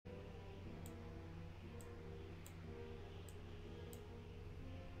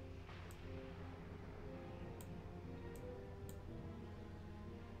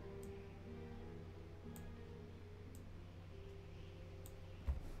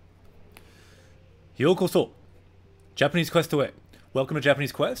Yokoso! Japanese Quest away. Welcome to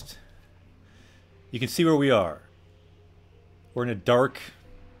Japanese Quest. You can see where we are. We're in a dark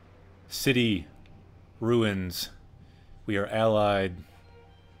city ruins. We are allied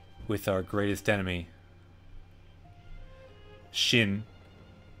with our greatest enemy, Shin.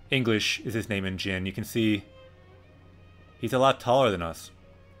 English is his name in Jin. You can see he's a lot taller than us.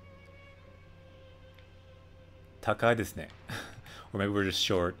 Takai desu ne. Or maybe we're just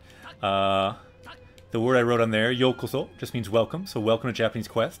short. The word I wrote on there, yokoso, just means welcome. So welcome to Japanese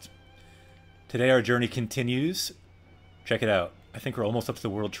Quest. Today our journey continues. Check it out. I think we're almost up to the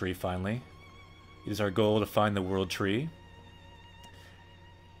world tree finally. It is our goal to find the world tree.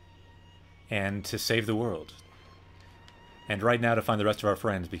 And to save the world. And right now to find the rest of our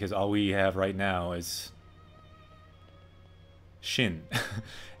friends, because all we have right now is Shin. And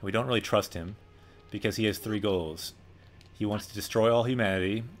we don't really trust him, because he has 3 goals. He wants to destroy all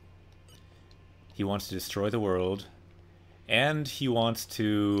humanity. He wants to destroy the world. And he wants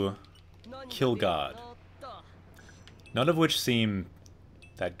to kill God. None of which seem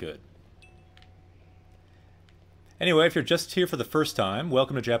that good. Anyway, if you're just here for the first time,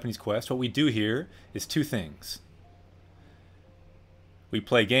 welcome to Japanese Quest. What we do here is 2 things. We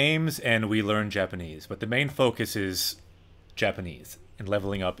play games and we learn Japanese, but the main focus is Japanese and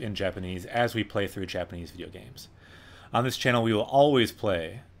leveling up in Japanese as we play through Japanese video games. On this channel, we will always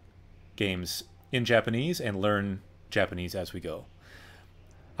play games in Japanese and learn Japanese as we go.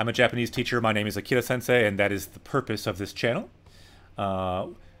 I'm a Japanese teacher. My name is Akira Sensei, and that is the purpose of this channel.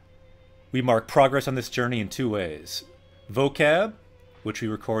 We mark progress on this journey in 2 ways. Vocab, which we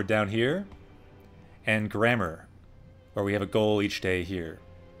record down here, and grammar, where we have a goal each day here.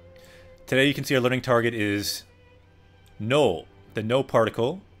 Today you can see our learning target is no, the no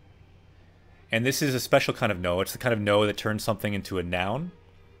particle. And this is a special kind of no. It's the kind of no that turns something into a noun.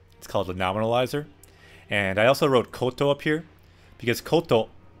 It's called a nominalizer. And I also wrote koto up here, because koto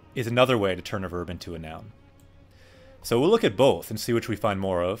is another way to turn a verb into a noun. So we'll look at both and see which we find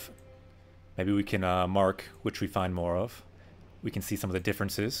more of. Maybe we can mark which we find more of. We can see some of the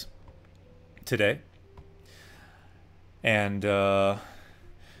differences today. And the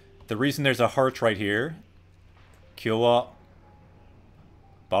reason there's a heart right here, 今日は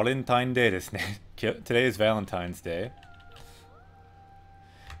Valentine Day ですね. Today is Valentine's Day.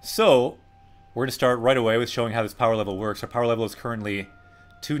 So, we're going to start right away with showing how this power level works. Our power level is currently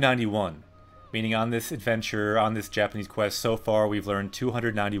 291, meaning on this adventure, on this Japanese quest, so far we've learned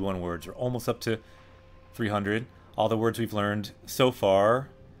 291 words. We're almost up to 300. All the words we've learned so far,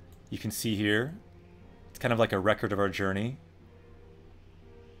 you can see here. It's kind of like a record of our journey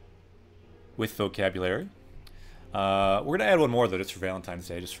with vocabulary. We're going to add one more, though, just for Valentine's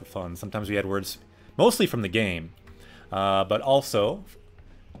Day, just for fun. Sometimes we add words mostly from the game, but also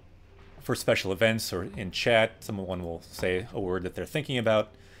for special events or in chat. Someone will say a word that they're thinking about.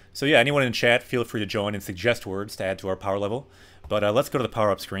 So yeah, anyone in chat, feel free to join and suggest words to add to our power level. But let's go to the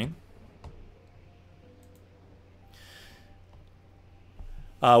power-up screen.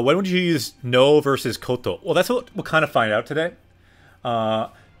 When would you use no versus koto? Well, that's what we'll kind of find out today.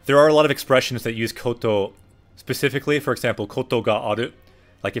 There are a lot of expressions that use koto specifically. For example, koto ga aru.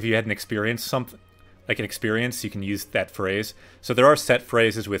 Like if you had an experience, something like an experience, you can use that phrase. So there are set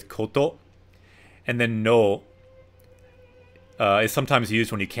phrases with koto, and then no is sometimes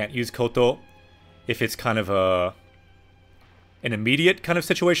used when you can't use koto, if it's kind of an immediate kind of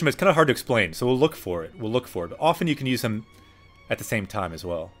situation, but it's kind of hard to explain. So we'll look for it. We'll look for it. But often you can use them at the same time as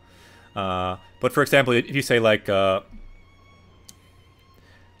well. But for example, if you say like Nihon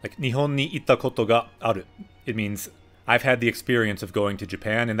ni itta koto ga aru, it means I've had the experience of going to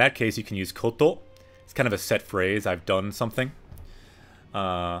Japan. In that case, you can use koto. It's kind of a set phrase. I've done something.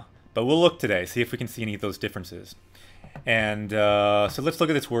 But we'll look today, see if we can see any of those differences. And so let's look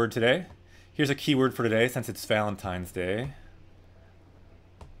at this word today. Here's a keyword for today, since it's Valentine's Day.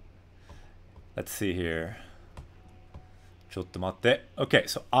 Let's see here. Okay,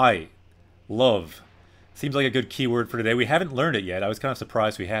 so I, love. Seems like a good keyword for today. We haven't learned it yet. I was kind of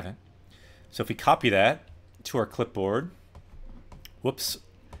surprised we haven't. So if we copy that to our clipboard. Whoops.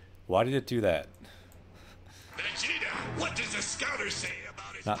 Why did it do that? Vegeta, what does the scouter say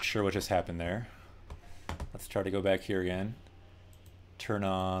about it? Not sure what just happened there. Let's try to go back here again. Turn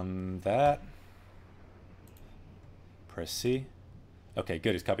on that. Press C. Okay,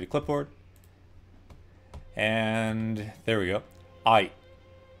 good. It's copied to clipboard. And there we go. I.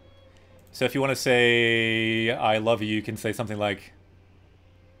 So if you want to say I love you, you can say something like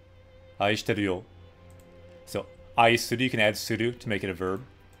aishiteru yo. So aisuru, you can add suru to make it a verb.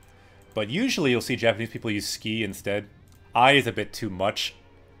 But usually you'll see Japanese people use ski instead. I is a bit too much.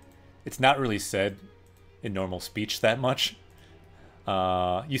 It's not really said in normal speech that much.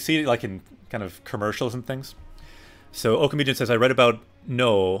 You see it like in kind of commercials and things. So Okamijin says, I read about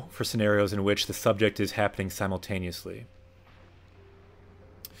no for scenarios in which the subject is happening simultaneously.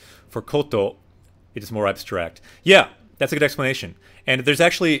 For koto, it is more abstract. Yeah, that's a good explanation. And there's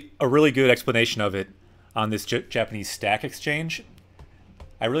actually a really good explanation of it on this Japanese Stack Exchange.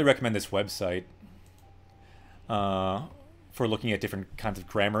 I really recommend this website for looking at different kinds of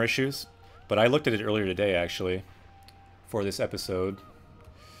grammar issues. But I looked at it earlier today, actually, for this episode.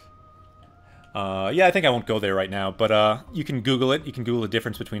 Yeah, I think I won't go there right now, but you can Google it. You can Google the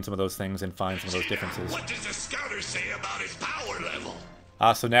difference between some of those things and find some of those differences. What does the scouter say about his power level?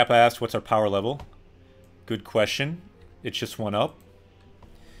 So Nappa asked, what's our power level? Good question. It's just one up.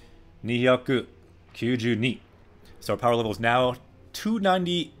 292. So our power level is now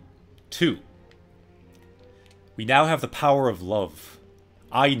 292. We now have the power of love.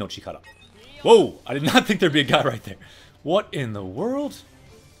 Ai no chikara. Whoa! I did not think there'd be a guy right there. What in the world?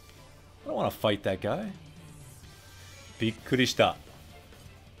 I don't want to fight that guy. Bikkurishita.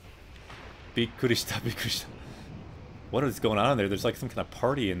 Bikkurishita, bikkurishita. What is going on in there? There's like some kind of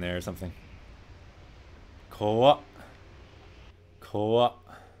party in there or something. Kowa. Kowa.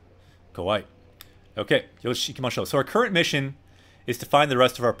 Kawaii. Okay, yoshi ikimashou. So our current mission is to find the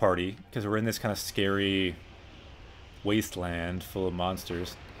rest of our party, because we're in this kind of scary wasteland full of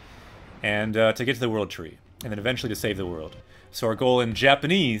monsters. And to get to the world tree. And then eventually to save the world. So our goal in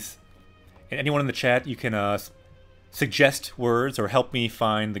Japanese, and anyone in the chat, you can suggest words or help me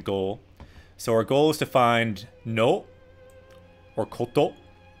find the goal. So our goal is to find no or koto.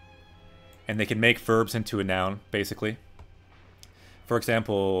 And they can make verbs into a noun, basically. For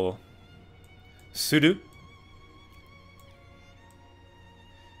example, suru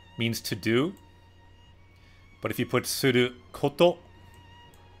means to do. But if you put suru koto,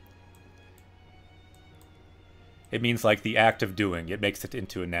 it means like the act of doing. It makes it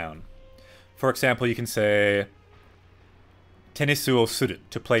into a noun. For example, you can say tennisu o suru,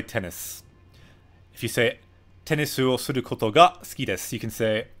 to play tennis. If you say tennisu o suru koto ga suki desu, you can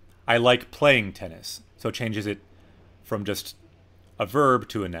say I like playing tennis. So it changes it from just a verb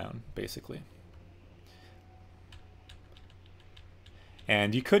to a noun, basically.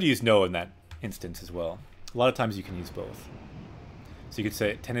 And you could use no in that instance as well. A lot of times you can use both. So you could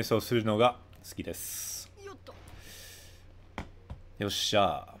say tennis o suru no ga suki desu.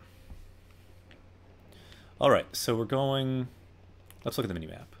 Yosha. Alright, so we're going... Let's look at the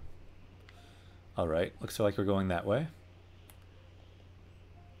minimap. Alright, looks like we're going that way.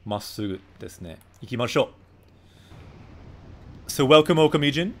 Massugu desu ne. Ikimashou. So welcome,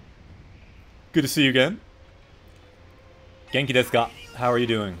 Okamijin. Good to see you again. Genki desu ka? How are you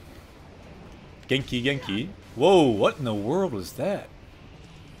doing? Genki, Genki. Whoa, what in the world was that?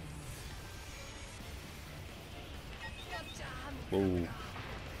 Whoa.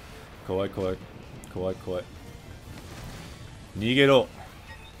 Kawaii, kawaii. Kawaii, kawaii. Nigero.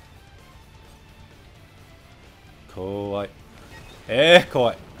 Kawaii.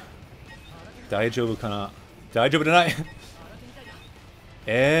 Kawaii. Daijoubu kana? Daijoubu danai.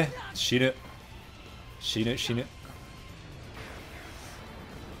 Shinu. Shinu, shinu.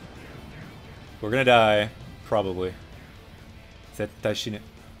 We're gonna die. Probably. Zettai shinu.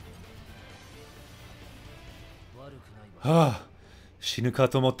 Ah. Shinu ka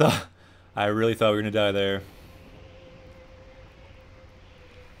to omotta. I really thought we were gonna die there.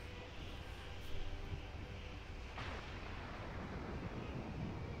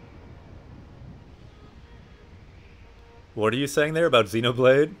 What are you saying there about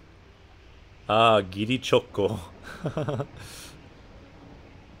Xenoblade? Ah, Giri Chokko.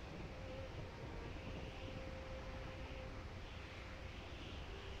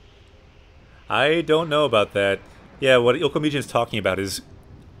 I don't know about that. Yeah, what Okamijin is talking about is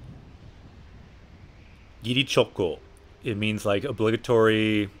Giri Chokko. It means like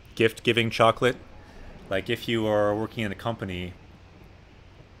obligatory gift-giving chocolate. Like if you are working in a company,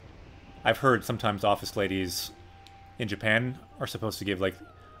 I've heard sometimes office ladies in Japan are supposed to give like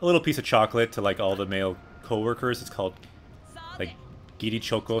a little piece of chocolate to like all the male co-workers. It's called like Giri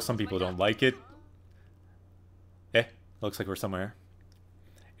Choko. Some people don't like it. Looks like we're somewhere.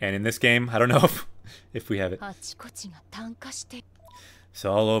 And in this game, I don't know if we have it.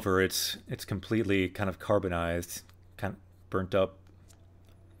 So all over, it's completely kind of carbonized, kind of burnt up.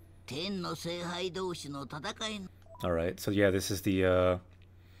 All right, so yeah, this is the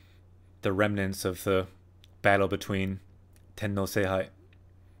remnants of the battle between Tenno Seihai,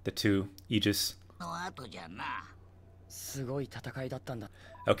 the two Aegis.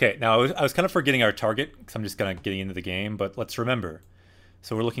 Okay, now I was kind of forgetting our target, because I'm just kind of getting into the game, but let's remember.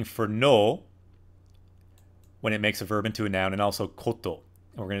 So we're looking for no when it makes a verb into a noun, and also koto.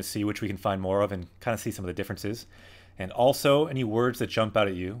 And we're going to see which we can find more of and kind of see some of the differences. And also any words that jump out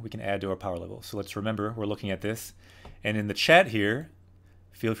at you, we can add to our power level. So let's remember, we're looking at this. And in the chat here,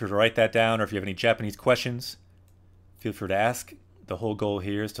 feel free to write that down, or if you have any Japanese questions, feel free to ask. The whole goal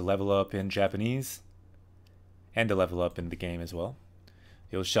here is to level up in Japanese and to level up in the game as well.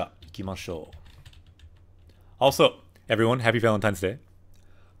 Yosha, ikimashou. Also, everyone, happy Valentine's Day.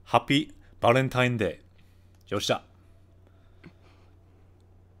 Happy Valentine Day. Yosha.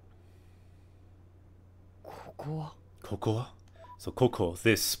 ここは? So Koko,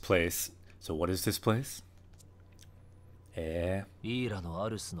 this place. So what is this place?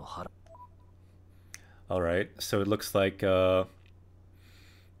 Alright, so it looks like Ira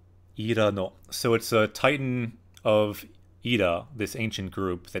no. So it's a titan of Ira, this ancient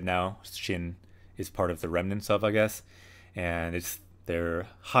group that now Shin is part of the remnants of, I guess. And it's their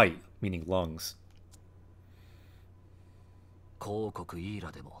hai, meaning lungs.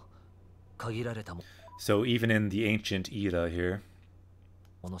 So even in the ancient Ira here,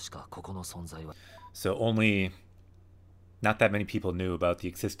 so only not that many people knew about the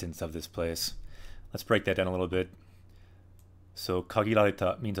existence of this place. Let's break that down a little bit. So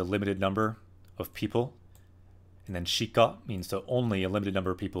kagirareta means a limited number of people. And then shika means so only a limited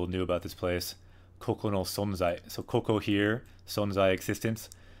number of people knew about this place. Koko no sonzai. So koko here, sonzai existence.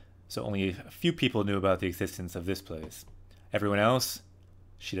 So only a few people knew about the existence of this place. Everyone else,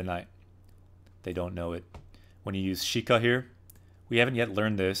 shiranai. They don't know it. When you use shika here, we haven't yet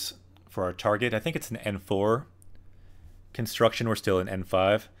learned this for our target. I think it's an N4 construction. We're still in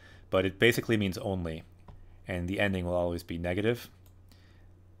N5, but it basically means only, and the ending will always be negative.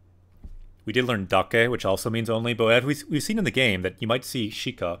 We did learn dake, which also means only, but we've seen in the game that you might see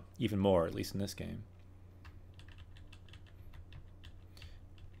shika even more, at least in this game.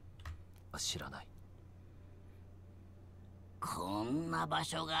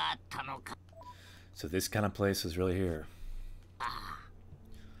 So this kind of place is really here.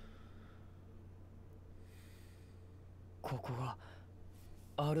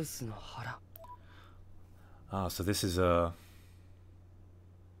 Ah, so this is a...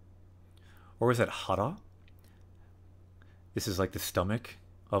 Or is that hara? This is like the stomach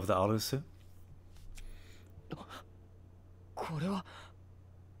of the Arusu?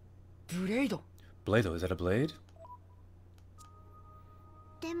 Blade, is that a blade?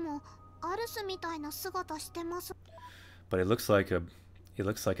 But it looks like a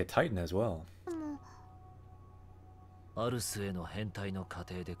titan as well.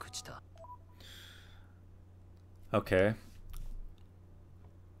 Okay.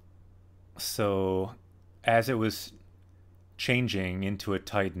 So, as it was changing into a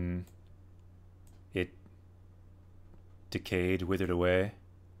titan, it decayed, withered away.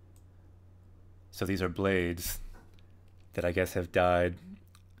 So these are blades that I guess have died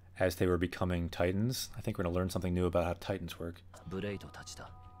as they were becoming titans. I think we're going to learn something new about how titans work.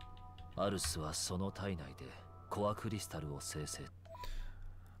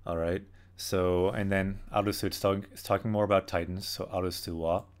 Alright, so, and then Arusu is talking more about titans. So Arusu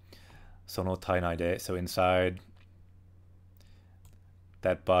wa sono tainai de, so inside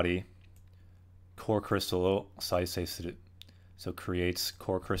that body, core crystal o saisei suru. So creates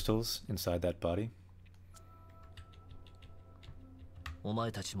core crystals inside that body.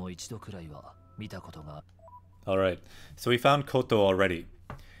 Alright, so we found Koto already.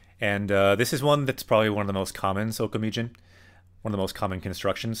 And this is one that's probably one of the most common, Sokomijin. One of the most common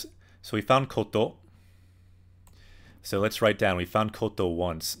constructions. So we found Koto. So let's write down, we found Koto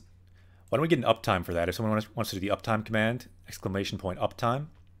once. Why don't we get an uptime for that? If someone wants to do the uptime command, exclamation point uptime,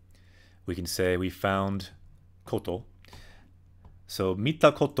 we can say we found Koto. So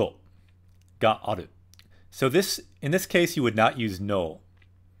mita koto ga aru. So this, in this case, you would not use no.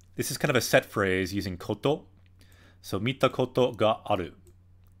 This is kind of a set phrase using koto. So mita koto ga aru,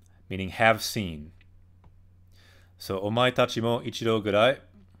 meaning have seen. So omae tachi mo ichiro gurai,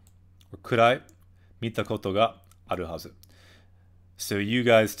 or kurai, mita koto ga aru hazu. So you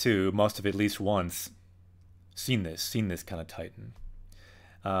guys too must have at least once seen this kind of titan.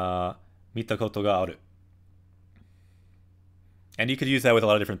 Mita koto ga aru. And you could use that with a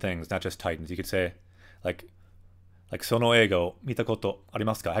lot of different things, not just titans. You could say, like sono ego mita koto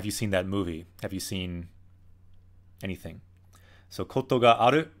arimasu ka? Have you seen that movie? Have you seen anything? So koto ga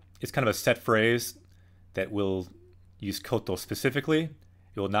aru is kind of a set phrase that will use koto specifically.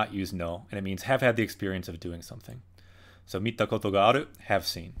 It will not use no, and it means have had the experience of doing something. So mita koto ga aru, have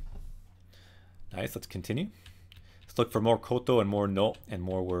seen. Nice, let's continue. Let's look for more koto and more no and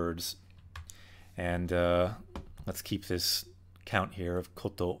more words. And let's keep this count here of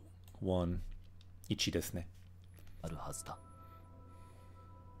koto 1, ichi ですね。あるはずだ。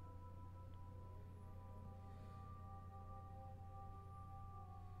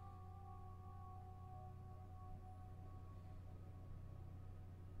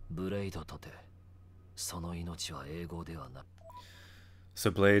ブレイドとて、その命は永劫ではない。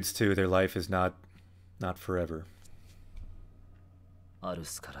So blades too, their life is not forever. アル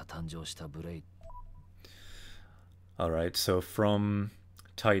スから誕生したブレイド。Alright, so from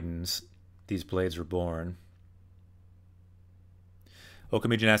Titans, these blades were born.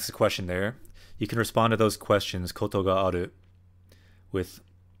 Okamijin asks a question there. You can respond to those questions, koto ga aru, with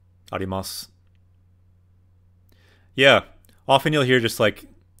arimasu. Yeah, often you'll hear just like,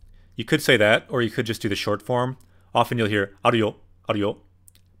 you could say that, or you could just do the short form. Often you'll hear aru yo,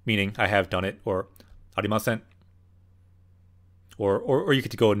 meaning I have done it, or arimasen. Or you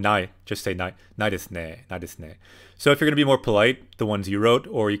could go nai, just say nai desu ne, nai desu ne. So if you're going to be more polite, the ones you wrote,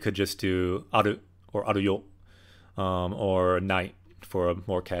 or you could just do aru or aru yo, or nai for a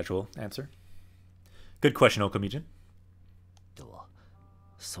more casual answer. Good question, Okamijin.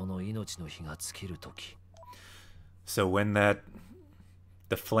 その命の火が尽きるとき。 So when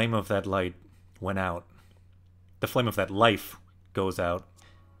the flame of that light went out, the flame of that life goes out.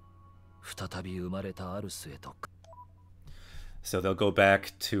 再び生まれたアルスへと。 So they'll go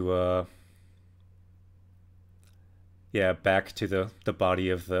back to back to the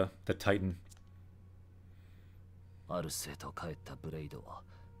body of the Titan. アルスへと帰ったブレイドは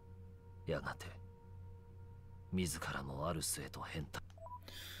やがて自らもアルスへと変態。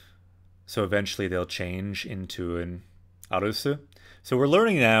 So eventually they'll change into an Arusu. So we're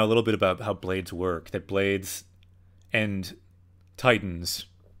learning now a little bit about how blades work, that blades and Titans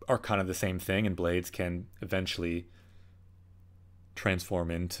are kind of the same thing, and blades can eventually transform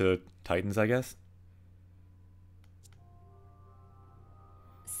into Titans, I guess.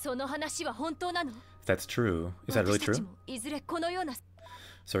 その話は本当なの? If that's true. Is that really true? 私たちもいずれこのような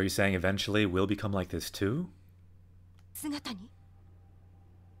So are you saying eventually we'll become like this too? 姿に?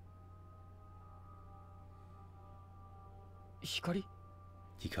 光?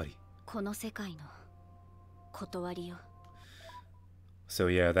 Hikari. この世界の断りよ。 So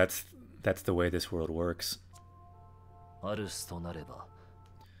yeah, that's the way this world works. アルスとなれば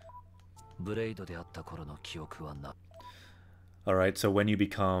ブレイドであった頃の記憶はな。 Alright, so when you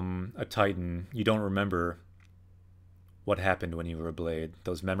become a Titan, you don't remember what happened when you were a blade.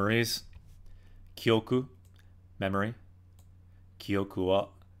 Those memories. Kyoku, memory. Kyoku wa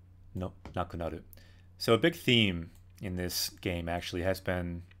no nakunaru. So a big theme in this game actually has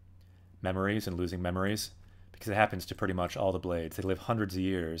been memories and losing memories, because it happens to pretty much all the blades. They live hundreds of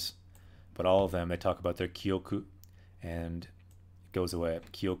years, but all of them, they talk about their kyoku, and it goes away.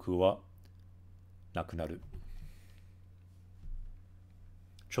 Kyoku wa nakunaru.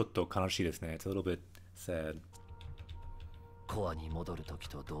 ちょっと悲しいですね. It's a little bit sad. コアに戻るとき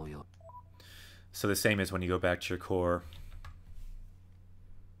と同様。 So the same as when you go back to your core.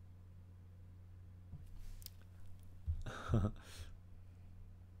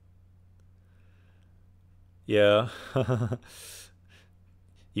 Yeah.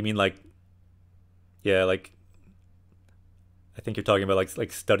 You mean like, yeah, like, I think you're talking about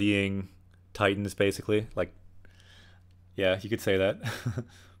like studying Titans basically. Like, yeah, you could say that.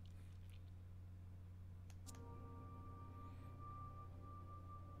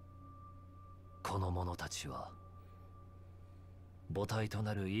 この者たちは母体と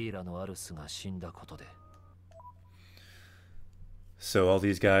なるイーラのアルスが死んだことで。 So all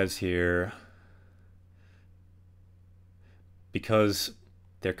these guys here, because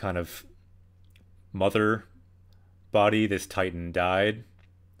their kind of mother body, this Titan, died,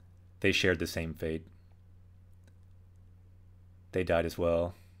 they shared the same fate. They died as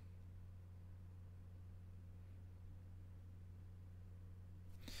well.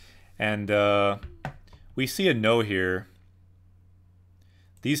 And we see a no here.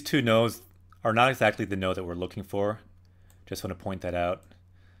 These two no's are not exactly the no that we're looking for. Just want to point that out.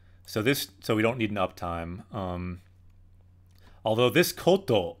 So we don't need an uptime. Although this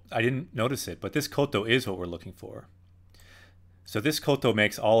koto, I didn't notice it, but this koto is what we're looking for. So this koto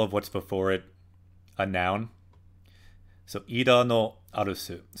makes all of what's before it a noun. So ira no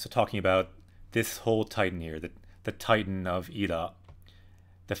arusu. So talking about this whole Titan here, the Titan of Ira.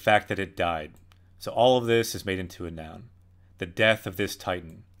 The fact that it died. So all of this is made into a noun. The death of this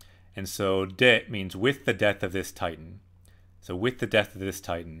Titan. And so de means with the death of this Titan. So with the death of this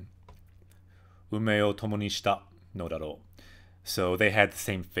Titan. Unmei o tomo ni shita no daro. So they had the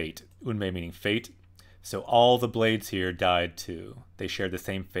same fate. Unmei meaning fate. So all the blades here died too. They shared the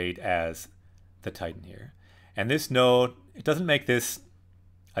same fate as the Titan here. And this no it doesn't make this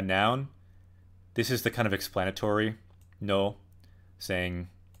a noun. This is the kind of explanatory no, saying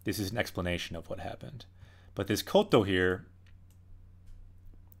this is an explanation of what happened. But this koto here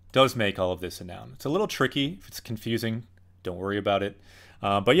does make all of this a noun. It's a little tricky. If it's confusing, don't worry about it.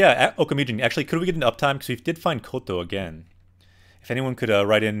 But yeah, Okamijin, actually, could we get an uptime? Because we did find koto again. If anyone could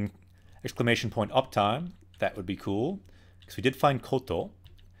write in exclamation point uptime, that would be cool. Because we did find koto.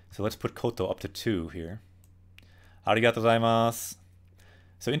 So let's put koto up to 2 here. Arigatou gozaimasu.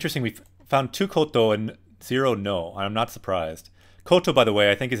 So interesting, we found 2 koto and 0 no. I'm not surprised. Koto, by the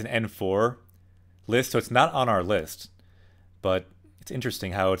way, I think is an N4 list, so it's not on our list. But it's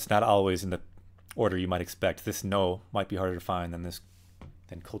interesting how it's not always in the order you might expect. This no might be harder to find than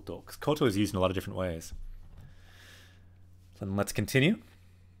koto, because koto is used in a lot of different ways. So then let's continue.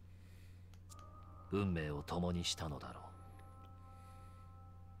 運命を共にしたのだろ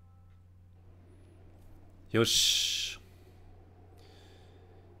う。 Yosh.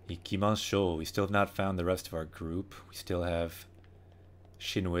 Ikimashou. We still have not found the rest of our group. We still have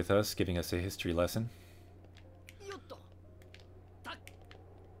Shin with us, giving us a history lesson.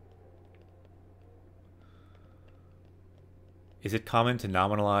 Is it common to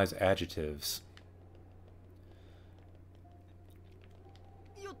nominalize adjectives?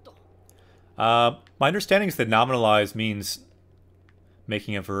 My understanding is that nominalize means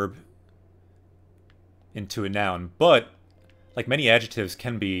making a verb into a noun, but like many adjectives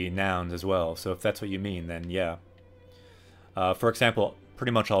can be nouns as well, so if that's what you mean, then yeah. For example,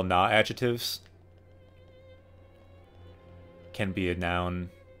 pretty much all na adjectives can be a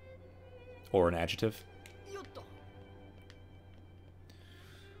noun or an adjective.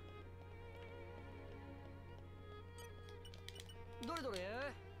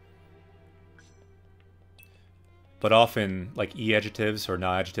 But often, like E adjectives or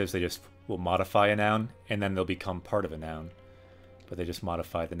na adjectives, they just will modify a noun, and then they'll become part of a noun. But they just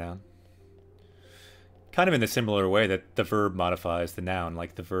modify the noun. Kind of in a similar way that the verb modifies the noun.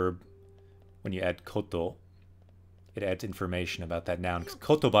 Like the verb, when you add koto, it adds information about that noun. Because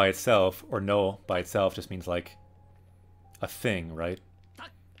koto by itself, or no by itself, just means like a thing, right?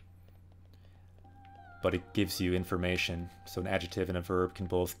 But it gives you information. So an adjective and a verb can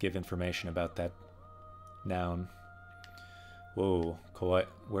both give information about that noun. Whoa, kawaii.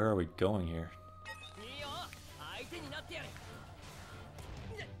 Where are we going here?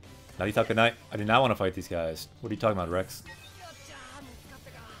 Naritakunai. I do not want to fight these guys. What are you talking about, Rex?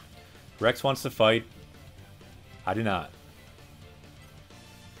 Rex wants to fight. I do not.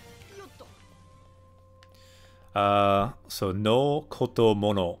 So no koto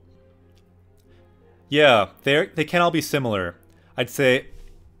mono. Yeah, they can all be similar. I'd say,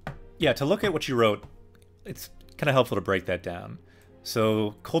 yeah, to look at what you wrote, it's kind of helpful to break that down.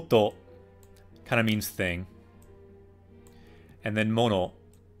 So koto kind of means thing, and then mono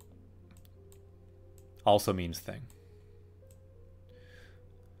also means thing.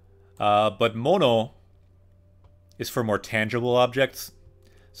 But mono is for more tangible objects.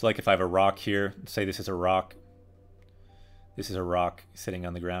 So like if I have a rock here, say this is a rock. This is a rock sitting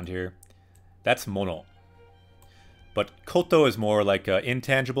on the ground here. That's mono. But koto is more like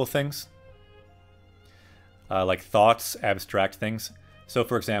intangible things. Like thoughts, abstract things. So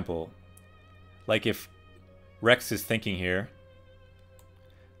for example, like if Rex is thinking here,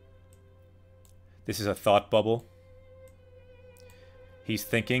 this is a thought bubble. He's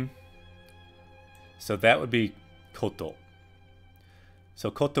thinking. So that would be koto. So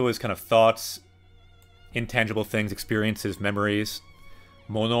koto is kind of thoughts, intangible things, experiences, memories.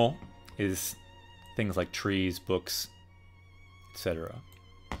 Mono is things like trees, books, etc.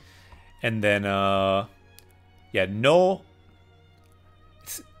 And then, yeah, no,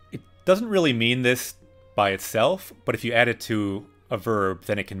 it doesn't really mean this by itself, but if you add it to a verb,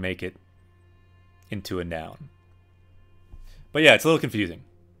 then it can make it into a noun. But yeah, it's a little confusing.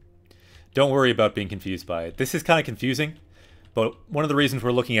 Don't worry about being confused by it. This is kind of confusing, but one of the reasons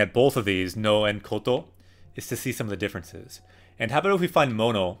we're looking at both of these, no and koto, is to see some of the differences. And how about if we find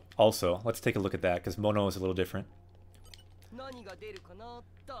mono also? Let's take a look at that, because mono is a little different.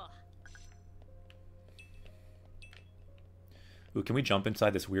 Ooh, can we jump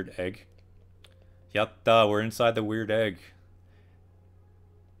inside this weird egg? Yatta, we're inside the weird egg.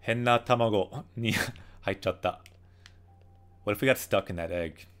 Henna tamago ni haichatta. What if we got stuck in that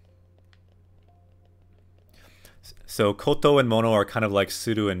egg? So koto and mono are kind of like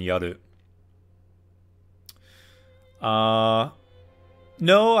suru and yaru.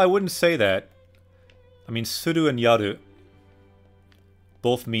 No, I wouldn't say that. I mean, suru and yaru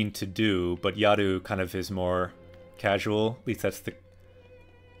both mean to do, but yaru kind of is more casual. At least that's the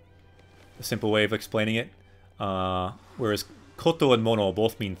simple way of explaining it. Whereas koto and mono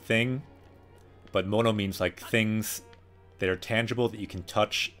both mean thing, but mono means like things that are tangible that you can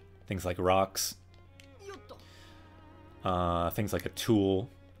touch, things like rocks, things like a tool,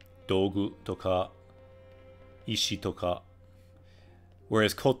 dogu toka, ishi toka.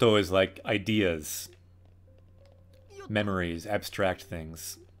 Whereas koto is like ideas, memories, abstract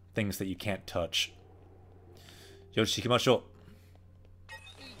things, things that you can't touch. Yoshi, ikimashou.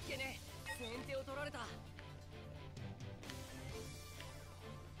 いけね先手を取られた。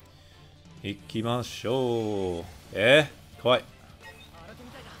行きましょう。怖い。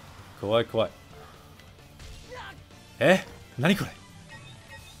怖い怖い。何これ。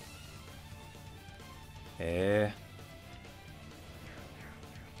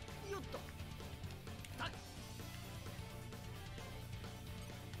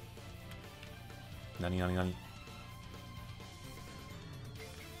何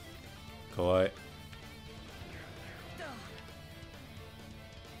怖い。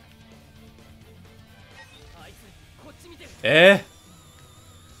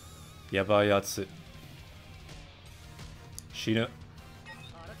やばいやつ。死ぬ。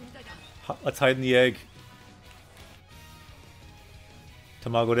Let's hide in the egg.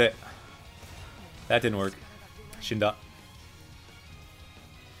 卵で。That didn't work. 死んだ。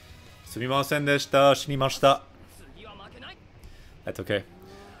すみませんでした。死にました。That's okay.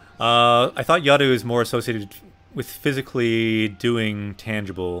 I thought Yaru is more associated with physically doing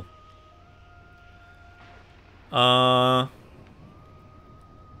tangible.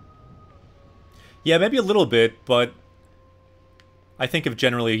 Yeah, maybe a little bit, but I think of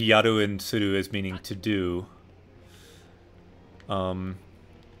generally Yaru and Suru as meaning to do.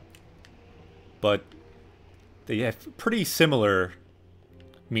 But they have pretty similar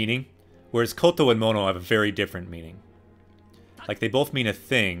meaning, whereas Koto and Mono have a very different meaning. Like, they both mean a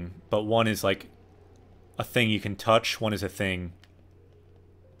thing, but one is like a thing you can touch, one is a thing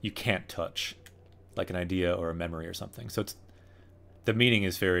you can't touch, like an idea or a memory or something. So it's the meaning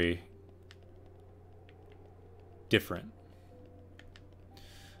is very different.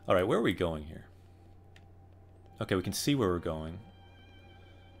 Alright, where are we going here? Okay, we can see where we're going.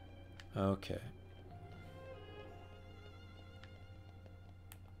 Okay.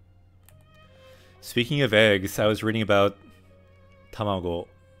 Speaking of eggs, I was reading about tamago.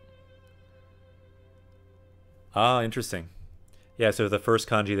 Ah, interesting. Yeah, so the first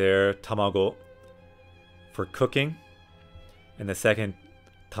kanji there, tamago, for cooking, and the second,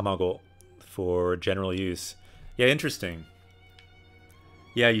 tamago, for general use. Yeah, interesting.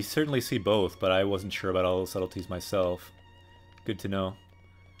 Yeah, you certainly see both, but I wasn't sure about all the subtleties myself. Good to know.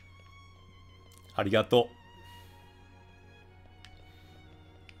 Arigato.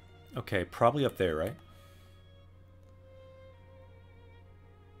 Okay, probably up there, right?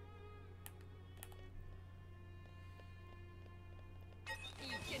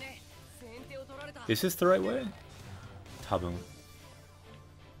 Is this the right way? Tabun.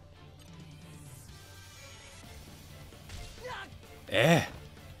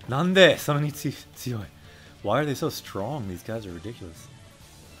 Nande? Somebody tsuyoy. Why are they so strong? These guys are ridiculous.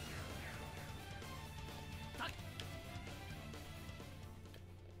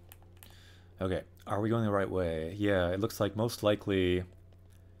 Okay, are we going the right way? Yeah, it looks like most likely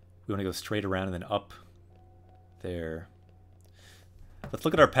we want to go straight around and then up there. Let's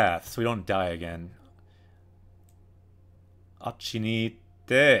look at our path so we don't die again. Achi ni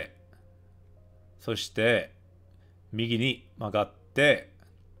itte, soshite migi ni magatte,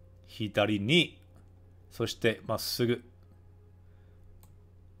 hidari ni, soshite massugu.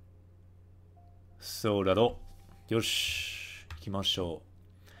 So daro. Yosh, ikimashou.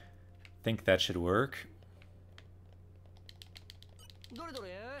 Think that should work.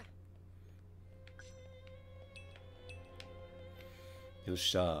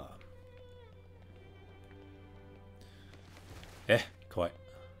 Yosha. Quite.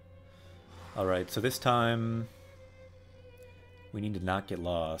 Alright, so this time we need to not get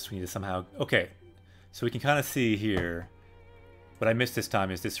lost. We need to somehow... Okay, so we can kind of see here. What I missed this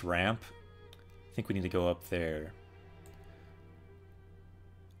time is this ramp. I think we need to go up there.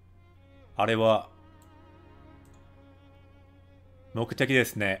 あれは目的で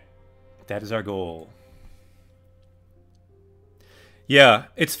すね. That is our goal. Yeah,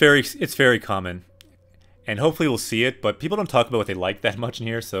 it's very common. And hopefully we'll see it, but people don't talk about what they like that much in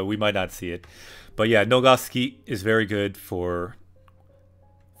here, so we might not see it. But yeah, Nogasuki is very good for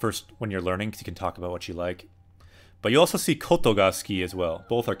first when you're learning, because you can talk about what you like. But you also see Kotogasuki as well.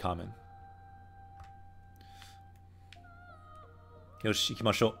 Both are common. Yoshi,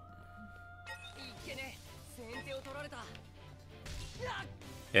 ikimashou.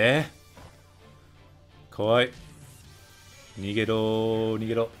 怖い。逃げろ逃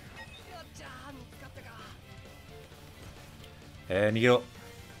げろ。逃げろ。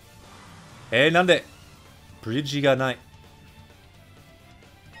なんでブリッジがない。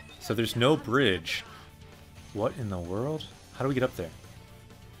So there's no bridge. What in the world? How do we get up there?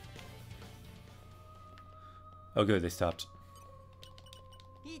 Oh good, they stopped.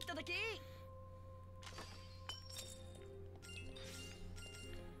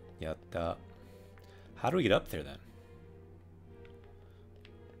 Yatta. How do we get up there then?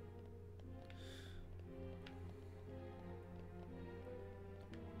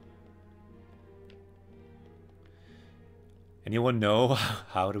 Anyone know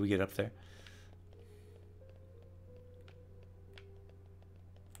how do we get up there?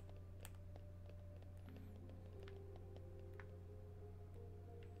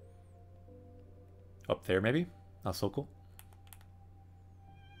 Up there maybe? Not so cool.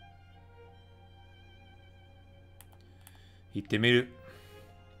 Ittemiru.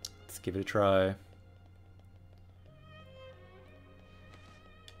 Let's give it a try.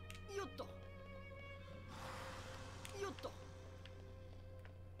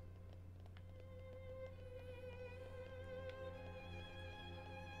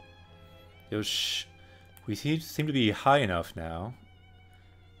 Yosh. We seem to be high enough now.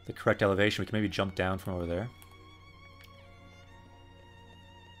 The correct elevation. We can maybe jump down from over there.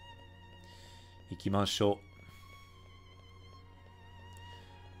 Ikimashou.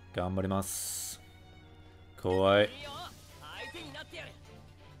 Ganbarimasu. Kowai.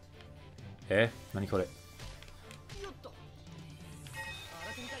 Nani kore?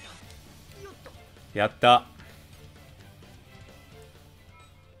 Yatta.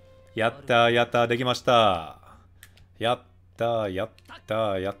 Yatta, yatta, dekimashita. Yatta,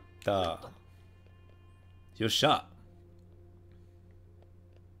 yatta, yatta. Yossha.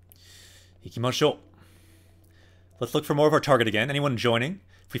 Ikimashou. Let's look for more of our target again. Anyone joining?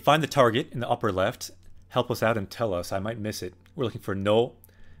 If we find the target in the upper left, help us out and tell us. I might miss it. We're looking for no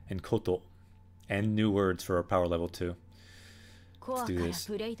and koto. And new words for our power level 2. Let's do this.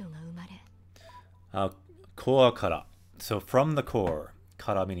 Koa kara. So from the core.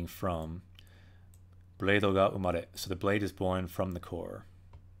 Kara meaning from. Blade ga umare. So the blade is born from the core.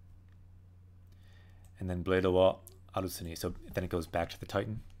 And then blade wa arusu ni. So then it goes back to the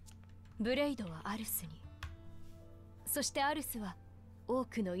Titan. Blade wa arusu ni. そしてアルスは多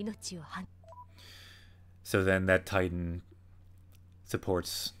くの命をはん。So then that Titan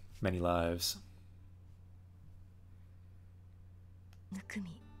supports many lives. ぬく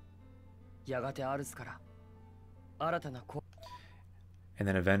み。やがてアルスから新たな子。And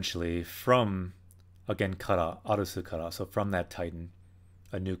then eventually from again kara, arusu kara. So from that Titan,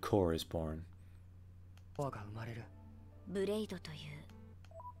 a new core is born. コアが生まれる。ブレイドという。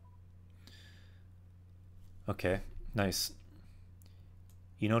Okay, nice.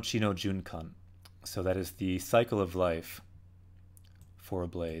 Inochi no Junkan. So that is the cycle of life for a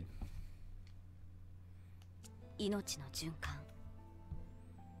blade. 命の循環。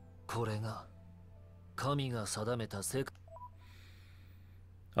これが神が定めた世界。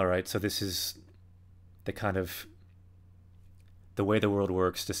Alright, so this is the kind of the way the world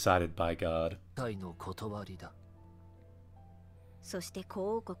works decided by God. 界の断りだ。そして古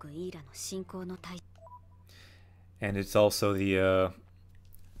王国イーラの信仰の対。And it's also the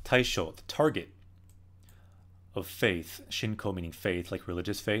taisho, the target of faith. Shinko meaning faith, like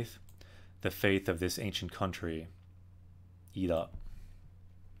religious faith. The faith of this ancient country, Ira,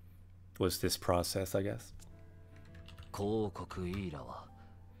 was this process, I guess. 古王国イーラは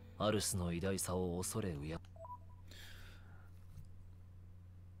アルスの偉大さを恐れうや。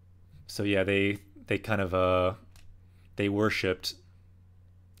So yeah, they kind of they worshipped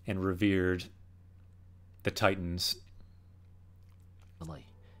and revered the Titans.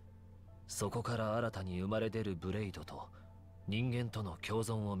 そこから新たに生まれ出るブレイドと人間との共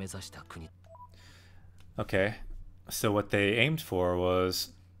存を目指した国。Okay, so what they aimed for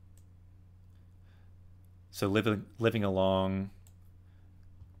was living along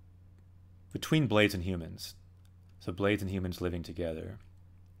between blades and humans. So blades and humans living together.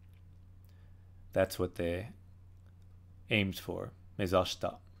 That's what they aimed for.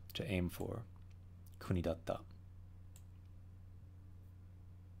 Mezashita, to aim for. Kunidatta.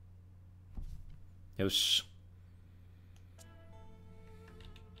 Yosh.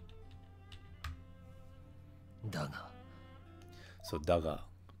 Daga. So daga,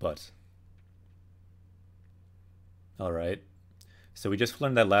 but. Alright. So we just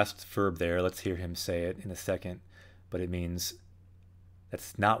learned that last verb there. Let's hear him say it in a second. But it means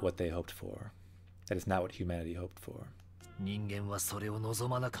that's not what they hoped for. That is not what humanity hoped for. 人間はそれを望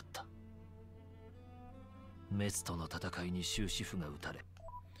まなかった。滅との戦いに終止符が打たれ。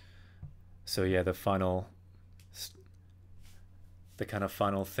So yeah, the kind of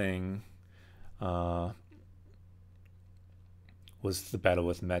final thing was the battle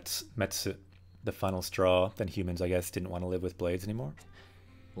with Metsu, the final straw. Then humans, I guess, didn't want to live with blades anymore.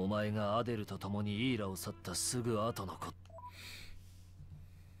 お前がアデルと共にイーラを去ったすぐ後のこ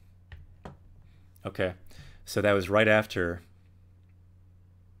と。Okay, so that was right after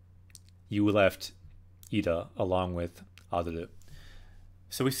you left Ida along with Aderu.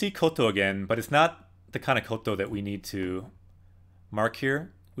 So we see Koto again, but it's not the kind of Koto that we need to mark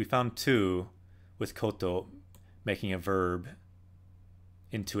here. We found two with Koto making a verb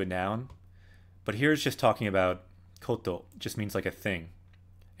into a noun. But here it's just talking about Koto, just means like a thing,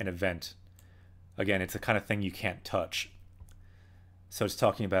 an event. Again, it's a kind of thing you can't touch. So it's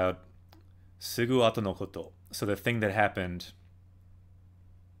talking about Sugu ato no koto. So the thing that happened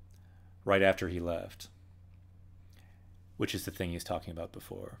right after he left, which is the thing he's talking about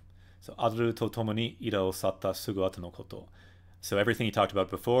before. So Aderu to tomo ni ira o satta sugu ato no koto. So everything he talked about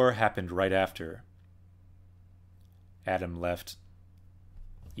before happened right after Adam left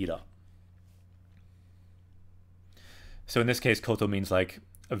Ira. So in this case, koto means like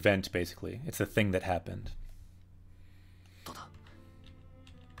event, basically. It's a thing that happened.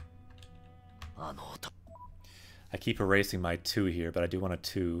 I keep erasing my 2 here, but I do want a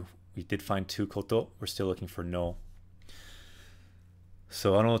 2. We did find 2 koto. We're still looking for no.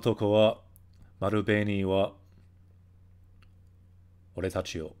 So, あの男はMarubeni wa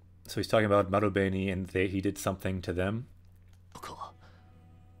oretachi o. So he's talking about Marubeni and he did something to them.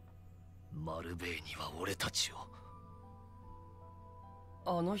 マルベーニは俺たちを。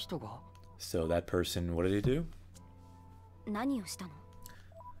あの人が So that person, what did he do? 何をしたの？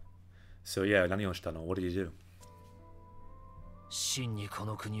 So yeah, 何をしたの? What did he do? 真にこ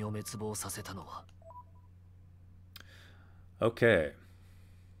の国を滅亡させたのは。Okay.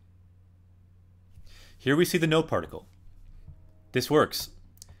 Here we see the no particle. This works.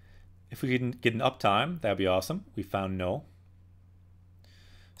 If we can get an uptime, that'd be awesome. We found no.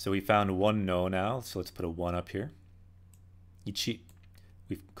 So we found 1 no now, so let's put a 1 up here. Ichi.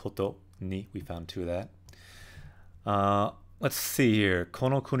 We've koto ni. We found 2 of that. Let's see here.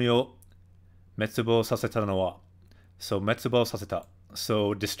 Kono kuni o metsubo saseta no wa. So metsubo saseta.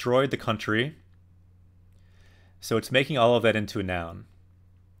 So destroyed the country. So it's making all of that into a noun.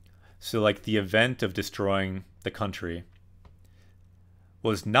 So like the event of destroying the country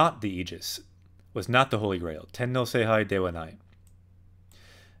was not the Aegis, was not the Holy Grail. Ten no seihai de wa nai.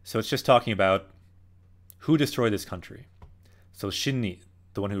 So it's just talking about who destroyed this country. So Shinni,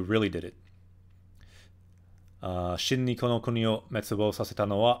 the one who really did it. Shinni kono kuni o metsubo saseta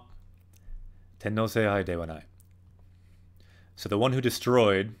no wa ten no seihai de wa nai. So the one who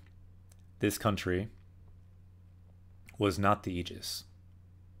destroyed this country was not the Aegis.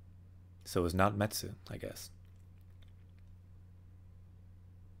 So it was not Metsu, I guess.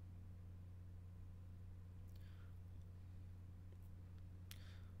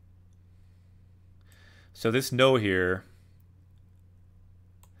 So this no here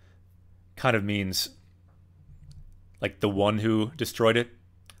kind of means like the one who destroyed it.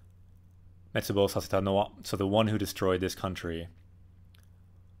 Metsubo saseta no wa. So the one who destroyed this country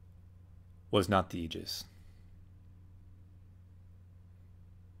was not the Aegis.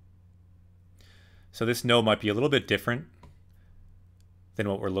 So this no might be a little bit different than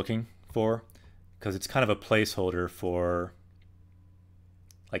what we're looking for, because it's kind of a placeholder for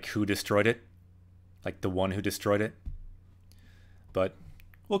like who destroyed it, like the one who destroyed it. But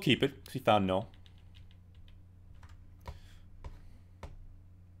we'll keep it because we found no.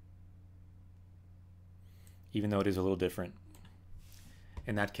 Even though it is a little different.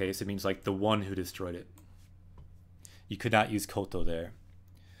 In that case, it means like the one who destroyed it. You could not use koto there.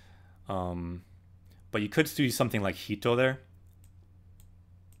 But you could do something like hito there.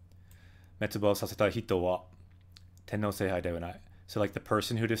 Metsubo saseta hito wa ten no seihai de wa nai. So like the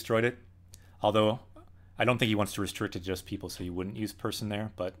person who destroyed it. Although I don't think he wants to restrict it to just people, so you wouldn't use person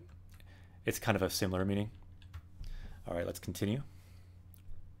there, but it's kind of a similar meaning. All right, let's continue.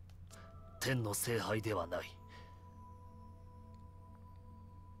 天の聖杯ではない。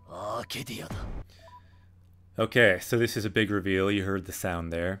アーケディアだ。 Okay, so this is a big reveal. You heard the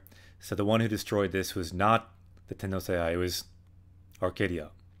sound there. So the one who destroyed this was not the Ten no Seihai, it was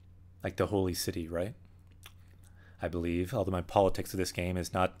Arcadia, like the holy city, right? I believe, although my politics of this game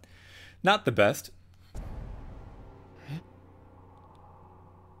is not the best.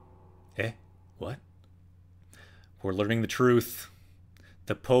 Eh? What? We're learning the truth.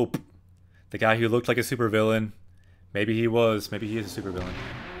 The Pope, the guy who looked like a supervillain, maybe he is a supervillain.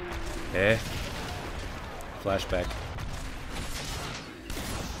 Eh? Flashback.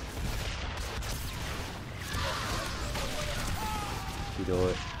 You do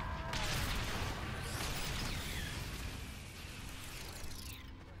it.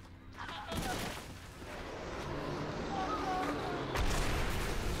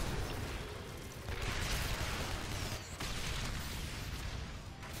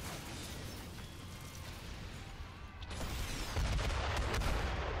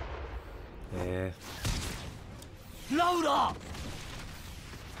 Yeah. Laura!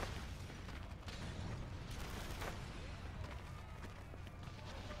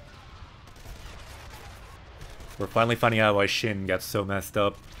 We're finally finding out why Shin got so messed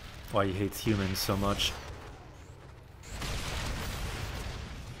up, why he hates humans so much.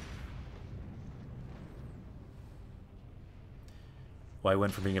 Why he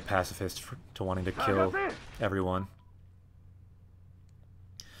went from being a pacifist to wanting to kill everyone.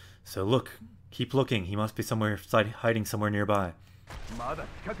 So look, keep looking. He must be somewhere hiding somewhere nearby. Laura.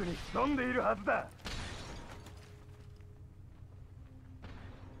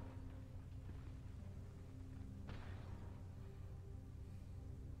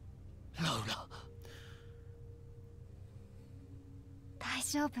 大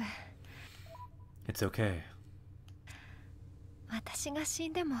丈夫。 It's okay. 私が死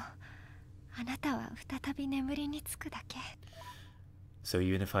んでもあなたは再び眠りにつくだけ。 So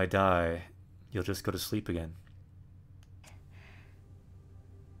even if I die, you'll just go to sleep again.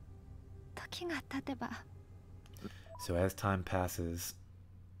 時が経てば So as time passes,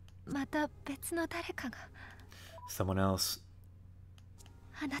 また別の誰かが someone else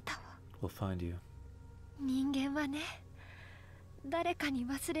あなたを。 will find you. 人間はね、誰かに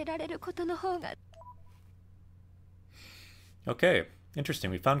忘れられることの方が。 Okay,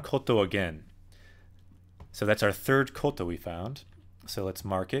 interesting. We found Koto again. So that's our third Koto we found. So let's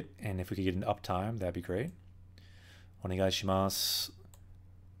mark it, and if we could get an uptime, that'd be great. Onegaishimasu.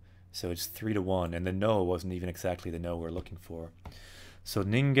 So it's 3-1, and the no wasn't even exactly the no we're looking for. So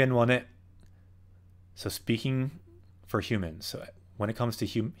ningen wa ne. So speaking for humans. So when it comes to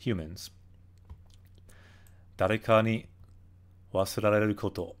humans, dareka ni wasurareru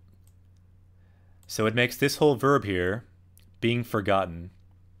koto. So it makes this whole verb here, being forgotten,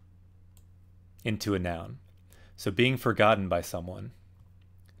 into a noun. So being forgotten by someone.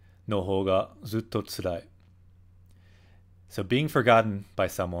 No ho ga zutto tsurai. So being forgotten by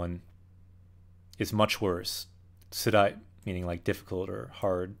someone is much worse. Tsurai meaning like difficult or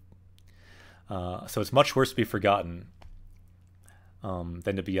hard. So it's much worse to be forgotten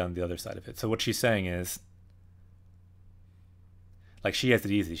than to be on the other side of it. So what she's saying is, like, she has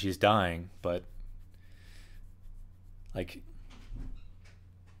it easy. She's dying, but like,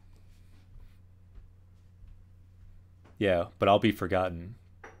 yeah, but I'll be forgotten.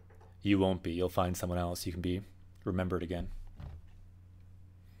 You won't be. You'll find someone else. You can be remembered again.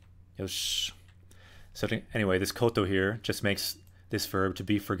 Yosh. So anyway, this koto here just makes this verb to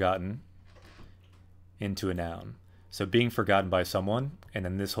be forgotten into a noun. So being forgotten by someone, and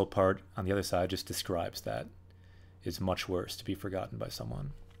then this whole part on the other side just describes that. It's much worse to be forgotten by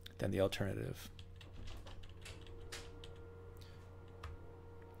someone than the alternative.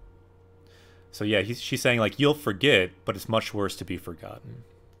 So yeah, she's saying like, you'll forget, but it's much worse to be forgotten.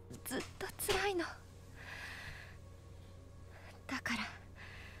 ずっと辛いの。だから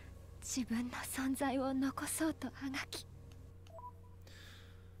自分の存在を残そうとあがき。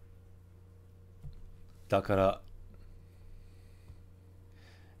だから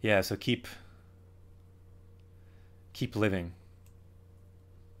Yeah, so keep living.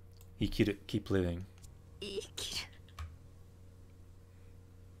 生きる keep living. 生きる。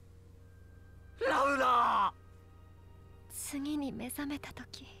ラウラ！次に目覚めたと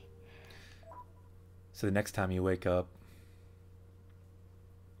き。 So the next time you wake up,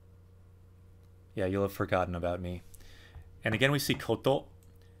 yeah, you'll have forgotten about me. And again, we see koto.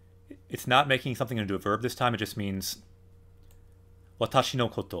 It's not making something into a verb this time. It just means watashi no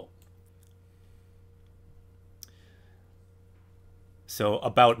koto. So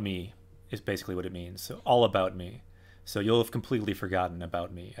about me is basically what it means. So all about me. So you'll have completely forgotten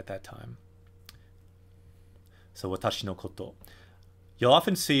about me at that time. So watashi no koto. You'll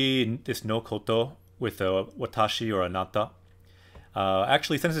often see this no koto with a watashi or anata.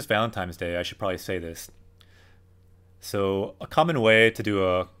 Actually, since it's Valentine's Day, I should probably say this. So a common way to do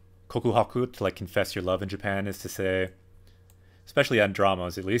a kokuhaku, to like confess your love in Japan, is to say, especially on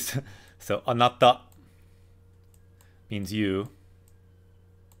dramas at least, so anata means you,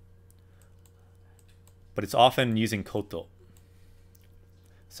 but it's often using koto.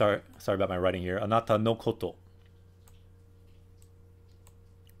 Sorry about my writing here. Anata no koto.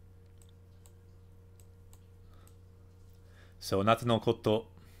 So, anata no koto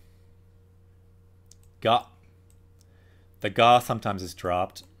ga. The ga sometimes is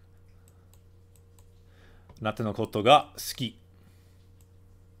dropped. Anata no koto ga suki.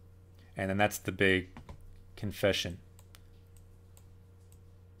 And then that's the big confession.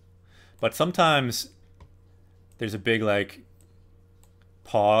 But sometimes there's a big like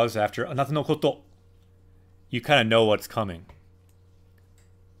pause after anata no koto. You kind of know what's coming.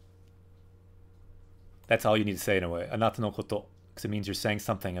 That's all you need to say in a way. Anata no koto. Because it means you're saying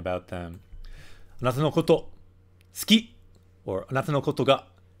something about them. Anata no koto suki. Or anata no koto ga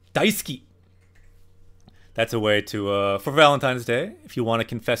daisuki. That's a way to, for Valentine's Day, if you want to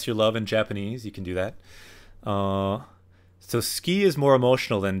confess your love in Japanese, you can do that. So ski is more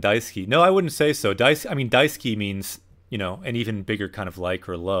emotional than daisuki. No, I wouldn't say so. Daisuki means, you know, an even bigger kind of like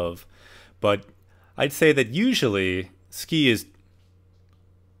or love. But I'd say that usually ski is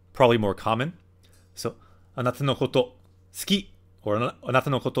probably more common. So, anata no koto suki or anata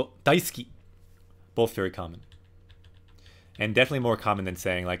no koto daisuki. Both very common. And definitely more common than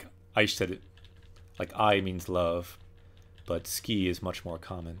saying like aishiteru. Like I means love, but ski is much more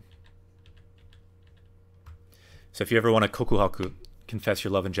common. So if you ever want to kokuhaku, confess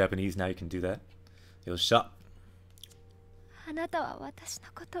your love in Japanese, now you can do that. Yossha. あなたは私の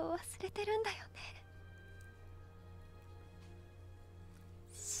ことを忘れてるんだよね。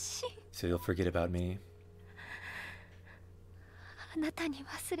So you'll forget about me. あなたに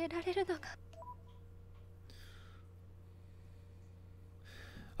忘れられるのが。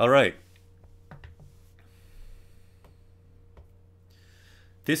Alright.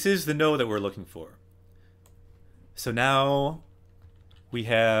 This is the no that we're looking for. So now we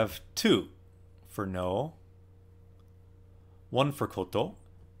have 2 for no, 1 for koto.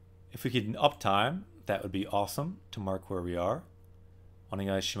 If we get an uptime, that would be awesome to mark where we are.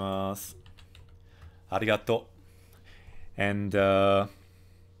 Onegai shimasu. Arigato. And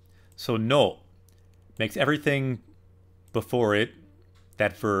so no makes everything before it,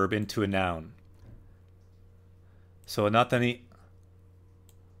 that verb, into a noun. So anata ni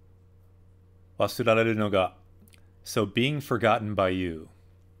wasurareru no ga. So being forgotten by you.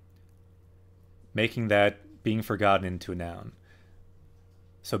 Making that being forgotten into a noun.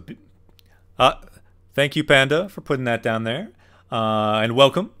 So thank you, Panda, for putting that down there. And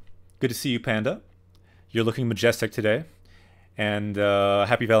welcome. Good to see you, Panda. You're looking majestic today. And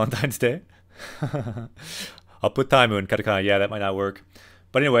happy Valentine's Day. I'll put taimu in katakana. Yeah, that might not work.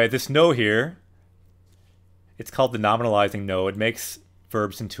 But anyway, this no here, it's called the nominalizing no. It makes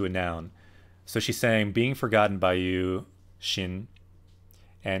verbs into a noun. So she's saying, being forgotten by you, Shin.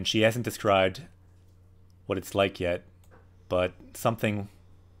 And she hasn't described what it's like yet, but something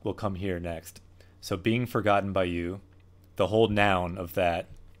will come here next. So being forgotten by you, the whole noun of that,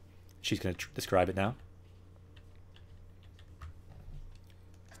 she's going to describe it now.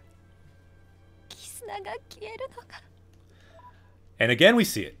 And again we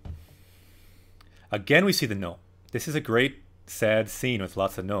see it. Again we see the no. This is a great, sad scene with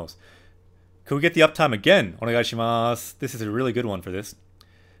lots of no's. Could we get the uptime again? Onegai shimasu. This is a really good one for this.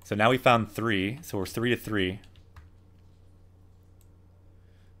 So now we found 3. So we're 3 to 3.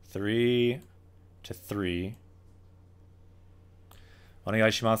 3 to 3. Onegai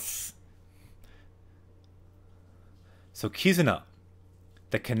shimasu. So kizuna,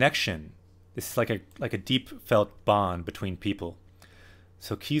 the connection. This is like a deep felt bond between people.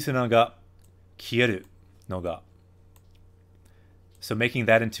 So kizuna ga kieru no ga. So making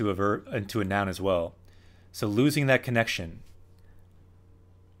that into a verb, into a noun as well. So losing that connection.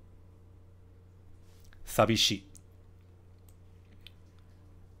 Sabishi.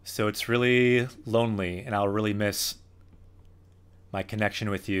 So it's really lonely, and I'll really miss my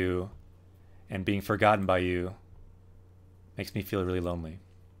connection with you, and being forgotten by you makes me feel really lonely.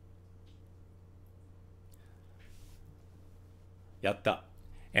 Yatta.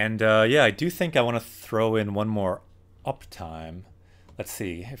 And yeah, I do think I want to throw in one more uptime. Let's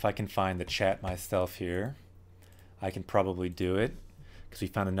see if I can find the chat myself here. I can probably do it because we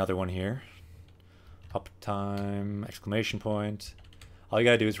found another one here. Uptime, exclamation point. All you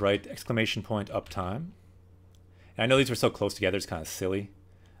gotta do is write exclamation point uptime. And I know these are so close together, it's kind of silly,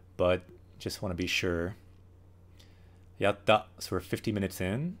 but just want to be sure. Yatta. So we're 50 minutes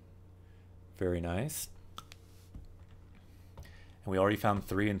in. Very nice. And we already found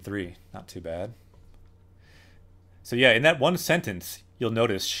 3 and 3. Not too bad. So yeah, in that one sentence, you'll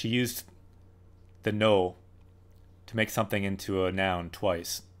notice she used the no to make something into a noun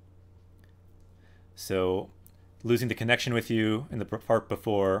twice. So losing the connection with you in the part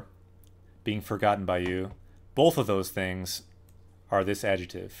before, being forgotten by you, both of those things are this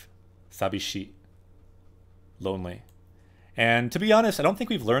adjective, sabishi, lonely. And to be honest, I don't think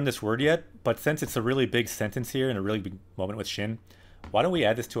we've learned this word yet, but since it's a really big sentence here and a really big moment with Shin, why don't we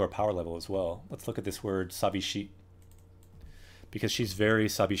add this to our power level as well? Let's look at this word, sabishi. Because she's very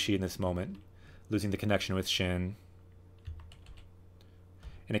sabishi in this moment, losing the connection with Shin.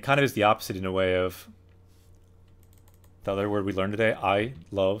 And it kind of is the opposite in a way of the other word we learned today, I,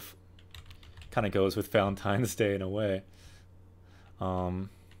 love. Kind of goes with Valentine's Day in a way.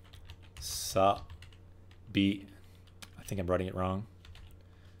 Sabi. I think I'm writing it wrong.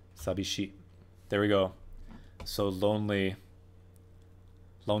 Sabishi. There we go. So lonely,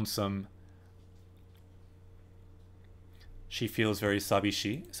 lonesome. She feels very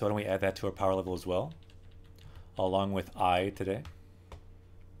sabishi. So why don't we add that to our power level as well? Along with I today.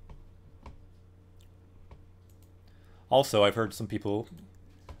 Also, I've heard some people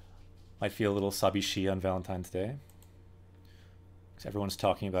might feel a little sabishi on Valentine's Day. Because everyone's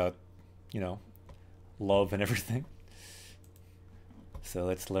talking about, you know, love and everything. So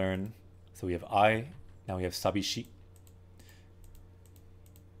let's learn. So we have I, now we have sabishi.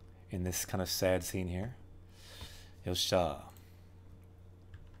 In this kind of sad scene here. Yosha.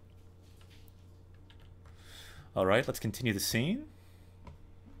 Alright, let's continue the scene.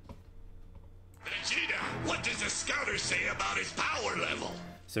 Vegeta, what does the scouter say about his power level?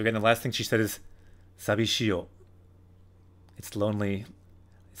 So again, the last thing she said is sabishio. It's lonely,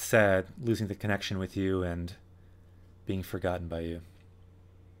 it's sad, losing the connection with you and being forgotten by you.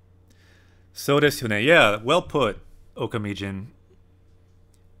 So desu ne. Yeah, well put, Okamijin.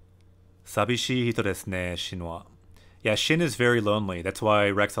 Sabishii hito desu ne, Shin wa. Yeah, Shin is very lonely. That's why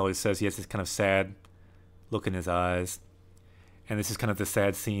Rex always says he has this kind of sad look in his eyes. And this is kind of the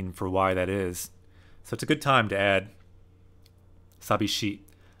sad scene for why that is. So it's a good time to add sabishi.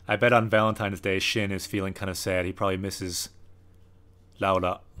 I bet on Valentine's Day, Shin is feeling kind of sad. He probably misses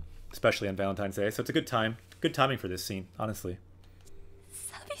Laura, especially on Valentine's Day. So it's a good time. Good timing for this scene, honestly.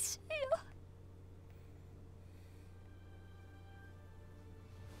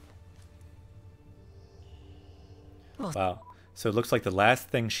 Wow. So it looks like the last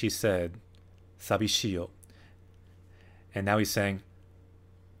thing she said, sabishio. And now he's saying,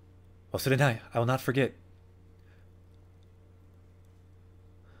 wasurenai, I will not forget.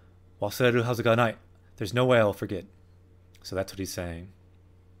 Wasureru hazu ga nai. There's no way I'll forget. So that's what he's saying.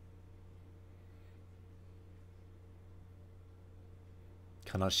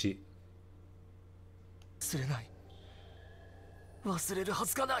 Kanashi. 忘れない忘れるは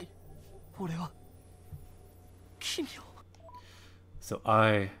ずがない俺は君を So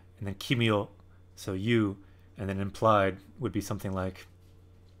I, and then kimio, so you, and then implied would be something like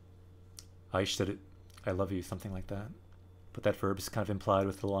aishiteru, I love you, something like that. But that verb is kind of implied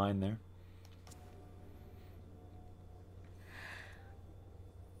with the line there.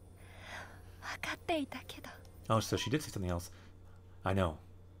 Oh, so she did say something else. I know.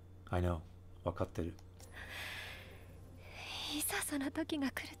 Wakatteru. いざその時が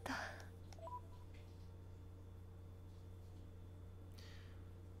来ると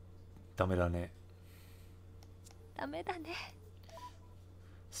Dame da ne. ダメだね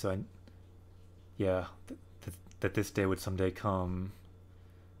So yeah, that this day would someday come.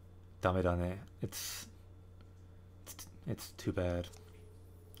 Dame da ne. It's too bad.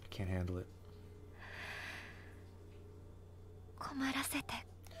 I can't handle it. 困らせて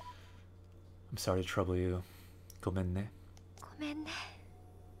I'm sorry to trouble you. Gomen ne. ごめんね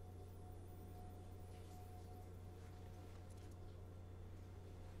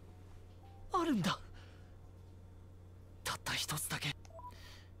あるんだたった一つだけ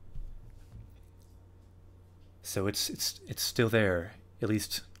So it's still there. At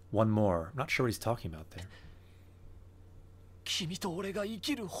least one more. I'm not sure what he's talking about there. 君と俺が生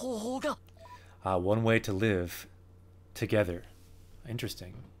きる方法が One way to live together.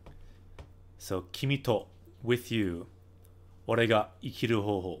 Interesting. So kimito, with you. Ore ga ikiru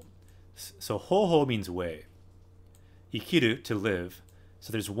hoho. So hoho means way. Ikiru, to live.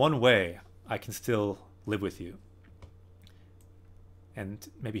 So there's one way I can still live with you. And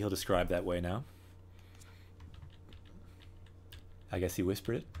maybe he'll describe that way now. I guess he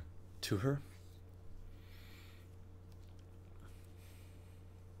whispered it to her.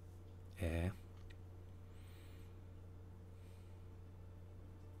 Yeah.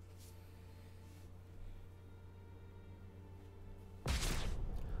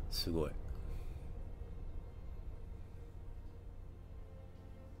 Sugoi.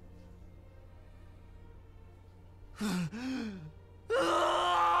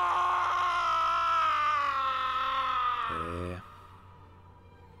 Yeah.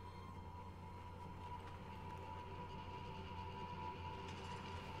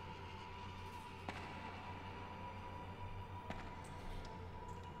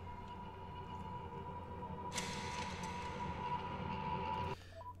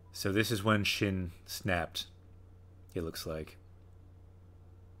 So this is when Shin snapped, it looks like.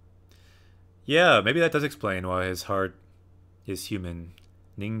 Yeah, maybe that does explain why his heart is human.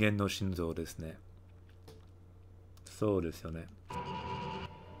 人間の心臓ですね。そうですよね。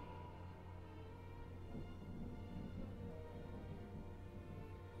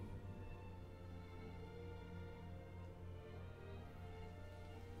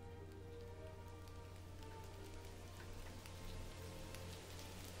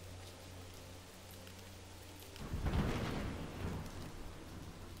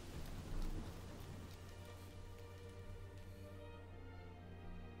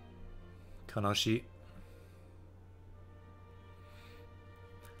悲しい。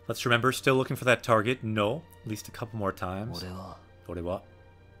Let's remember, still looking for that target. No, at least a couple more times. 俺は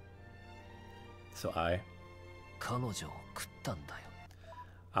So I 彼女を食ったんだよ。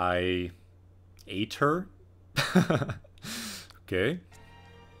 I ate her? Okay.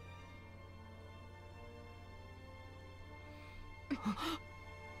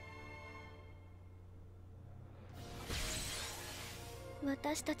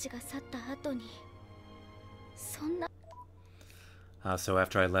 私たちが去った後にそんな So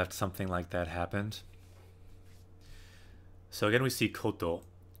after I left, something like that happened. So again, we see koto.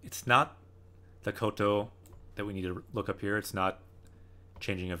 It's not the koto that we need to look up here. It's not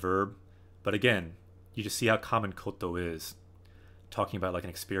changing a verb. But again, you just see how common koto is. Talking about like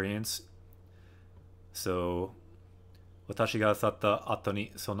an experience. So, 私が去った後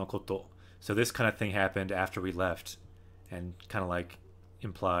にそのこと. So this kind of thing happened after we left. And kind of like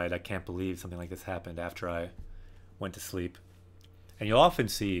implied, I can't believe something like this happened after I went to sleep. And you'll often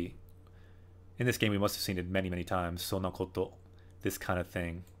see, in this game we must have seen it many, many times, sono koto, this kind of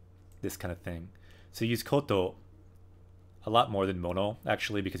thing, this kind of thing. So you use koto a lot more than mono,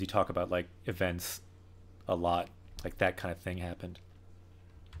 actually, because you talk about like events a lot, like that kind of thing happened.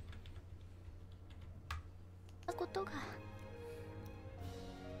 ことが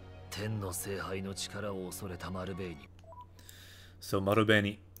天の聖杯の力を恐れたマルベイに So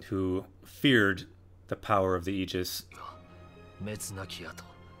Marubeni, who feared the power of the Aegis, 滅なき後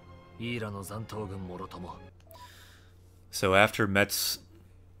イーラの残党軍もろとも so after Metz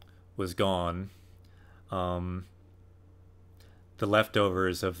was gone, the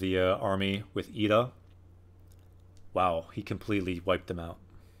leftovers of the army with Ida, wow, he completely wiped them out.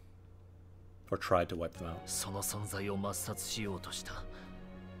 Or tried to wipe them out. その存在を抹殺しようとした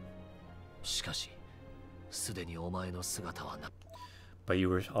しかしすでにお前の姿はな But you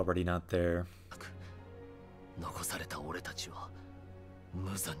were already not there. く残された俺たちは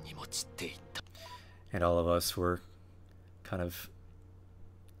無残にも散っていった And all of us were kind of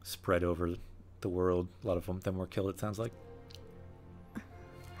spread over the world. A lot of them were killed, it sounds like.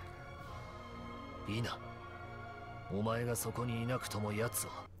 いいなお前がそこにいなくとも奴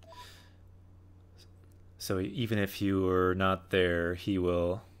は So even if you were not there, he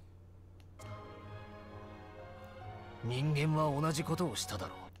will... 人間は同じことをしただ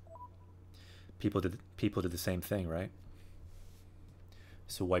ろう People did the same thing, right?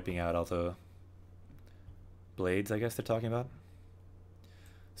 So wiping out all the blades, I guess they're talking about.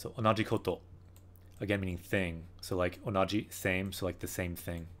 So onaji koto, again meaning thing. So like onaji, same, so like the same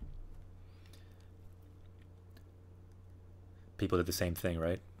thing. People did the same thing,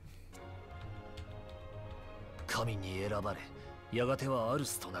 right? 神に選ばれやがてはアル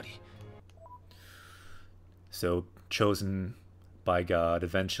スとなり So chosen by God,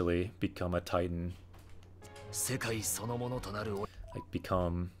 eventually become a titan, 世界そのものとなる like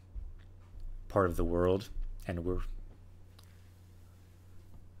become part of the world, and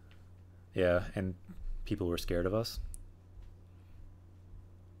and people were scared of us.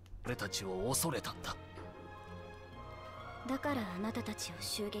 俺たちを恐れたんだだからあなたたちを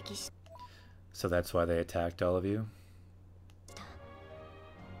襲撃し So that's why they attacked all of you.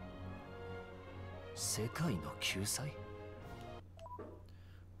 世界の救済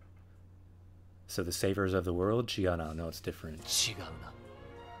So the savers of the world? Chiana, no, it's different. 違うな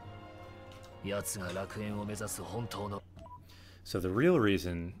奴が楽園を目指す本当の So the real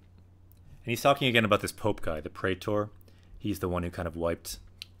reason, and he's talking again about this Pope guy, the Praetor. He's the one who kind of wiped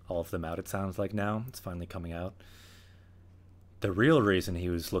all of them out, it sounds like now. It's finally coming out. The real reason he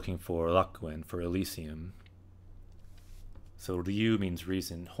was looking for Rakuen, for Elysium. So Ryu means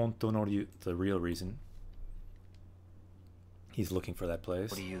reason. Honto no Ryu, the real reason. He's looking for that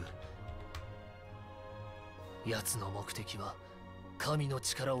place. 理由奴の目的は神の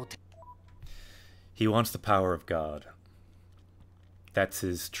力を He wants the power of God. That's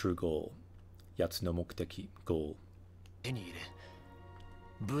his true goal. Yatsu no mokuteki, goal. 手に入れ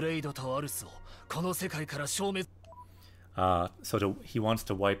ブレイドとアルスをこの世界から消滅 He wants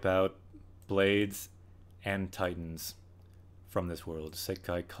to wipe out blades and titans from this world.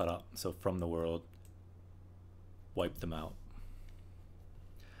 Sekai kara. So from the world, wipe them out.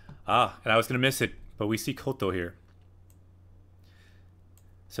 And I was going to miss it, but we see Koto here.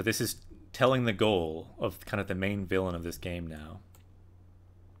 So this is telling the goal of kind of the main villain of this game now.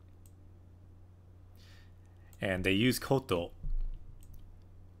 And they use Koto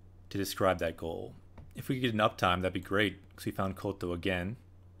to describe that goal. If we could get an uptime, that'd be great, because we found Koto again.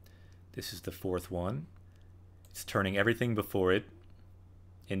 This is the fourth one. It's turning everything before it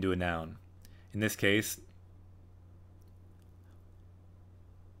into a noun. In this case,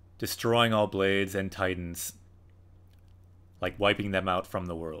 destroying all blades and titans, like wiping them out from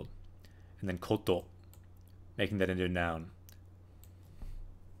the world. And then Koto, making that into a noun.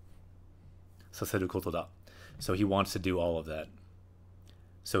 Saseru koto da. So he wants to do all of that.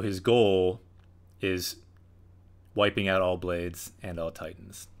 So his goal is wiping out all blades and all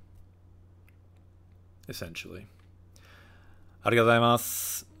titans. Essentially. Arigatou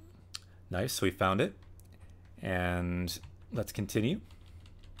gozaimasu. Nice, so we found it. And let's continue.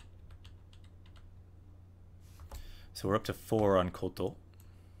 So we're up to 4 on Koto.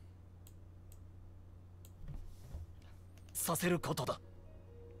 させることだ。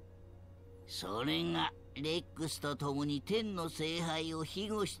それがレックスと共に天の聖杯を庇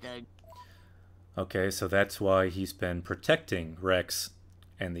護した。 Okay, so that's why he's been protecting Rex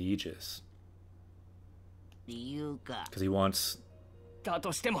and the Aegis. 理由か。Because he wants だ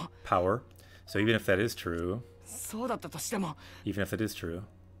としても power. So even if that is true, そうだったとしても even if that is true,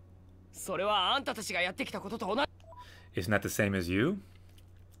 それはあんたたちがやってきたことと同じ isn't that the same as you?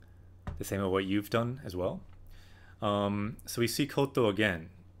 The same as what you've done as well? So we see Koto again.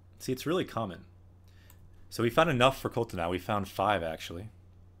 See, it's really common. So we found enough for Koto now. We found 5 actually.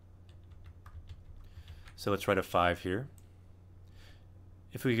 So let's write a 5 here.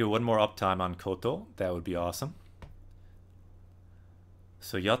 If we get one more uptime on Koto, that would be awesome.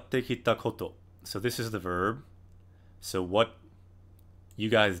 So yatte kita Koto. So this is the verb. So what you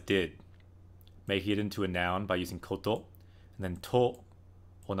guys did, make it into a noun by using Koto, and then to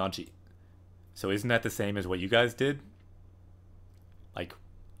onaji. So isn't that the same as what you guys did? Like,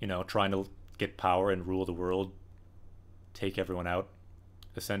 you know, trying to get power and rule the world, take everyone out,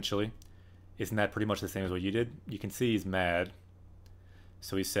 essentially. Isn't that pretty much the same as what you did? You can see he's mad.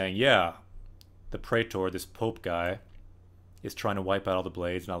 So he's saying, yeah, the Praetor, this Pope guy, is trying to wipe out all the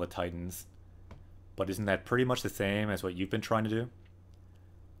blades and all the titans. But isn't that pretty much the same as what you've been trying to do?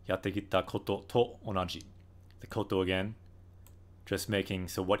 Yatte kita koto to onaji. The koto again. Just making,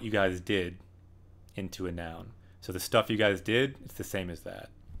 so what you guys did into a noun. So the stuff you guys did, it's the same as that.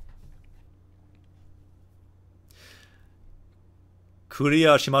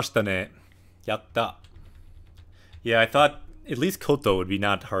 Kuriya shimashita ne. Yatta. Yeah, I thought at least koto would be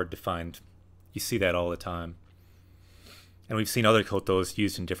not hard to find. You see that all the time. And we've seen other kotos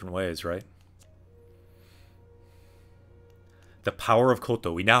used in different ways, right? The power of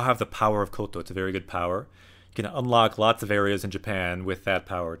koto. We now have the power of koto. It's a very good power. You can unlock lots of areas in Japan with that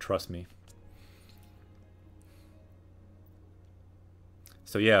power, trust me.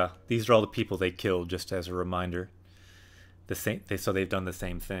 So yeah, these are all the people they killed, just as a reminder. So they've done the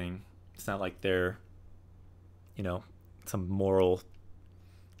same thing. It's not like they're, you know, some moral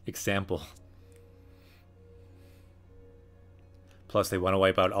example. Plus, they want to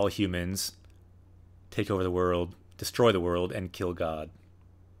wipe out all humans, take over the world, destroy the world, and kill God.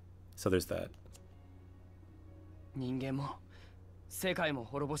 So there's that. 人間も世界も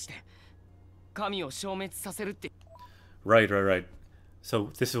滅ぼして神を消滅させるって Right.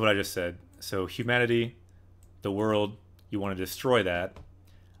 So this is what I just said. So humanity, the world, you want to destroy that.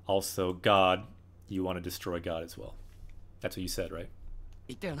 Also God, you want to destroy God as well. That's what you said, right?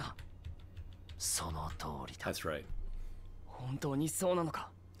 言ったよな。その通りだ。 That's right. 本当にそうなのか。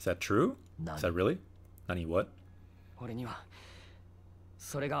 Is that true? Is that really? Nani what? 俺には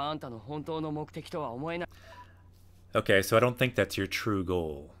それがあんたの本当の目的とは思えない。 Okay, so I don't think that's your true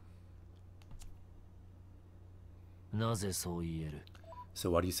goal. なぜそう言える？ So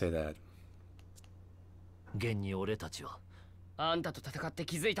why do you say that? 現に俺たちはあんたと戦って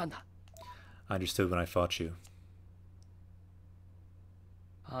気づいたんだ。 I understood when I fought you.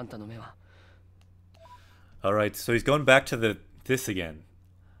 あんたの目は Alright, so he's going back to this again.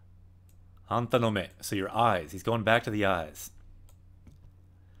 Anta no me. So your eyes. He's going back to the eyes.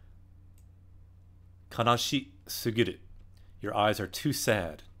 Kanashi sugiru. Your eyes are too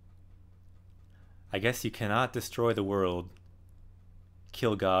sad. I guess you cannot destroy the world,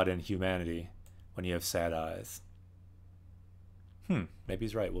 kill God and humanity when you have sad eyes. Maybe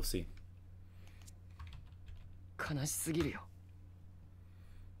he's right. We'll see. 悲しすぎるよ。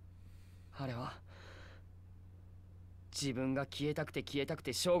あれは自分が消えたくて消えたく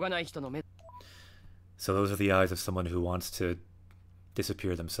てしょうがない人の目。 So those are the eyes of someone who wants to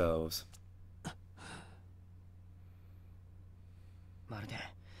disappear themselves. まるで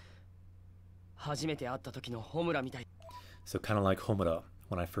初めて会った時のホムラみたい。 So kind of like Homura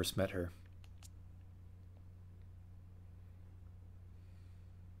when I first met her.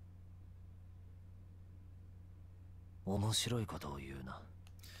 面白いことを言うな。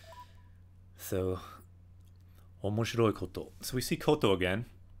 So, 面白いこと. So we see koto again,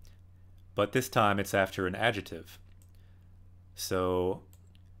 but this time it's after an adjective. So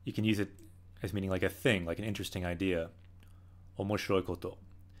you can use it as meaning like a thing, like an interesting idea. 面白いこと.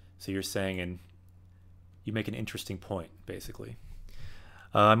 So you're saying you make an interesting point, basically.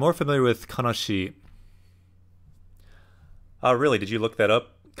 I'm more familiar with kanashi. Oh, really? Did you look that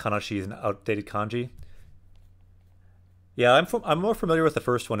up? Kanashi is an outdated kanji? Yeah, I'm more familiar with the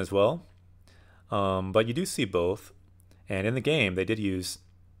first one as well. But you do see both. And in the game, they did use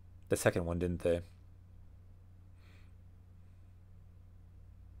the second one, didn't they? I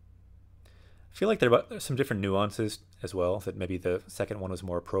feel like there are some different nuances as well, that maybe the second one was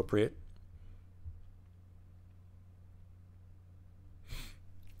more appropriate.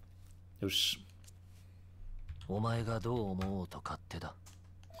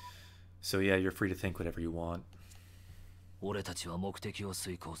 So yeah, you're free to think whatever you want.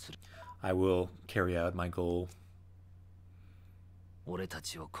 I will carry out my goal.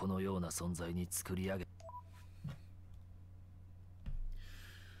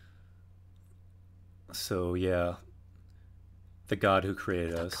 So yeah, the God who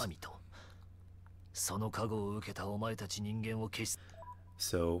created us.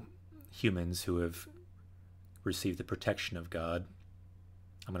 So humans who have received the protection of God,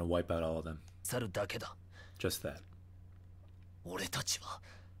 I'm going to wipe out all of them. Just that.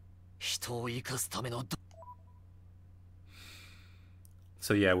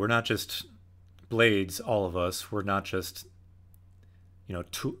 So yeah, we're not just blades, all of us. We're not just,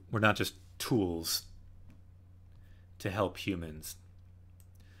 we're not just tools to help humans.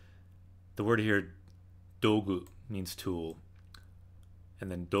 The word here, dogu, means tool. And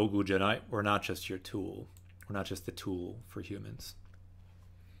then dogu janai, we're not just your tool. We're not just the tool for humans.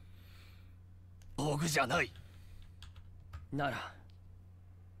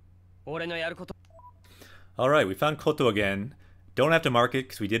 Alright, we found koto again. Don't have to mark it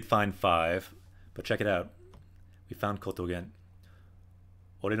because we did find 5. But check it out. We found koto again.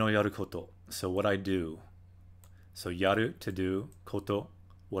 Ore no yaru koto. So what I do. So yaru, to do. Koto,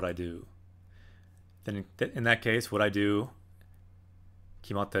 what I do. Then in that case, what I do,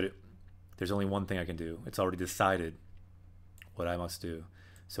 kimattaru. There's only one thing I can do. It's already decided what I must do.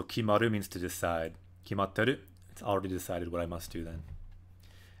 So kimaru means to decide. Kimattaru, it's already decided what I must do then.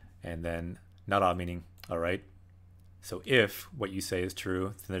 And then nara meaning alright. So if what you say is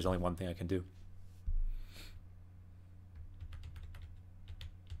true, then there's only one thing I can do.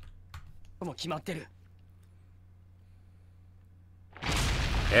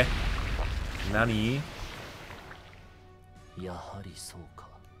 Eh? Nani?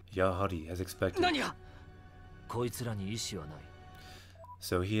 Yahari, as expected.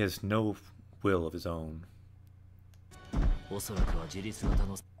 So he has no will of his own.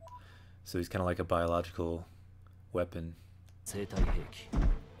 So he's kind of like a biological weapon.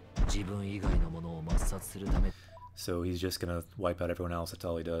 So he's just gonna wipe out everyone else, that's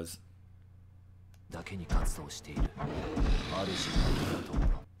all he does.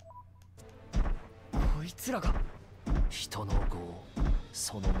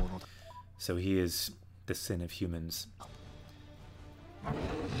 So he is the sin of humans.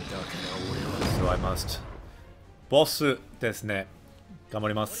 So I must. Boss desu ne.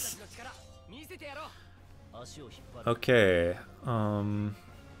 Gamarimasu. Okay.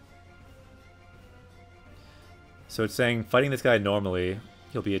 So it's saying fighting this guy normally,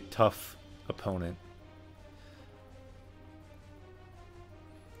 he'll be a tough opponent.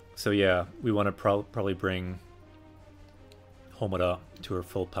 So yeah, we want to probably bring Homura to her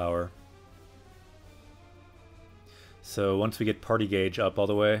full power. So once we get party gauge up all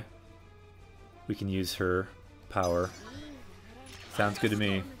the way, we can use her power. Sounds good to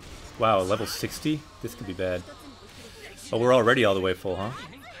me. Wow, level 60? This could be bad. Oh, we're already all the way full, huh?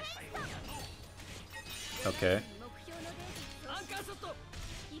 Okay.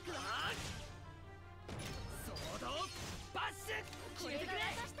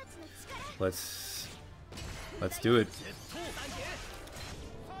 Let's do it.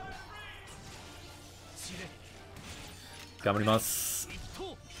 Gamarimasu.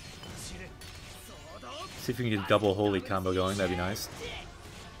 See if we can get a double holy combo going, that'd be nice.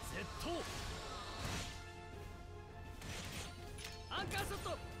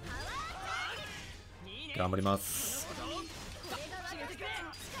 Gambarimasu.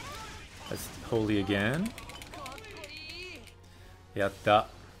 That's holy again. Yatta.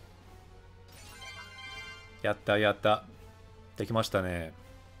 Yatta, yatta. できましたね。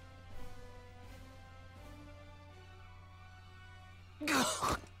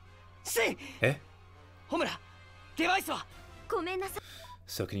え？ホムラ、デバイスは？ごめんなさい。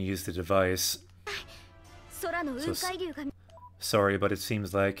 So can you use the device? 空の雲海流が Sorry, but it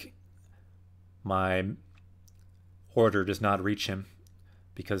seems like my order does not reach him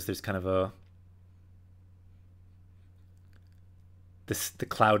because there's kind of a the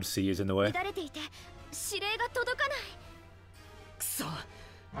cloud sea is in the way. 乱れていて指令が届かない。くそ、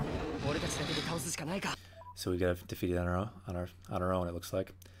俺たちだけで倒すしかないか。 So we gotta defeat it on our own. It looks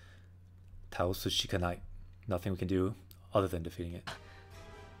like. 倒すしかない. Nothing we can do other than defeating it.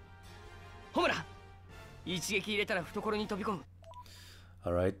 ホムラ、一撃入れたら懐に飛び込む。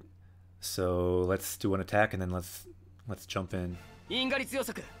 All right. So let's do one attack and then let's jump in. 因果率予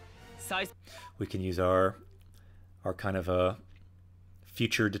測。We can use our kind of a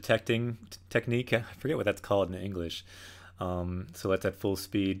future detecting technique. I forget what that's called in English. So let's at full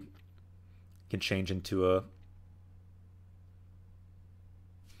speed can change into a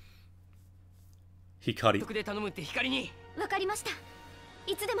Hikari. 特で頼むって光に。わかりました。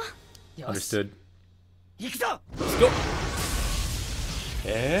いつでも。 Understood. 行くぞ。 Let's go.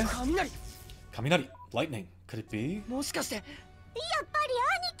 Eh? 雷。 Kaminari. Lightning. Could it be? もしかして。やっぱり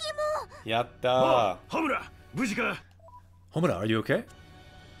兄貴も。 Yatta. ホムラ、無事か？ Homura, are you okay? なん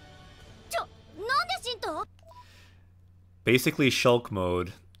でシント？ Basically Shulk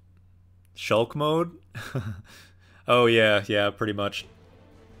mode. Shulk mode? Oh yeah, pretty much.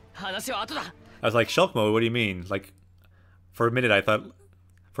 話は後だ。 I was like, Shulk mode, what do you mean? Like, for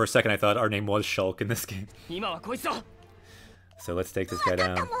a second I thought our name was Shulk in this game. 今はこいつを。 So let's take this guy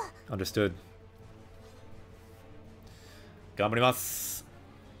down. Understood. Gambarimasu.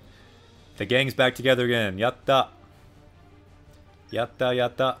 The gang's back together again. Yatta. Yatta,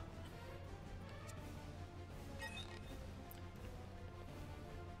 yatta.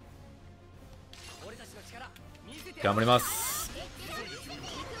 Gambarimasu.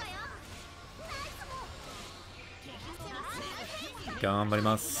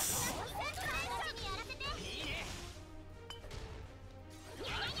 Gambarimasu.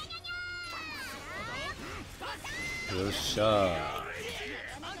 Yosha.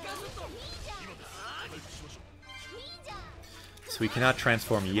 So we cannot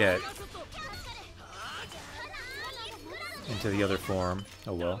transform yet into the other form.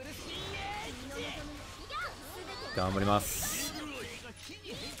 Oh well. Gambarimasu.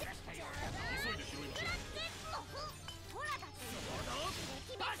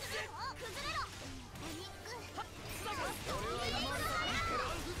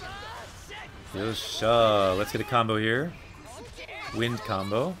 Yosha. Let's get a combo here. Wind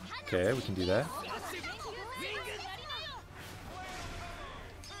combo. Okay, we can do that.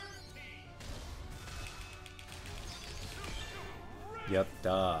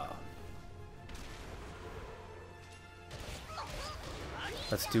 Yatta.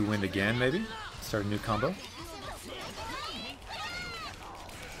 Let's do wind again, maybe? Start a new combo.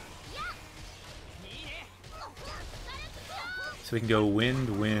 So we can go wind,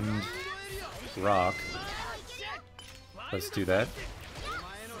 wind, rock. Let's do that.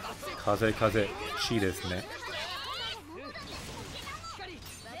 Kaze, kaze, chi desu ne.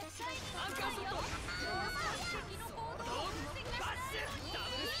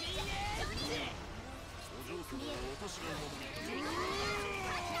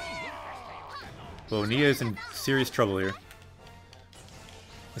 Whoa, Nia is in serious trouble here.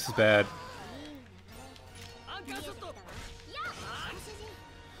 This is bad.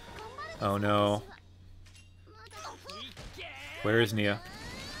 Oh no. Where is Nia?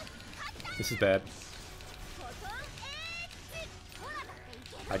 This is bad.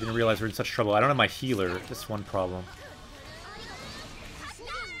 I didn't realize we're in such trouble. I don't have my healer. That's one problem.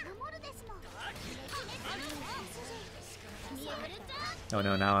 Oh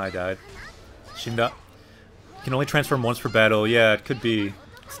no, now I died. Shinda. Can only transform once per battle. Yeah, it could be.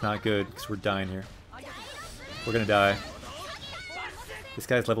 It's not good because we're dying here. We're gonna die. This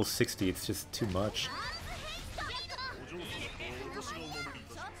guy's level 60. It's just too much.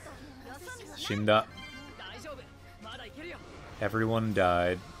 Shinda. Everyone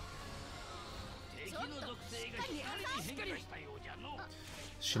died.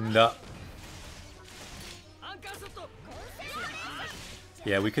 Shinda.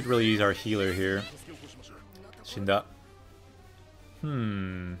 Yeah, we could really use our healer here. Shinda.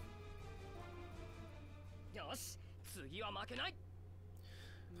 Hmm. よし、次は負けない。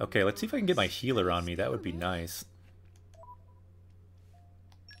 Okay, let's see if I can get my healer on me. That would be nice.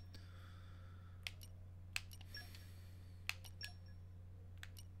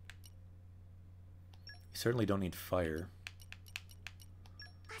 You certainly don't need fire.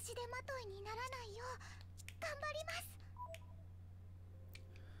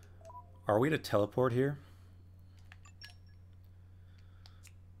 Are we to teleport here?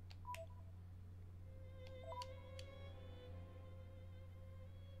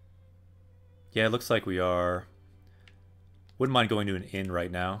 Yeah, it looks like we are. Wouldn't mind going to an inn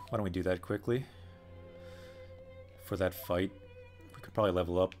right now. Why don't we do that quickly? For that fight. We could probably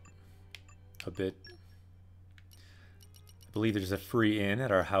level up a bit. I believe there's a free inn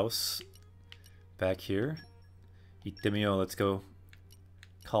at our house back here. Itemio, let's go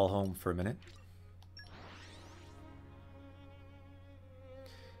call home for a minute.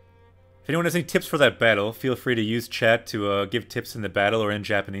 If anyone has any tips for that battle, feel free to use chat to give tips in the battle or in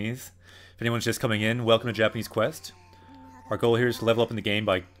Japanese. If anyone's just coming in, welcome to Japanese Quest. Our goal here is to level up in the game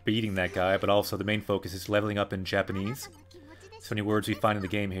by beating that guy, but also the main focus is leveling up in Japanese. So any words we find in the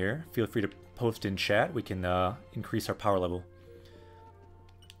game here, feel free to post in chat. We can increase our power level.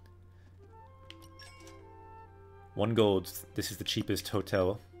 1 gold. This is the cheapest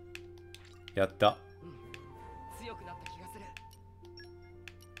hotel. Yatta. 強くなった気がする。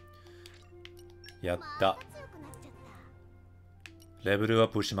 Yatta. レベルアッ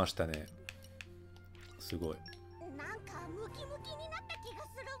プしましたね。すごい。なんかムキムキになった気が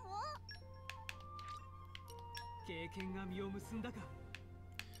するもん。経験が実を結んだか。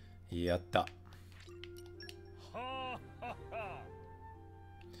やった。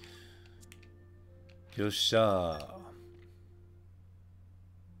よっしゃ。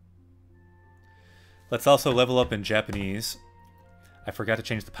Let's also level up in Japanese. I forgot to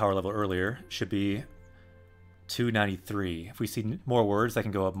change the power level earlier. Should be 293. If we see more words, that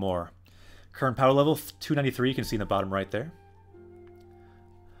can go up more. Current power level 293. You can see in the bottom right there.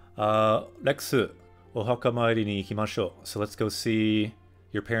 Lex, ohakamairi ni ikimashou. So let's go see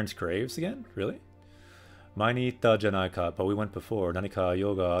your parents' graves again? Really? Mai ni itta janai ka, but we went before. Nanika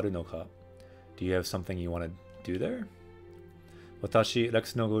yoga aru no ka? Do you have something you want to do there? Watashi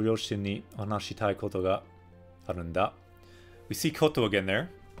Lex no goryoshin ni hanashitai koto ga aru n da. We see koto again there.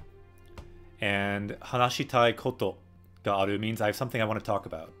 And hanashitai koto ga aru means I have something I want to talk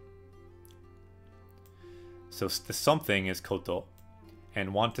about. So the something is koto.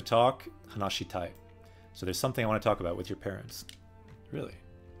 And want to talk, hanashitai. So there's something I want to talk about with your parents. Really?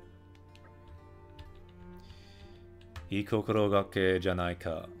 Ii kokoro gake janai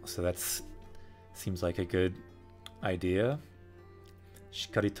ka. So that's seems like a good idea.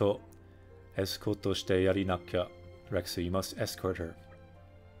 Shikkari to escorto shite yarinakya. Rexu, you must escort her.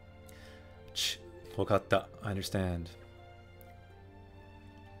 Ch, wakatta. I understand.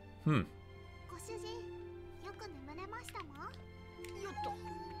 Hmm.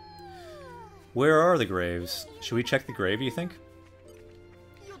 Where are the graves? Should we check the grave, you think?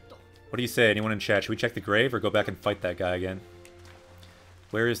 What do you say? Anyone in chat? Should we check the grave or go back and fight that guy again?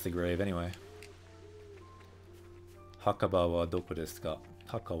 Where is the grave, anyway? Hakaba wa doko desu ka?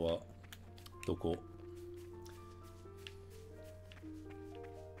 Haka wa doko?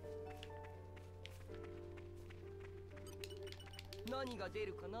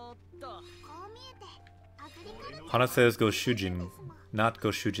 Hana says go Shujin, not go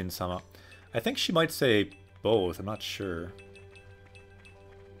Shujin-sama. I think she might say both, I'm not sure.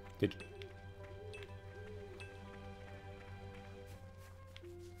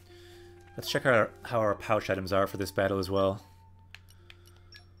 Let's check out how our pouch items are for this battle as well.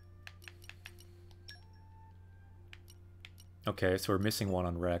 Okay, so we're missing one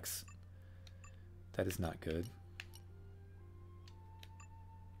on Rex. That is not good.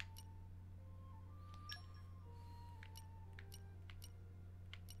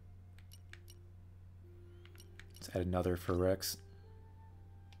 Let's add another for Rex.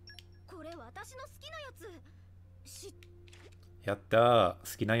 Yatta!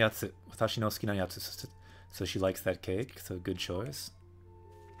 Sukina yatsu. Watashi no sukina yatsu. So she likes that cake, so good choice.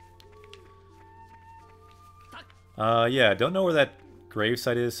 Yeah, don't know where that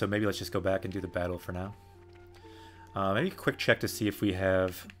gravesite is, so maybe let's just go back and do the battle for now. Maybe a quick check to see if we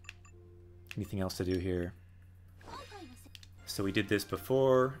have anything else to do here. So we did this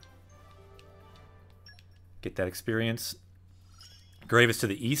before. Get that experience. Grave is to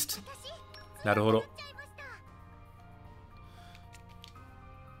the east. Naruhodo.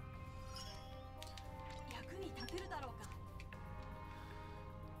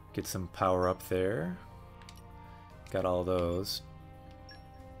 Get some power up there. Got all those.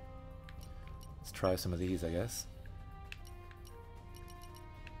 Let's try some of these, I guess.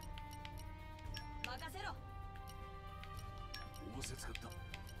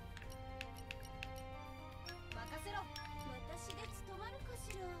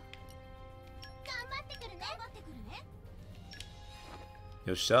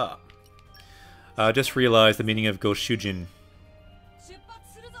 Yosha. Just realized the meaning of Goshujin.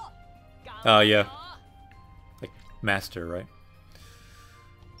 Yeah. Like, master, right?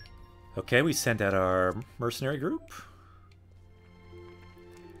 Okay, we sent out our mercenary group.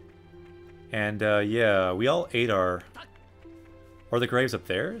 And, yeah, we all ate our... Or the grave's up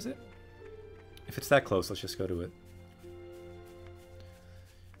there, is it? If it's that close, let's just go to it.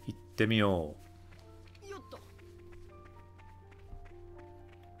 Hitemio.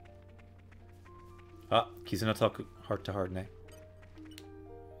 Ah, Kizuna talk heart to heart, ne?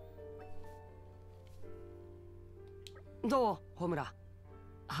 どう、ホムラ。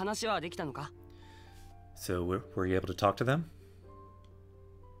話はできたのか? So, were you able to talk to them?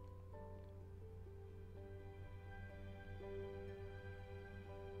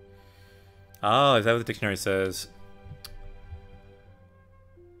 Ah, is that what the dictionary says?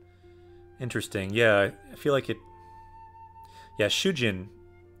 Interesting. Yeah, I feel like it... Yeah, Shujin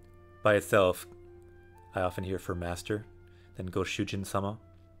by itself, I often hear for master. Then go Shujin-sama.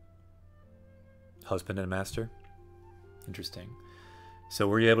 Husband and master. Interesting. So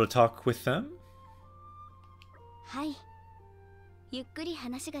were you able to talk with them? はい。ゆっくり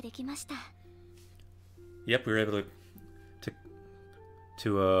話ができました。 Yep, we were able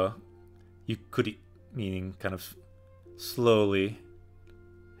to yukuri, meaning kind of slowly,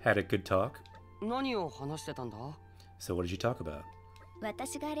 had a good talk. 何を話してたんだ? So what did you talk about?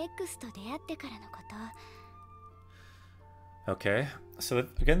 私がレックスと出会ってからのこと。 Okay, so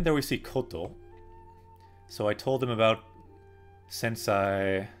again there we see Koto. So I told him about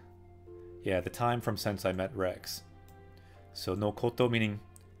Sensei, yeah, the time from Sensei met Rex. So no Koto meaning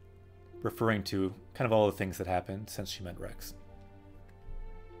referring to kind of all the things that happened since she met Rex.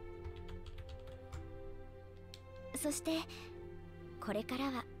 そしてこれから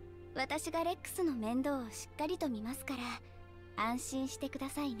は私がレックスの面倒をしっかりと見ますから安心してくだ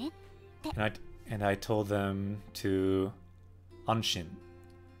さいねって。 And I told them to anshin,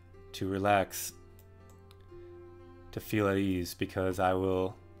 to relax, to feel at ease because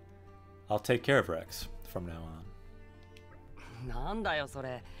I'll take care of Rex from now on. なんだよそ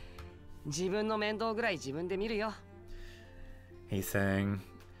れ。自分の面倒ぐらい自分で見るよ。 He's saying,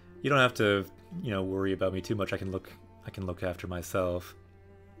 you don't have to, worry about me too much. I can look after myself.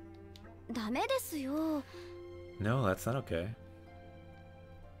 ダメですよ。 No, that's not okay.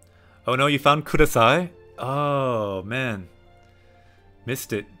 Oh no, you found Kudasai? Oh man.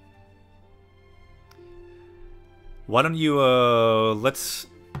 Missed it. Why don't you, let's...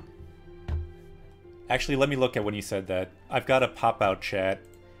 Actually, let me look at when you said that. I've got a pop-out chat,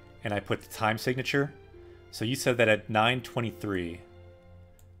 and I put the time signature. So you said that at 9:23.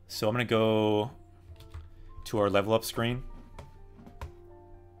 So I'm going to go to our level up screen.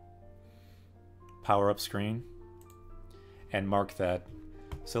 Power up screen. And mark that.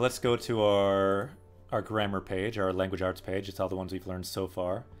 So let's go to our grammar page, our language arts page. It's all the ones we've learned so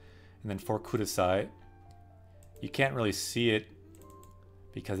far. And then for Kudasai, you can't really see it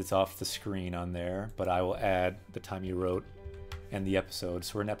because it's off the screen on there, but I will add the time you wrote and the episode.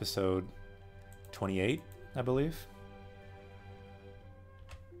 So we're in episode 28, I believe.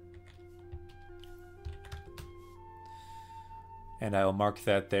 And I will mark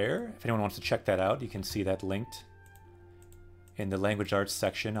that there. If anyone wants to check that out, you can see that linked in the language arts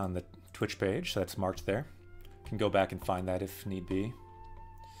section on the Twitch page. So that's marked there. You can go back and find that if need be.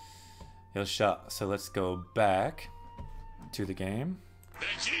 Yosha. So let's go back to the game.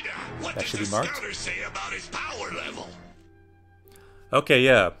 Vegeta, what That does should the be marked. scouter say about his power level? Okay,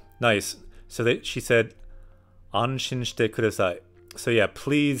 yeah, nice. So she said, "Anshin shite kudasai." So yeah,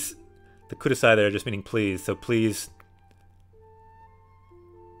 please. The kudasai there just meaning please. So please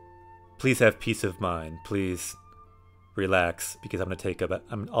have peace of mind. Please relax because I'll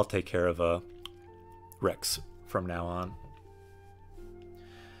take care of Rex from now on.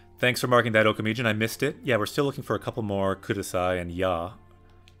 Thanks for marking that, Okamijin. I missed it. Yeah, we're still looking for a couple more kudasai and ya.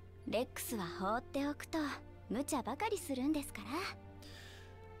 レックスは放っておくと無茶ばかりするんですから。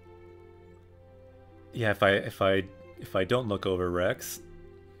 Yeah, if I don't look over Rex,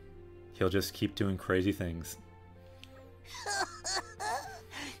 he'll just keep doing crazy things.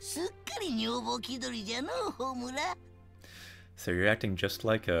 すっかり女房気取りじゃのう、ホムラ。 So you're acting just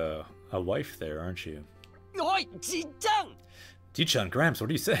like a wife there, aren't you? おい、じっちゃん。 Ji-chan, Gramps, what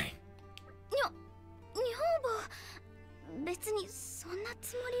do you say? 女房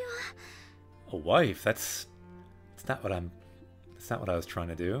A wife? That's not what that's not what I was trying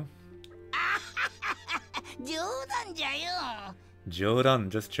to do. 冗談じゃよ。冗談,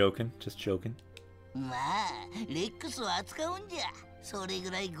 just joking, just joking. まあ、レックスを扱うんじゃ。それ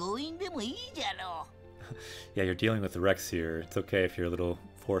ぐらい強引でもいいじゃろう。Yeah, you're dealing with Rex here. It's okay if you're a little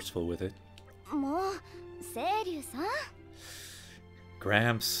forceful with it. もう清流さん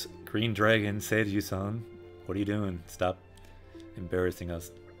Gramps, Green Dragon, Seiryu-san. What are you doing? Stop embarrassing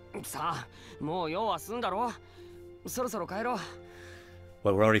us. さあ、もう用は済んだろ。そろそろ帰ろう。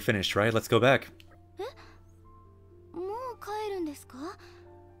 Well, we're already finished, right? Let's go back. もう帰るんですか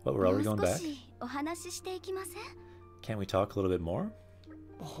What, we're already も going う少 back? しお話ししていきません Can't we talk a little bit more?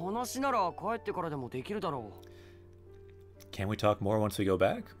 話なら帰ってからでもできるだろ Can we talk more once we go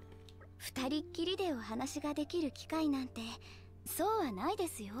back? 二人っきりでお話ができる機会なんてそうはないで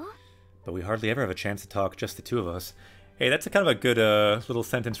すよ But we hardly ever have a chance to talk, just the two of us. Hey, that's a kind of a good little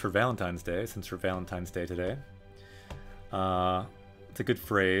sentence for Valentine's Day, since for Valentine's Day today. It's a good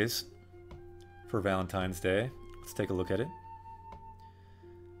phrase for Valentine's Day. Let's take a look at it.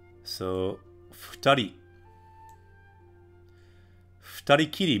 So, futari.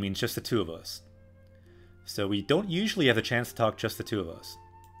 Futarikiri means just the two of us. So we don't usually have the chance to talk just the two of us.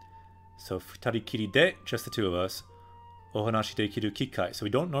 So futarikiri de, just the two of us. Ohanashi dekiru kikai. So we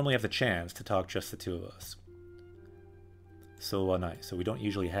don't normally have the chance to talk just the two of us. So wanai. So we don't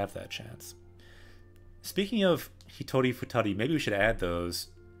usually have that chance. Speaking of hitori futari, maybe we should add those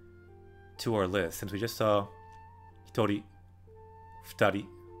to our list, since we just saw hitori, futari,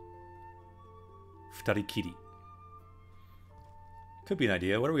 futarikiri. Could be an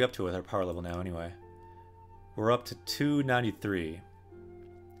idea. What are we up to with our power level now anyway? We're up to 293.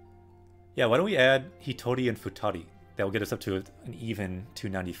 Yeah, why don't we add hitori and futari? That will get us up to an even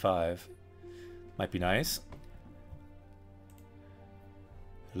 295. Might be nice.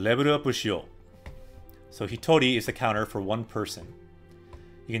 Level up shio. So hitori is the counter for one person.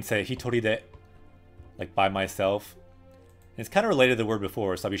 You can say hitori de, like by myself. And it's kind of related to the word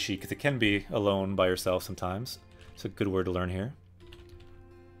before, sabishi, because it can be alone by yourself sometimes. It's a good word to learn here.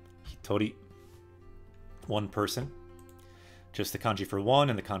 Hitori, one person. Just the kanji for one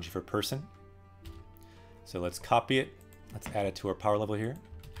and the kanji for person. So let's copy it. Let's add it to our power level here.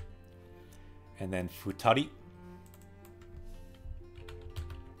 And then futari.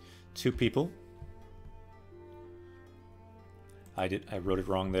 Two people. I wrote it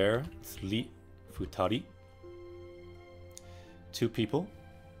wrong there. It's li futari. Two people.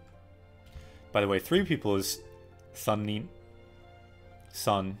 By the way, three people is sun nin.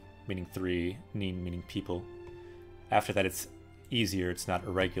 Sun meaning three, nin meaning people. After that it's easier, it's not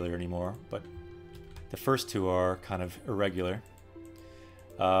irregular anymore, but the first two are kind of irregular.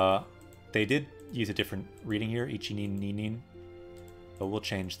 They did use a different reading here, ichi nin, nin nin, but we'll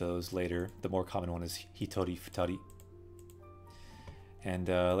change those later. The more common one is hitori futari. And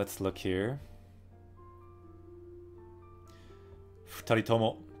let's look here. Futari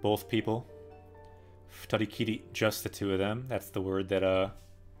tomo, both people. Futarikiri, just the two of them. That's the word that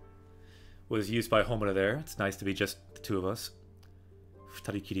was used by Homura there. It's nice to be just the two of us.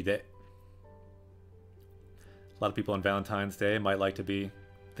 Futarikiri de. A lot of people on Valentine's Day might like to be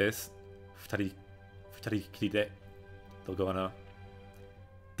this. Futarikiri de. They'll go on a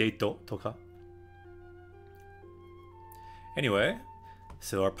date toka. Anyway,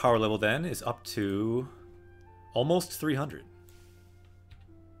 so our power level then is up to almost 300.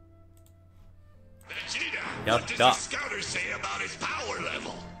 Vegeta, what does the scouter say about his power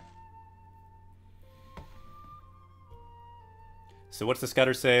level? So what's the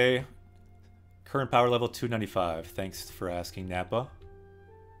scouter say? Current power level 295. Thanks for asking, Nappa.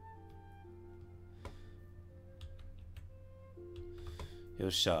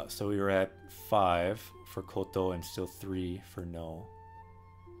 Yosha. So we were at 5 for Koto and still 3 for No.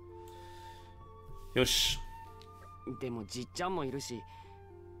 Yosh. でもじっちゃんもいるし、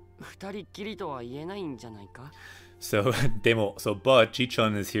二人っきりとは言えないんじゃないか? So, demo. So, but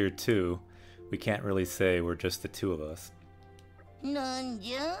Ji-chun is here too. We can't really say we're just the two of us. なん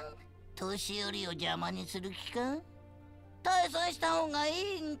じゃ年寄りを邪魔にする気か退散した方が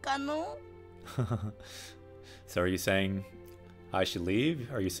いいんかの So are you saying I should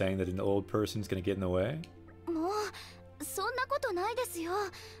leave? Are you saying that an old person's gonna get in the way? もうそんなことないですよ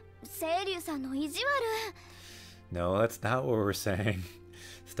清流さんの意地悪 No, that's not what we're saying.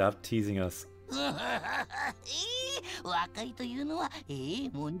 Stop teasing us. 若いというのはええ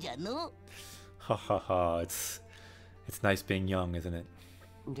もんじゃの Ha ha ha. It's nice being young, isn't it?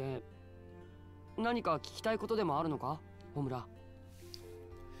 で、何か聞きたいことでもあるのか、ホムラ?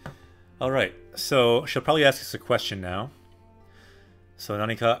 Alright, so she'll probably ask us a question now. So,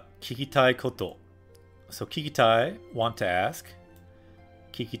 何か聞きたいこと。So, 聞きたい, want to ask.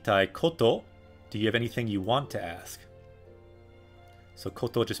 聞きたいこと, do you have anything you want to ask? So,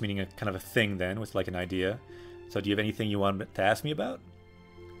 koto just meaning a kind of a thing then, with like an idea. So, do you have anything you want to ask me about?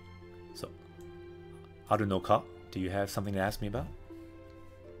 So, あるのか? Do you have something to ask me about?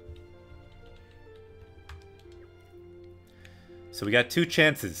 So we got 2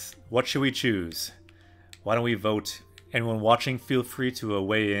 chances. What should we choose? Why don't we vote? Anyone watching, feel free to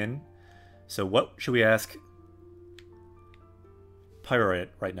weigh in. So what should we ask Pyro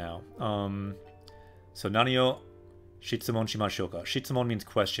right now? So nani o shitsumon shimashou ka? Shitsumon means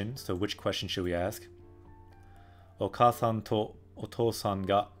question, so which question should we ask? Okasan to otou-san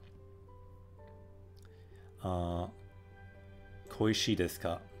ga koishii desu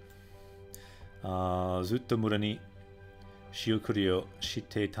ka? Zutto mura ni shiokuri o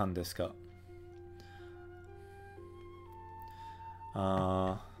shitte itan desu ka?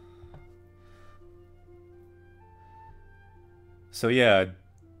 So yeah,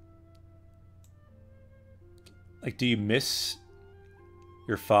 like, do you miss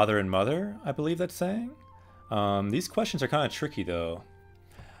your father and mother? I believe that's saying. These questions are kind of tricky though.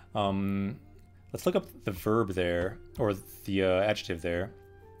 Let's look up the verb there, or the adjective there.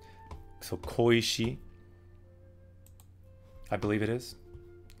 So koishi, I believe it is.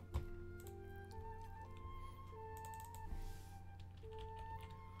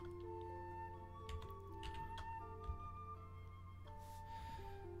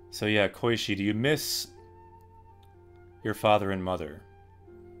 So yeah, koishi, do you miss your father and mother?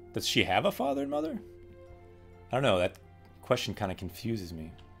 Does she have a father and mother? I don't know, that question kind of confuses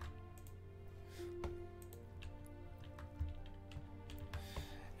me.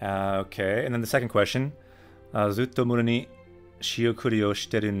 Okay, and then the second question. Zutto mura ni shiokuri o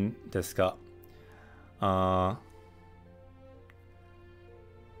shiteru desu ka?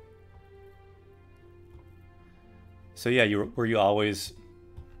 So yeah, were you always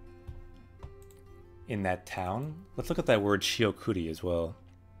in that town? Let's look at that word shiokuri as well.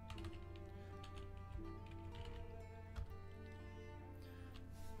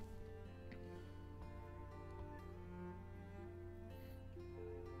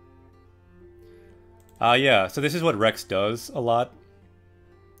 Yeah, so this is what Rex does a lot.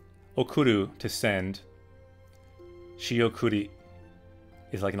 Okuru, to send. Shiokuri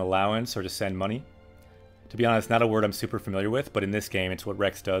is like an allowance or to send money. To be honest, not a word I'm super familiar with, but in this game it's what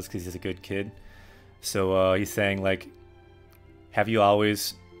Rex does because he's a good kid. So he's saying, like, have you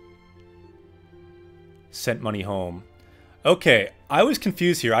always sent money home? Okay, I was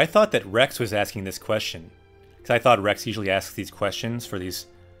confused here. I thought that Rex was asking this question, because I thought Rex usually asks these questions for these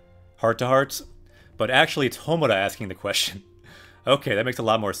heart-to-hearts. But actually, it's Homoda asking the question. Okay, that makes a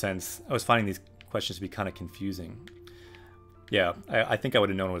lot more sense. I was finding these questions to be kind of confusing. Yeah, I think I would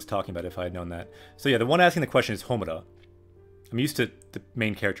have known what I was talking about if I had known that. So yeah, the one asking the question is Homoda. I'm used to the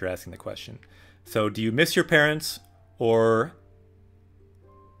main character asking the question. So, do you miss your parents, or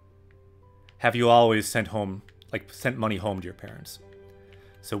have you always sent money home to your parents?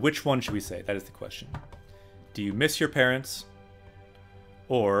 So which one should we say? That is the question. Do you miss your parents,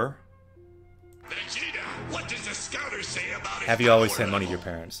 or Vegeta, what does the scouter say about his have you always power sent money to level?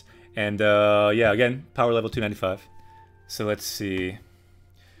 your parents? And yeah, again, power level 295. So let's see.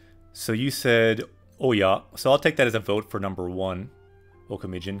 So you said Oya. So I'll take that as a vote for number 1,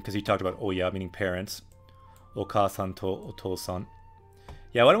 Okamijin, because he talked about Oya, meaning parents. Okasan to otou-san.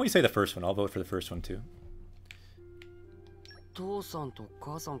 Yeah, why don't we say the first one? I'll vote for the first one too. 父さんと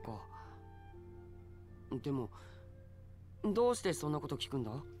母さんか。でも、どうしてそんなこと聞くん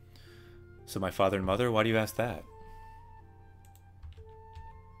だ？ So my father and mother, why do you ask that?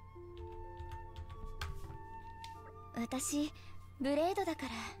 私ブレードだから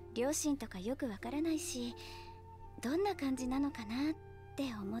両親とかよくわからないし、どんな感じなのかなって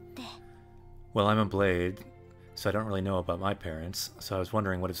思って。 Well, I'm a blade, so I don't really know about my parents, so I was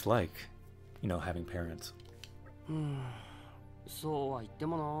wondering what it's like, you know, having parents. そうは言って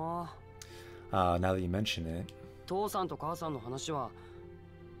もNow that you mention it. な。父さんと母さんの話は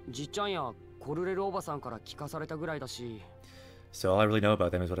じっちゃんやコルレルおばさんから聞かされたぐらいだし。 So all I really know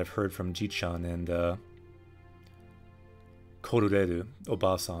about them is what I've heard from Jichan and Korureru,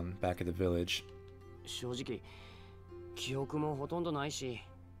 Obasan, back at the village. 正直記憶もほとんどないし、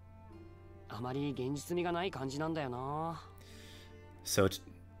あまり現実味がない感じなんだよな。 So,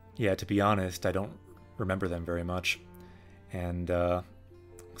 yeah, to be honest, I don't remember them very much. And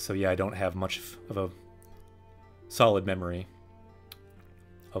so, yeah, I don't have much of a solid memory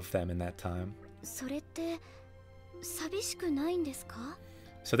of them in that time. それって寂しくないんですか？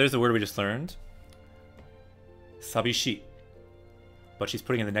 So there's the word we just learned. Sabishi. but she's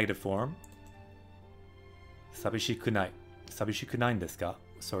putting in the negative form. Sabishikunai. Sabishikunai desu ka?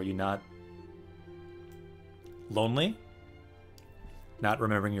 So are you not lonely? Not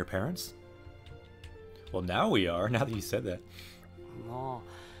remembering your parents? Well, now we are, now that you said that. まあ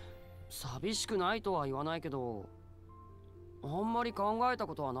寂しくないとは言わないけど、あんまり考えた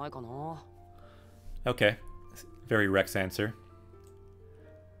ことはないかな。Okay. Very Rex answer.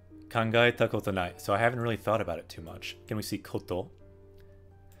 Kangaeta koto nai. So I haven't really thought about it too much. Can we see koto?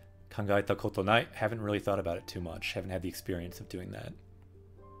 Kangaeta koto nai. Haven't really thought about it too much. Haven't had the experience of doing that.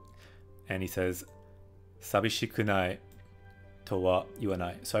 And he says, Sabishikunai to wa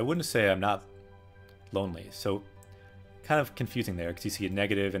yuanai. So I wouldn't say I'm not lonely. So kind of confusing there because you see a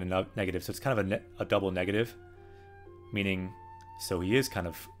negative and a negative. So it's kind of a double negative. Meaning, so he is kind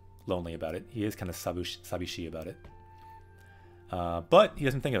of lonely about it. He is kind of sabishi about it. But he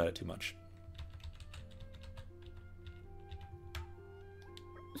doesn't think about it too much.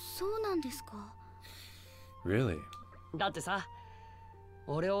 そうなんですか。 Really? だってさ、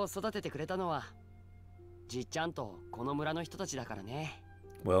俺を育ててくれたのはじっちゃんとこの村の人たちだからね。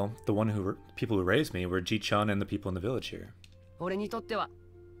Well, the people who raised me were Ji-chan and the people in the village here. 俺にとっては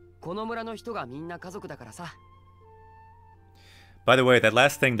この村の人がみんな家族だからさ。By the way, that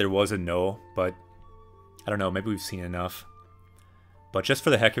last thing there was a no, but I don't know, maybe we've seen enough. But just for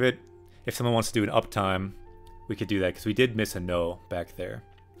the heck of it, if someone wants to do an uptime, we could do that because we did miss a no back there,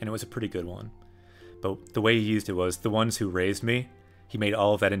 and it was a pretty good one. But the way he used it was, the ones who raised me, he made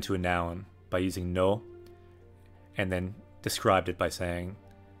all of that into a noun by using no, and then described it by saying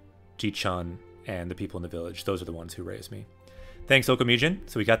Ji-chan and the people in the village, those are the ones who raised me. Thanks, Okamijin.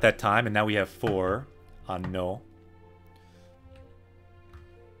 So we got that time, and now we have 4 on no.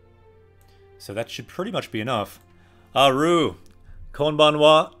 So that should pretty much be enough. Ru,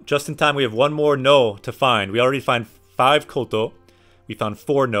 konbanwa. Just in time, we have 1 more no to find. We already find 5 koto. We found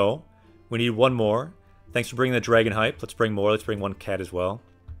 4 no. We need 1 more. Thanks for bringing the dragon hype. Let's bring more. Let's bring 1 cat as well.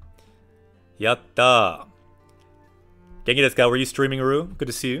 Yatta. Genki desu ka? Were you streaming, Ru? Good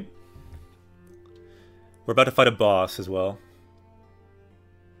to see you. We're about to fight a boss as well.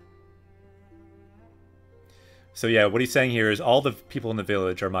 So yeah, what he's saying here is all the people in the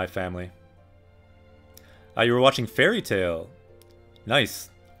village are my family. You were watching Fairy Tail. Nice.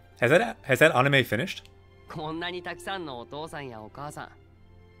 Has that anime finished? こんなにたくさんのお父さんやお母さん、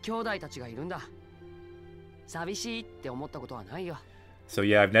兄弟たちがいるんだ。寂しいって思ったことはないよ。So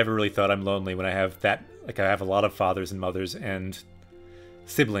yeah, I've never really thought I'm lonely when I have that. Like I have a lot of fathers and mothers and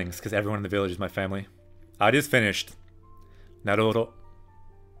siblings because everyone in the village is my family. It is finished. Naruhodo.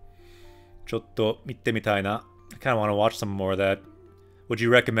 Chotto mitte mitai na. I kind of want to watch some more of that. Would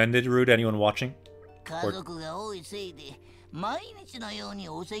you recommend it, Ru, to anyone watching? 家族が多いせいで毎日のように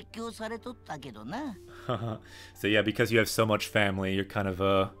お説教されとったけどな。So yeah, because you have so much family, you're kind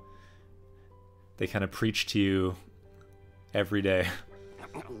of they kind of preach to you every day.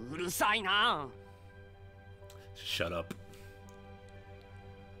 うるさいな。Shut up.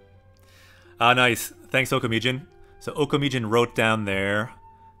 Nice. Thanks, Okamijin. So Okamijin wrote down there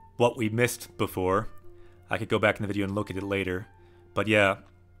what we missed before. I could go back in the video and look at it later. But yeah,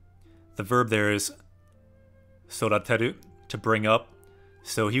 the verb there is sorateru, to bring up.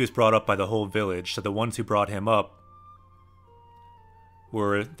 So he was brought up by the whole village. So the ones who brought him up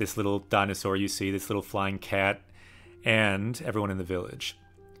were this little dinosaur you see, this little flying cat, and everyone in the village.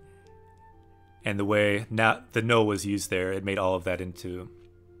 And the way the no was used there, it made all of that into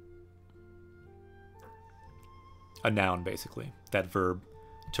a noun, basically. That verb,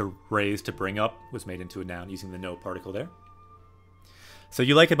 to raise, to bring up, was made into a noun using the no particle there. So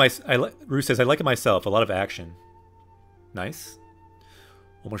you like it, Ru says, I like it myself. A lot of action. Nice.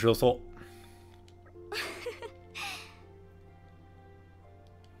 面白そ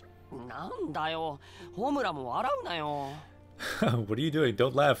う。なんだよ、ホムラも笑うなよ。What are you doing?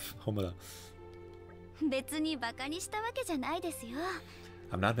 Don't laugh, Homura. 別にバカにしたわけじゃないですよ。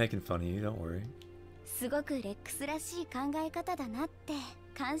I'm not making fun of you, don't worry. すごくレックスらしい考え方だなって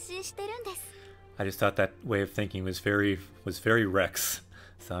感心してるんです。I just thought that way of thinking was very Rex,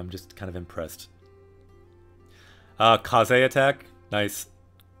 so I'm just kind of impressed. Kaze attack, nice.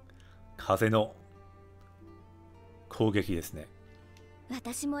 Kaze no 攻撃ですね。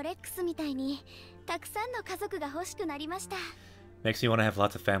私もレックスみたいにたくさんの家族が欲しくなりました。Makes me want to have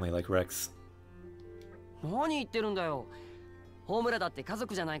lots of family like Rex. 何言ってるんだよ。ホムラだって家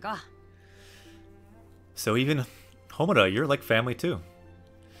族じゃないか。So even Homura, you're like family too.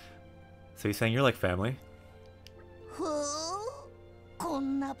 So you're saying you're like family? ふう、こ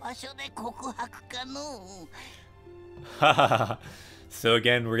んな場所で告白かの。So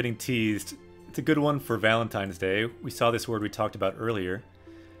again, we're getting teased. It's a good one for Valentine's Day. We saw this word we talked about earlier.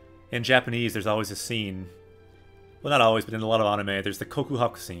 In Japanese, there's always a scene. Well, not always, but in a lot of anime, there's the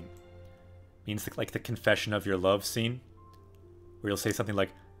kokuhaku scene. Means like the confession of your love scene. Where you'll say something like,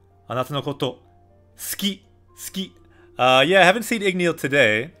 Anata no koto, suki, suki. Yeah, I haven't seen Igneel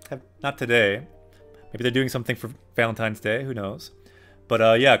today. Not today. Maybe they're doing something for Valentine's Day, who knows.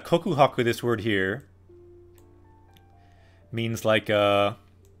 But yeah, kokuhaku, this word here, means like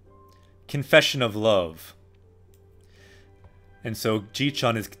confession of love. And so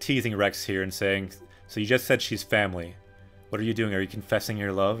Ji-chan is teasing Rex here and saying, so you just said she's family. What are you doing? Are you confessing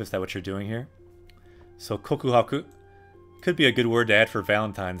your love? Is that what you're doing here? So kokuhaku could be a good word to add for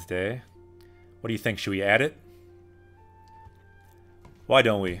Valentine's Day. What do you think? Should we add it? Why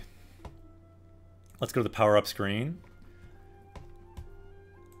don't we? Let's go to the power-up screen.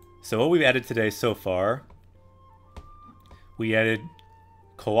 So what we've added today so far, we added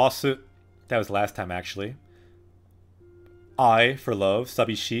kawasu. That was last time, actually. I for love.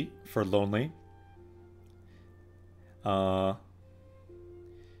 Sabishi for lonely.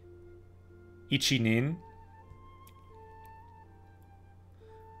 Ichinin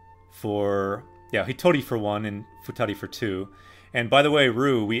for, yeah, Hitori for 1 and Futari for 2. And by the way,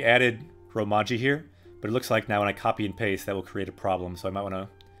 Ru, we added Romaji here, but it looks like now when I copy and paste, that will create a problem, so I might want to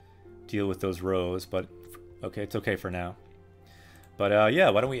deal with those rows, but okay, it's okay for now. But yeah,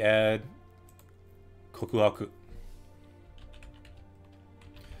 why don't we add kokuhaku?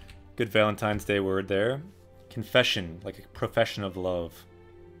 Good Valentine's Day word there. Confession, like a profession of love.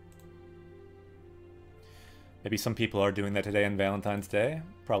 Maybe some people are doing that today on Valentine's Day.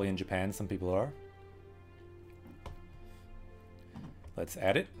 Probably in Japan, some people are. Let's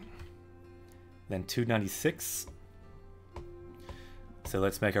add it. Then 296. So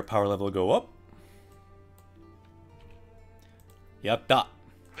let's make our power level go up. Yatta!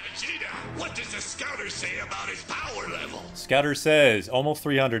 Vegeta, what does the scouter say about his power level? Scouter says, almost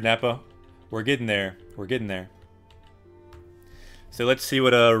 300, Nappa. We're getting there. We're getting there. So let's see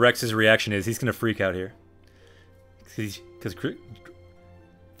what Rex's reaction is. He's going to freak out here. Because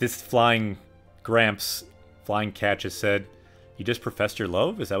this flying Gramps, flying cat just said, you just professed your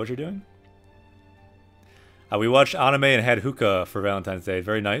love? Is that what you're doing? We watched anime and had hookah for Valentine's Day.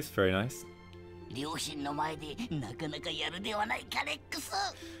 Very nice, very nice.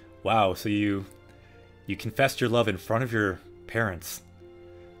 Wow, so you confessed your love in front of your parents.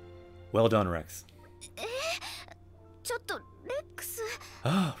 Well done, Rex.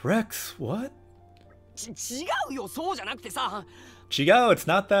 Ah, Rex, what? Chigao, it's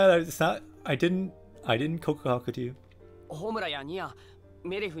not that. It's not. I didn't kokuhaku to you.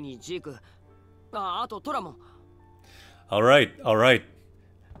 All right, all right.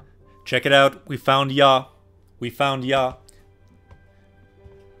 Check it out. We found Ya. We found Ya.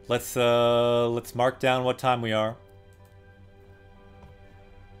 Let's mark down what time we are.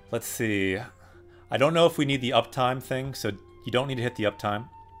 Let's see. I don't know if we need the uptime thing, so you don't need to hit the uptime.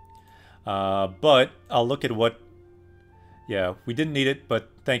 But I'll look at what... Yeah, we didn't need it, but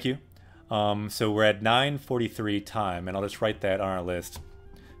thank you. So we're at 9:43 time, and I'll just write that on our list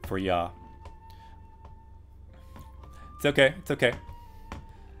for Ya. It's okay, it's okay.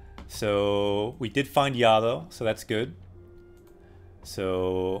 So we did find Ya though, so that's good.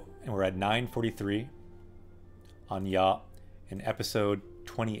 So, and we're at 9:43 on Ya in episode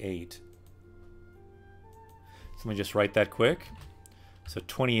 28. So let me just write that quick. So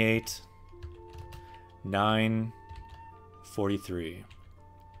 28, 9:43.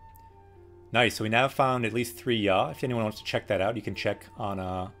 Nice, so we now found at least 3 Ya. If anyone wants to check that out, you can check on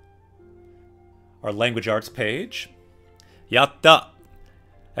our language arts page. Yatta!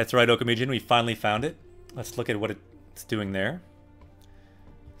 That's right, Okamijin, we finally found it. Let's look at what it's doing there.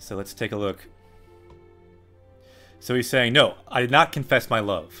 So let's take a look. So he's saying, no, I did not confess my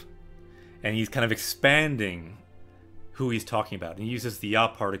love. And he's kind of expanding who he's talking about. And he uses the Ya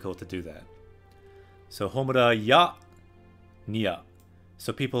particle to do that. So Homura Ya Nia.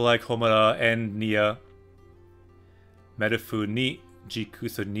 So people like Homura and Nia. Metafu ni Jiku,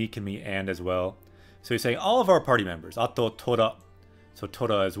 so ni can be and as well. So he's saying all of our party members. Ato Tora. So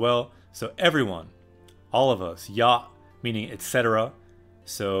Tora as well. So everyone. All of us. Ya meaning etc.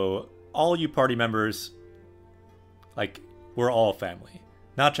 So all you party members, like, we're all family.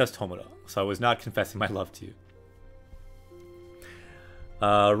 Not just Homura. So I was not confessing my love to you.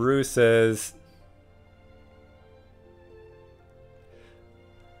 Ru says...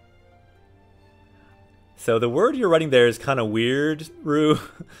 So the word you're writing there is kind of weird, Ru.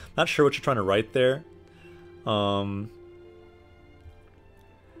 Not sure what you're trying to write there. But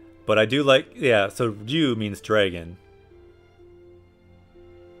I do like... Yeah, so Ryu means dragon.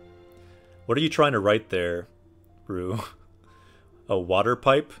 What are you trying to write there, Rue? A water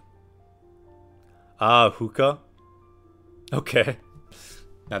pipe? Ah, hookah? Okay.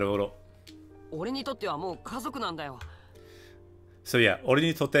 なるほど。俺にとってはもう家族なんだよ。 So yeah, 俺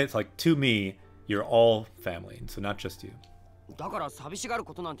にとって it's like to me, you're all family, so not just you. だから寂しがる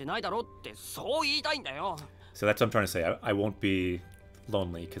ことなんてないだろってそう言いたいんだよ。 So that's what I'm trying to say. I won't be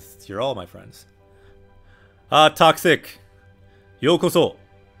lonely because you're all my friends. Ah, Toxic! Yokoso!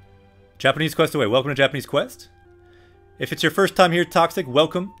 Japanese Quest away. Welcome to Japanese Quest. If it's your first time here, Toxic,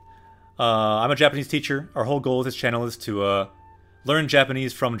 welcome. I'm a Japanese teacher. Our whole goal of this channel is to learn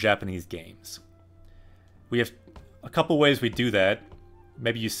Japanese from Japanese games. We have a couple ways we do that.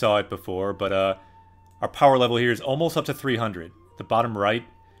 Maybe you saw it before, but our power level here is almost up to 300. The bottom right,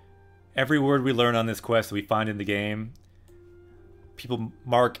 every word we learn on this quest that we find in the game, people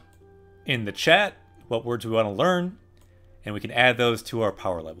mark in the chat what words we want to learn, and we can add those to our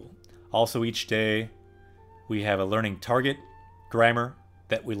power level. Also, each day, we have a learning target, grammar,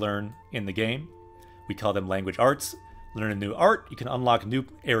 that we learn in the game. We call them language arts. Learn a new art, you can unlock new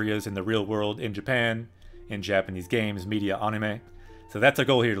areas in the real world in Japan, in Japanese games, media, anime. So that's our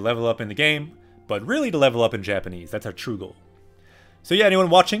goal here, to level up in the game, but really to level up in Japanese. That's our true goal. So yeah, anyone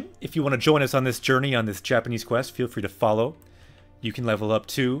watching, if you want to join us on this journey, on this Japanese quest, feel free to follow. You can level up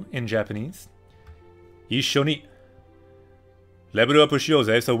too in Japanese. 一緒に level up しよう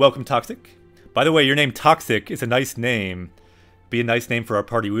ぜ. So welcome, Toxic. By the way, your name Toxic is a nice name. Be a nice name for our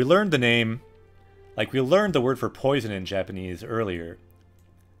party. We learned the name, like we learned the word for poison in Japanese earlier.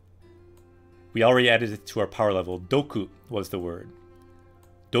 We already added it to our power level. Doku was the word.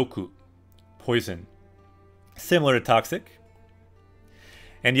 Doku. Poison. Similar to Toxic.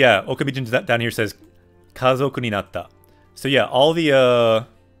 And yeah, Okabijin down here says, Kazoku ni natta. So yeah, all the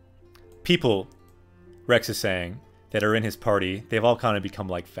people Rex is saying that are in his party, they've all kind of become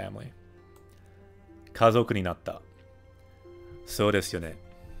like family. Kazoku ni natta. So desu yo ne.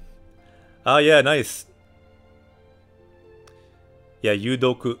 Ah, yeah, nice. Yeah,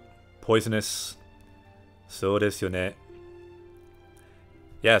 Yudoku. Poisonous. So desu yo ne.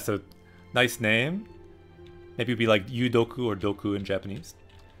 Yeah, so nice name. Maybe it'd be like Yudoku or Doku in Japanese.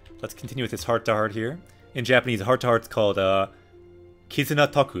 Let's continue with this heart-to-heart here. In Japanese, heart-to-heart's called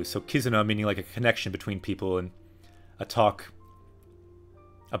Kizuna Toku. So Kizuna meaning like a connection between people and a talk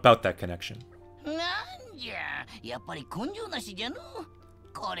about that connection. やっぱり根性なしじゃの。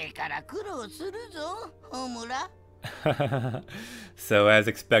これから苦労するぞ、ホムラ。So as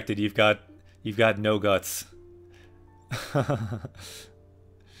expected, you've got no guts.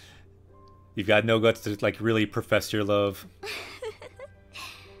 You've got no guts to like really profess your love.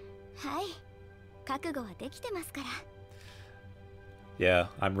 はい、覚悟はできてますから。 Yeah,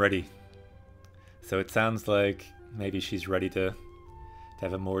 I'm ready. So it sounds like maybe she's ready to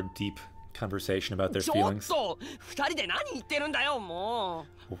have a more deep conversation about their feelings. ちょっと二人で何言ってるんだよ、も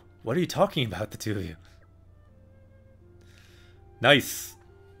う。 What are you talking about, the two of you? Nice.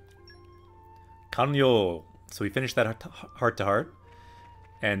 Kanyo. So we finished that heart to heart.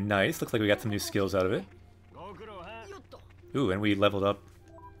 And nice. Looks like we got some new skills out of it. Ooh, and we leveled up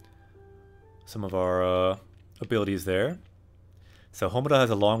some of our abilities there. So Homura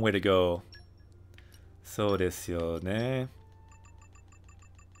has a long way to go. So desu yo ne.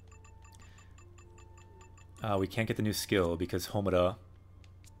 We can't get the new skill because Homura.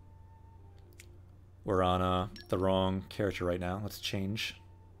 We're on the wrong character right now. Let's change.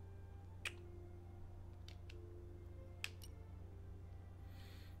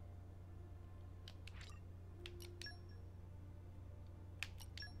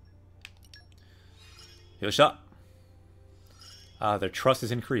 Yosha! Their trust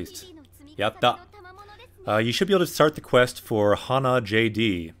is increased. Yatta! You should be able to start the quest for Hana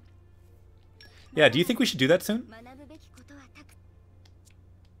JD. Yeah, do you think we should do that soon?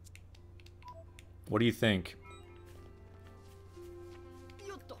 What do you think?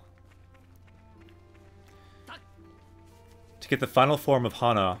 To get the final form of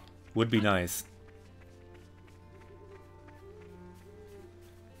Hana would be nice.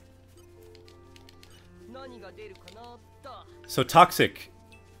 So Toxic.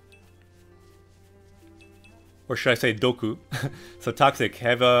 Or should I say Doku? So Toxic,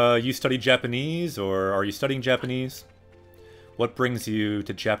 have you studied Japanese or are you studying Japanese? What brings you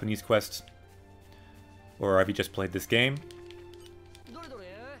to Japanese quests? Or have you just played this game?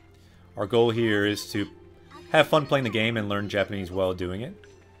 Our goal here is to have fun playing the game and learn Japanese while doing it.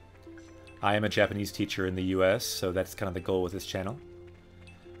 I am a Japanese teacher in the US, so that's kind of the goal with this channel.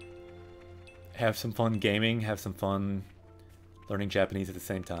 Have some fun gaming, have some fun learning Japanese at the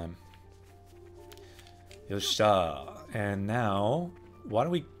same time. Yosha. And now why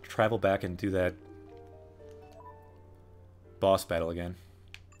don't we travel back and do that boss battle again?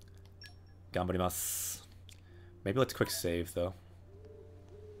 Ganbarimasu. Maybe let's quick save, though.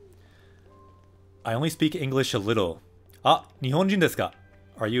 I only speak English a little. Ah, Nihonjin desu ka?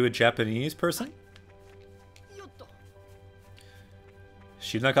 Are you a Japanese person?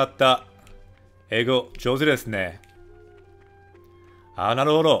 Shiranakatta. Eigo, jouzu desu ne. Ah,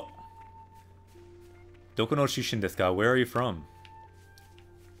 naruhodo. Doko no shushin desu ka? Where are you from?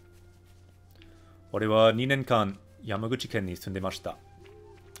 俺は2年間山口県に住んでました。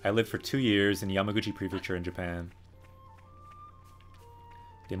I lived for 2 years in Yamaguchi Prefecture in Japan.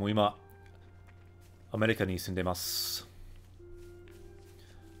 でも今、アメリカに住んでます。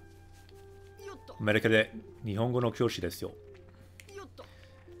アメリカで日本語の教師ですよ。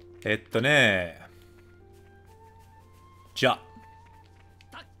じゃあ。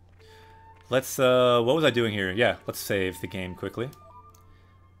Let's, what was I doing here? Yeah, let's save the game quickly.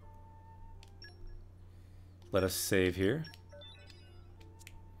 Let us save here.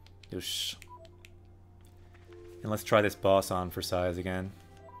 Yosh. And let's try this boss on for size again.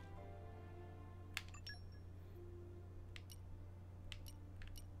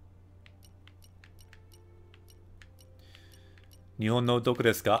 Nihon no doku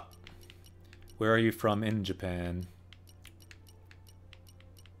desu ka? Where are you from in Japan?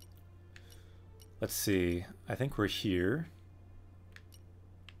 Let's see. I think we're here.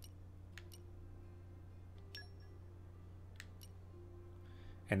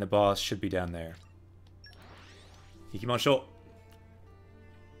 And the boss should be down there. Ikimashou.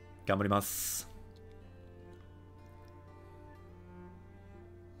 Ganbarimasu.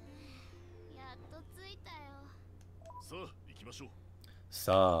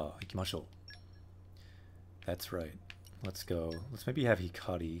 Sa, ikimashou. That's right. Let's go. Let's maybe have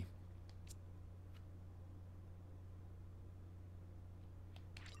Hikari.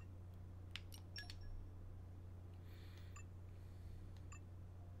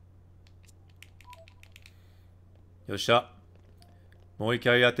 Yosha. もう一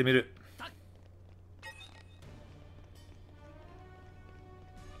回やってみる。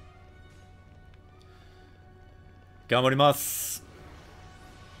頑張ります。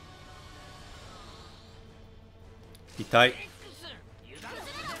痛い。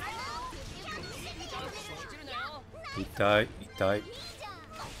痛い、痛い。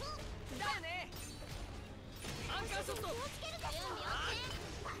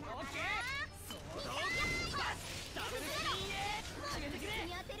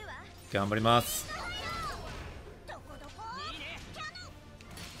頑張ります。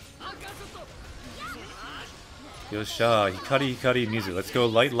よっしゃ、光光水。Let's go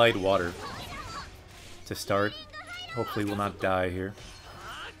light water to start. Hopefully we'll not die here.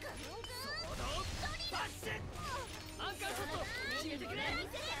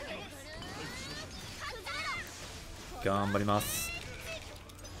 頑張ります。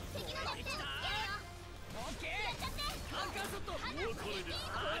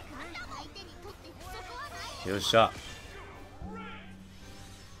よっしゃ。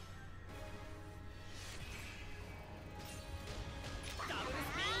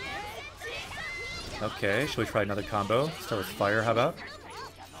Okay, should we try another combo? Start with fire, how about?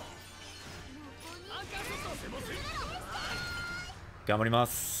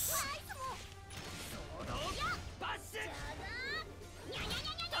 Ganbarimasu.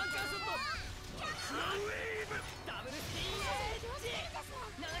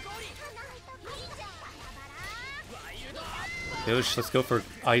 Yosh, let's go for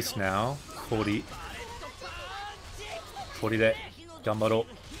ice now. 40. 40 で頑張ろ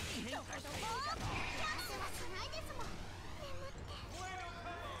う。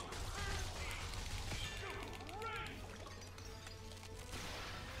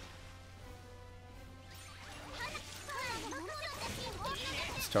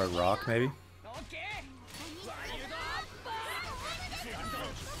Start rock, maybe?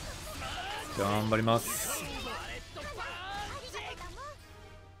 Ganbarimasu.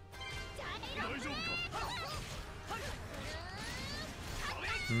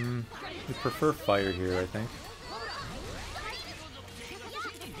 We prefer fire here, I think.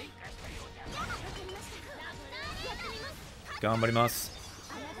 Ganbarimasu.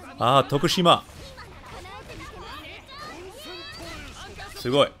 Ah, Tokushima! す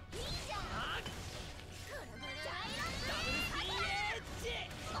ごい。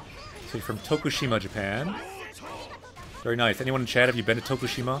So you're from Tokushima, Japan. Very nice. Anyone in chat, have you been to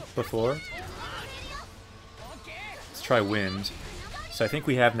Tokushima before? Let's try wind. So I think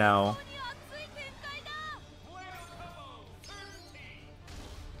we have now...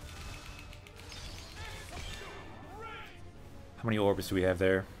 How many orbs do we have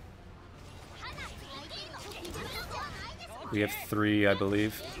there? We have 3, I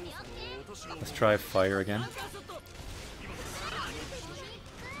believe. Let's try fire again.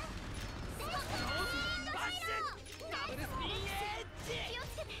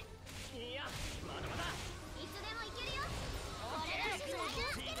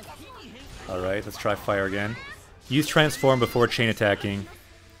 Alright, let's try fire again. Use transform before chain attacking.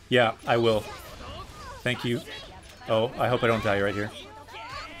 Yeah, I will. Thank you. Oh, I hope I don't die right here.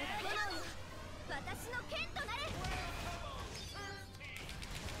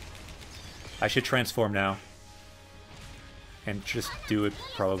 I should transform now. And just do it,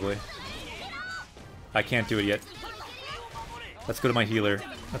 probably. I can't do it yet. Let's go to my healer.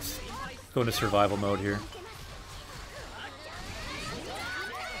 Let's go into survival mode here.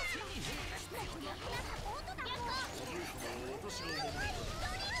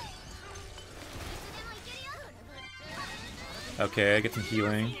 Okay, I get some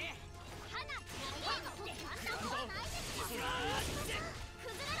healing.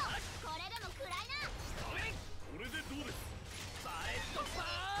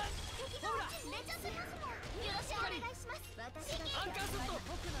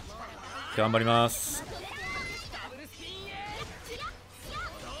 Ganbarimasu.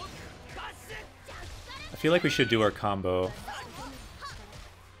 I feel like we should do our combo.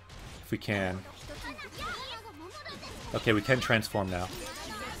 If we can. Okay, we can transform now.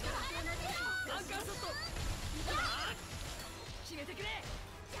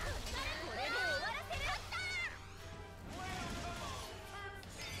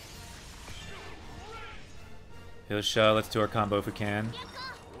 Yosha, let's do our combo if we can.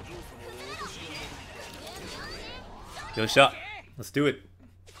 Yosha, let's do it.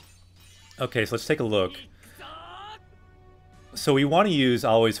 Okay, so let's take a look. So we want to use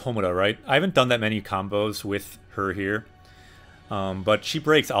always Homuda, right? I haven't done that many combos with her here. But she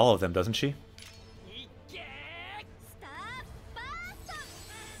breaks all of them, doesn't she?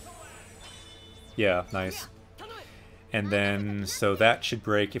 Yeah, nice. And then, so that should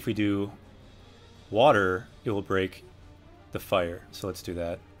break. If we do water, it will break the fire. So let's do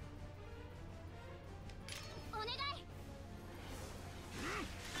that.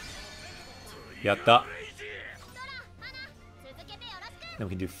 Yatta. Then we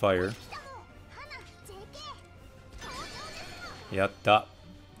can do fire. Yatta.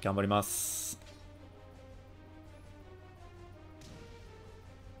 Ganbarimasu.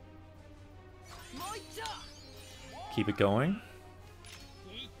 Keep it going.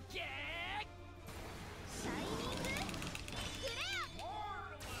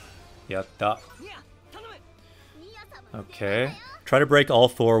 Yatta. Okay. Try to break all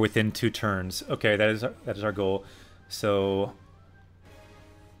 4 within 2 turns. Okay, that is our goal. So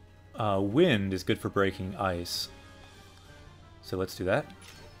wind is good for breaking ice. So let's do that.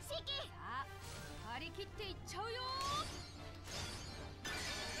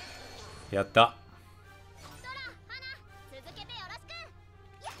 Yatta.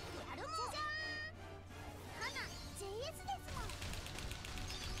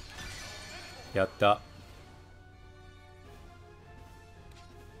 Yatta.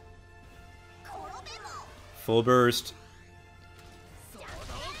 Full burst.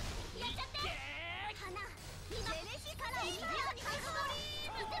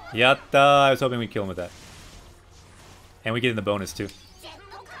 Yatta! I was hoping we'd kill him with that. And we get in the bonus too.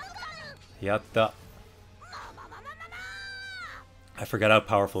 Yatta. I forgot how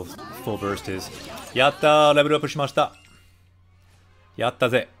powerful full burst is. Yatta! Level up shimashita. Yatta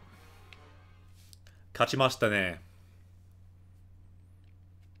ze. Kachimashita ne.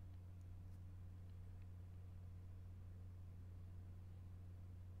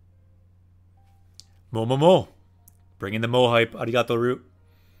 Momomo! Bring in the Mo hype. Arigato, Root.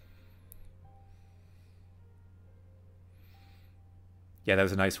 Yeah, that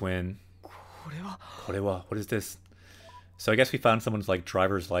was a nice win. Korewa. What is this? So I guess we found someone's like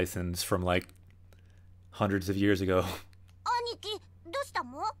driver's license from like hundreds of years ago.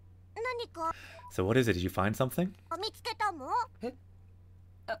 So what is it? Did you find something?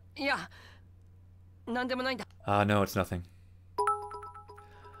 Ah, no, it's nothing.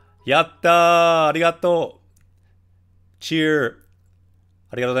 Yatta! Arigato! Cheer!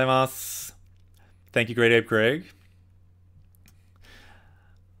 Arigato gozaimasu. Thank you, Great Ape Greg.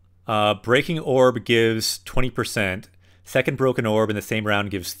 Breaking orb gives 20%. Second broken orb in the same round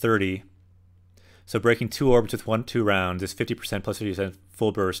gives 30. So breaking 2 orbs with 2 rounds is 50% plus 50%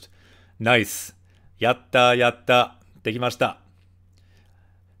 full burst. Nice. Yatta, yatta. Dekimashita.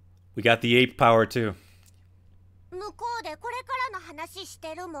 We got the ape power too.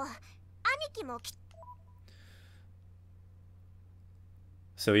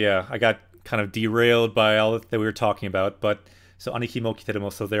 So yeah, I got kind of derailed by all that we were talking about, but so Aniki mo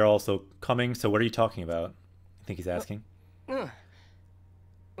kiteru, so they're also coming. So what are you talking about? I think he's asking.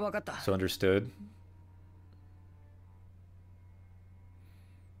 わかった。 So understood.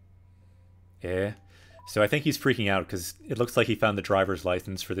 Yeah. So I think he's freaking out because it looks like he found the driver's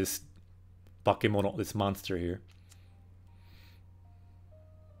license for this Bakemono, this monster here.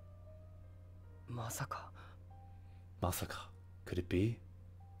 まさか。 Masaka. Could it be?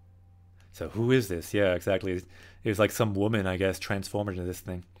 So who is this? Yeah, exactly. It was like some woman, I guess, transformed into this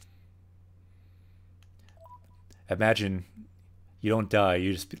thing. Imagine you don't die,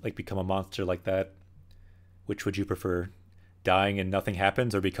 you just like become a monster like that. Which would you prefer? Dying and nothing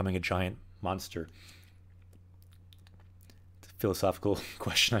happens, or becoming a giant monster? It's a philosophical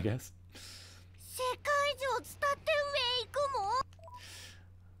question, I guess. 世界中伝って上行く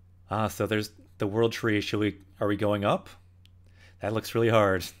もん Ah, so there's the world tree. Are we going up? That looks really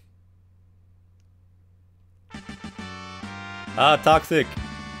hard. Ah, Toxic!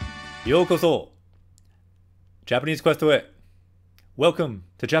 Yokoso! Japanese Quest away. Welcome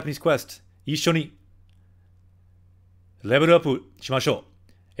to Japanese Quest. 一緒にレベルアップしましょ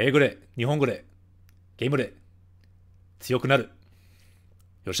う。英語で、日本語で、ゲームで強くなる。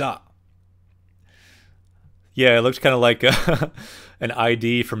よっしゃ。Yeah, it looked kind of like an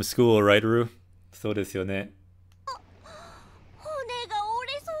ID from school, right, Ru? そうですよね。骨が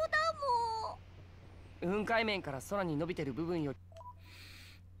折れそうだもん。雲海面から空に伸びてる部分より。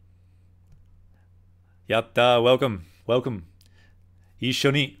やった、welcome, welcome. 一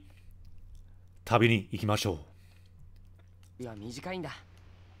緒に旅に行きましょう。いや、短いんだ。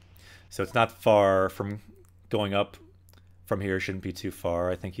So it's not far from going up from here. Shouldn't be too far,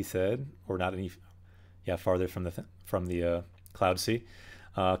 I think he said, or not any. Yeah, farther from the cloud sea.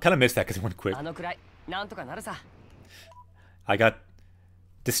 Kind of missed that because it went quick. あのくらい、なんとかなるさ。 I got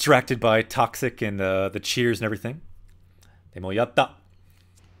distracted by Toxic and the cheers and everything. でもやった。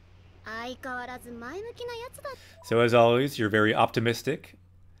相変わらず前向きなやつだ。 So as always, you're very optimistic.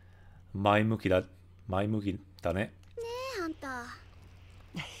 前向きだね。ねえ、ハンタ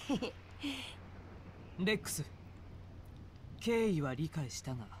ー。レックス、経緯は理解し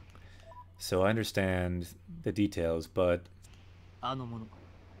たが、 So I understand the details, but あの者、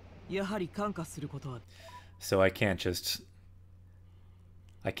やはり感化することは。 so I can't just,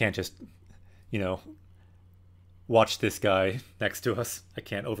 you know, watch this guy next to us. I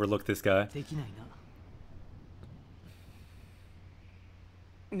can't overlook this guy. できない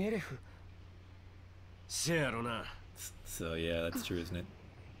な。ネレフ。せやろな。 So yeah, that's true, isn't it?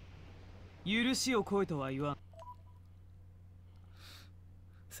 許しを超えとは言わん。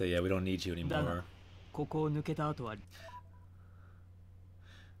 So yeah, we don't need you だが anymore. ここを抜けた後は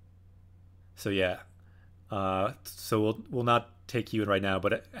So yeah, so we'll not take you in right now,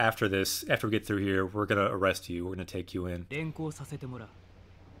 but after this, after we get through here, we're gonna arrest you. We're gonna take you in. 連行させてもらう。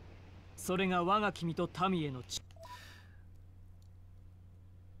それが我が君と民へのち。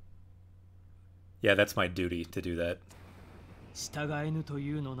 Yeah, that's my duty to do that. 従えぬと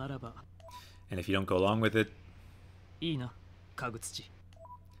いうのならば、 And if you don't go along with it, いいな、かぐつち。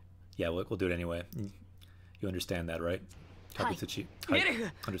 yeah, we'll do it anyway. You understand that, right? Hi. Kabutsuchi.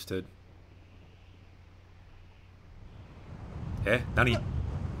 Mirefu. Understood. Eh? Nani?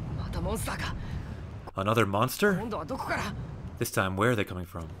 またモンスターか。 Another monster? 今度はどこから。 This time, where are they coming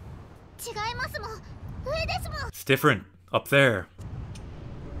from? 違いますもん。上ですもん。 It's different. Up there.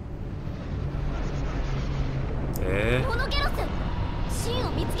 Eh? モノゲロス、シン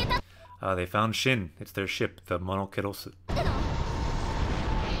を見つけたっ They found Shin. It's their ship, the Monokerosu. ての。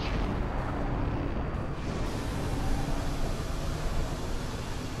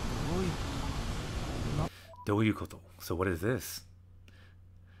 Doyukoto. So what is this?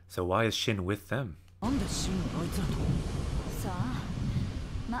 So why is Shin with them? なんでシンがあいつらと。さあ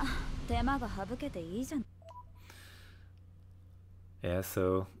まあ手間が省けていいじゃん。 Yeah,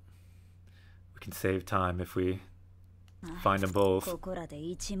 so we can save time if we find them both. ここらで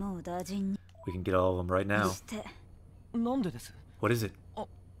一網打尽に We can get all of them right now. して。なんでです。 What is it?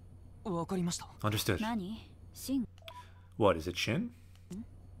 わかりました。 Understood. 何シン What, is it Shin?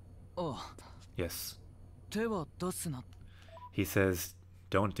 ああ、 Yes. 手は出すな。 He says,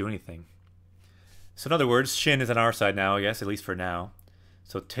 don't do anything. So in other words, Shin is on our side now, I guess, at least for now.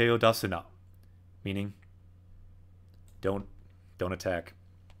 So Teo Dasuna, meaning don't attack.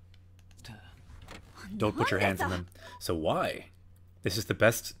 Don't put your hands on them. So why? This is the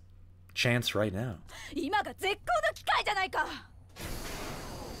best chance right now. 今が絶好の機会じゃないか。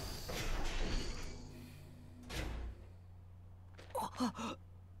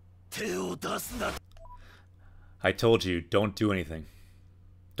 手を出すな。 I told you, don't do anything.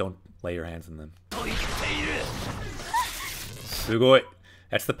 Don't lay your hands on them. Sugoi.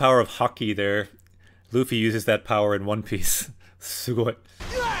 That's the power of Haki there. Luffy uses that power in One Piece. Sugoi.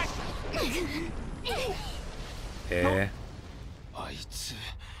 Yeah.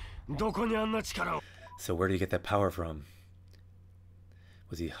 So where do you get that power from?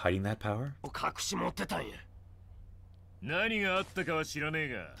 Was he hiding that power?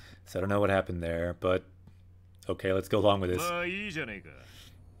 So I don't know what happened there, but okay, let's go along with this.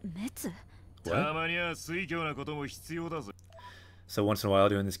 What? So once in a while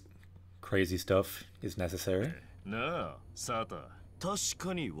doing this crazy stuff is necessary.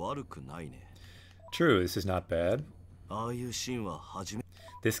 True, this is not bad.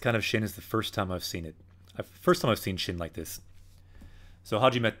 This kind of Shin is the first time I've seen it. First time I've seen Shin like this. So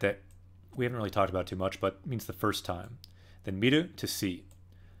Hajimete, we haven't really talked about too much, but means the first time. Then Miru, to see.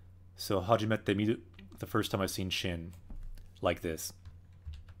 So Hajimete Miru, the first time I've seen Shin like this.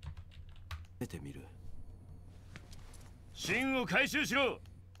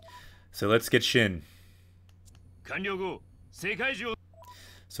 So let's get Shin.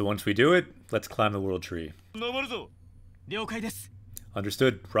 So once we do it, let's climb the world tree.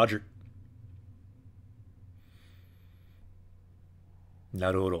 Understood. Roger.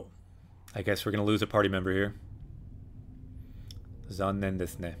 Naruto. I guess we're gonna lose a party member here. Zannen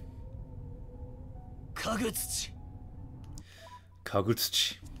desu ne.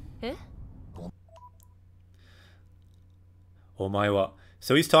 Kagutsuchi. Eh? Omae wa.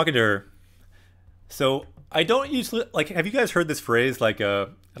 So he's talking to her. So I don't usually like. Have you guys heard this phrase? Like, I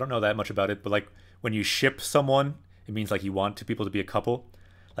don't know that much about it, but like when you ship someone, it means like you want two people to be a couple.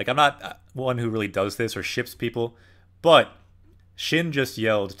 Like I'm not one who really does this or ships people, but Shin just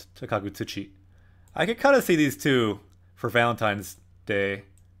yelled to Kagutsuchi. I could kind of see these two for Valentine's Day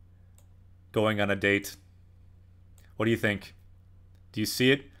going on a date. What do you think? Do you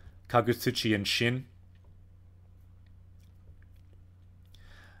see it? Kagutsuchi and Shin?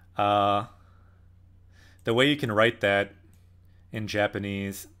 The way you can write that in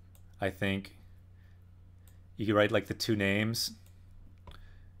Japanese, I think, you can write like the two names,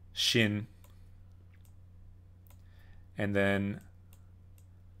 Shin, and then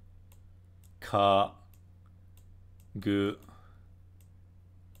Ka Gu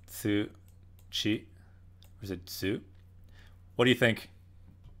Tsu Chi. Or is it Tsu? What do you think?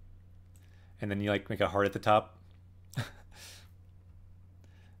 And then you like make a heart at the top.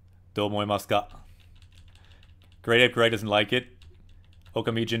 Do omoimasu ka? Great Ape Greg doesn't like it.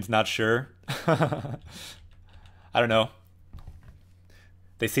 Okamijin's not sure. I don't know.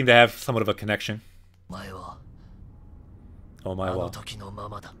 They seem to have somewhat of a connection. Oh my wa.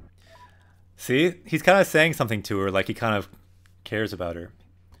 See? He's kind of saying something to her, like he kind of cares about her.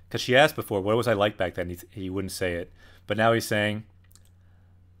 Because she asked before, what was I like back then? He wouldn't say it. But now he's saying,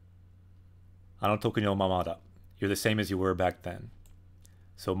 Ano toki no mama da. You're the same as you were back then.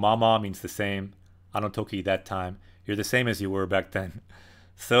 So mama means the same. Ano toki, that time. You're the same as you were back then.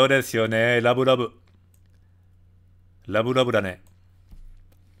 So desu yo ne. Labu labu. Labu labu da ne.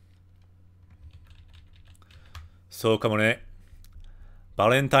 So kamo ne.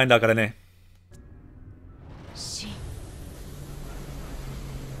 Valentine da kara ne. So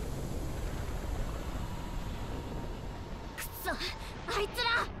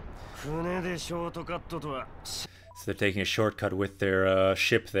they're taking a shortcut with their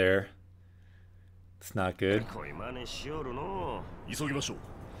ship there. It's not good.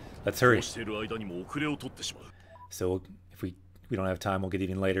 Let's hurry. So if we don't have time, we'll get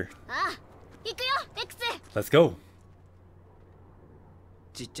even later. Let's go.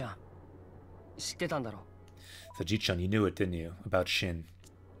 So Ji-chan, you knew it, didn't you? About Shin.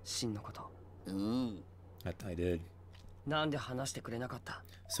 I did.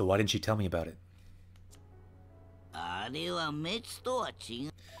 So why didn't you tell me about it?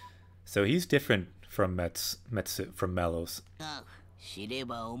 So he's different from Metsu from Melos.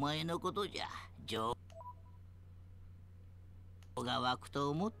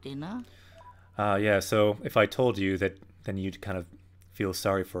 Yeah, so if I told you that, then you'd kind of feel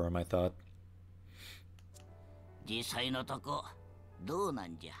sorry for him, I thought.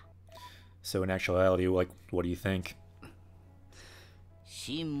 So in actuality, like, what do you think?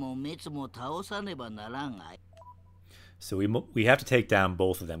 So we have to take down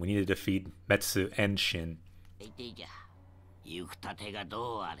both of them. We need to defeat Metsu and Shin.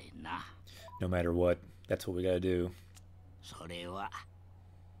 No matter what, that's what we gotta do.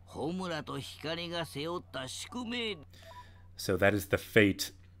 So that is the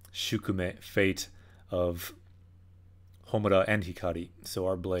fate, Shukume, fate of Homura and Hikari. So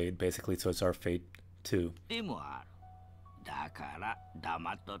our blade, basically, so it's our fate too.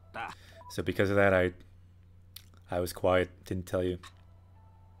 So because of that, I was quiet, didn't tell you.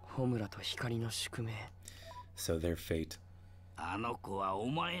 ホムラと光の宿命。 So their fate. あの子はお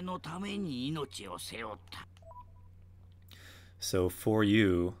前のために命を背負った。 So for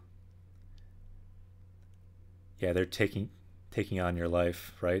you, yeah, they're taking on your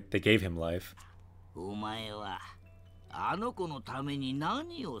life, right? They gave him life. お前はあの子のために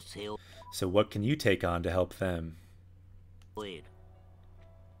何を背負 So what can you take on to help them? える。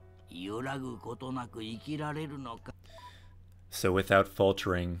揺らぐことなく生きられるのか。 So without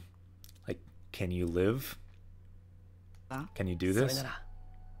faltering, like, can you live? Can you do それ this? なら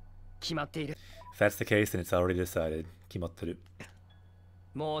決まっている。 If that's the case, then it's already decided. 決まってる。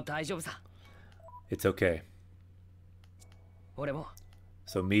もう大丈夫さ。 It's okay. 俺も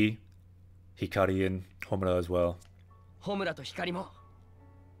So me, Hikari, and Homura as well. ホムラと光も。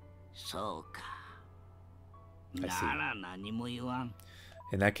そうか。 I な see. ら何も言わん。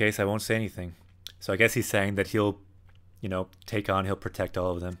 In that case, I won't say anything. So I guess he's saying that he'll, he'll protect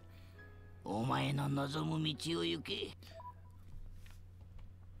all of them. お前の望む道を行け。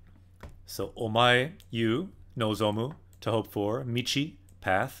 So omae, you, nozomu, to hope for, michi,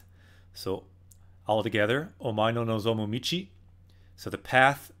 path. So all together, omae no nozomu michi. So the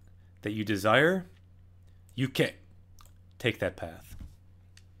path that you desire, yuke. Take that path.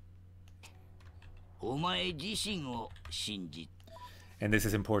 お前自身を信じ。 And this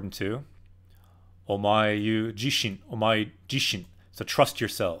is important too. Omae you jishin, omae jishin. So trust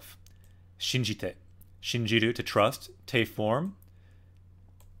yourself. Shinjite. Shinjiru, to trust. Te form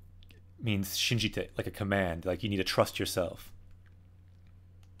means shinjite, like a command, like you need to trust yourself.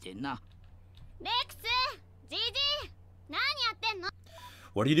 ってな。レックス、ジジイ、何やってんの？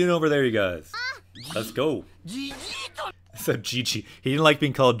 What are you doing over there, you guys? Let's go. じじいと。 So Gigi. He didn't like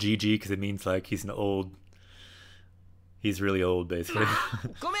being called Gigi because it means like he's really old, basically.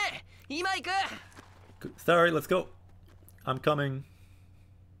 ごめん、今行く。 Sorry, let's go. I'm coming.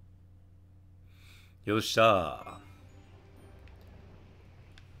 Yosha.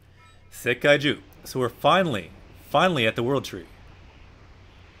 Sekkaiju. So we're finally at the World Tree.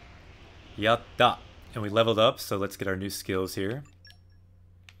 Yatta. And we leveled up, so let's get our new skills here.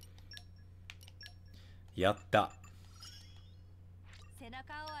 Yatta. 背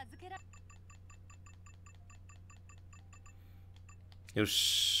中を預けら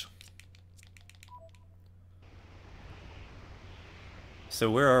Yosh.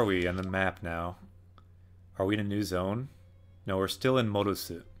 So where are we on the map now? Are we in a new zone? No, we're still in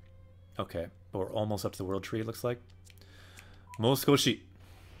Motosu. Okay, but we're almost up to the World Tree, it looks like. Moskoshi.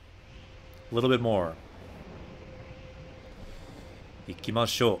 A little bit more.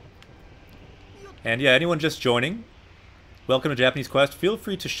 Ikimashou. And yeah, anyone just joining, welcome to Japanese Quest. Feel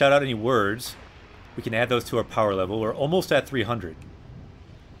free to shout out any words. We can add those to our power level. We're almost at 300.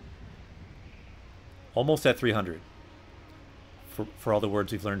 Almost at 300. For all the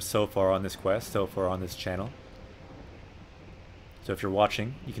words we've learned so far on this quest, so far on this channel. So if you're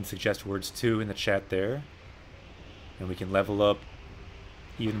watching, you can suggest words too in the chat there. And we can level up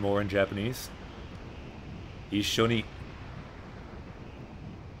even more in Japanese. Ishoni.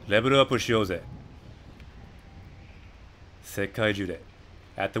 Level up shouze. Sekkaiju de.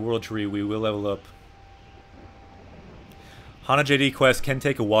 At the World Tree, we will level up. Hana JD quest can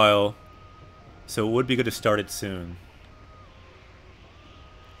take a while, so it would be good to start it soon.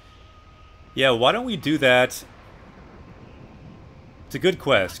 Yeah, why don't we do that? It's a good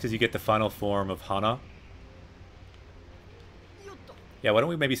quest, because you get the final form of Hana. Yeah, why don't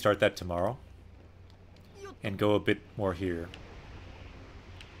we maybe start that tomorrow? And go a bit more here.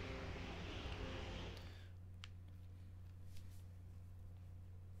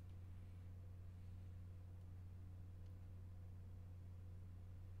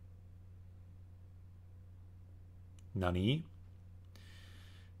 Nani?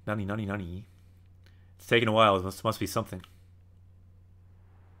 Nani? It's taking a while. This must be something.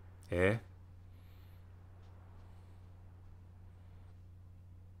 Eh?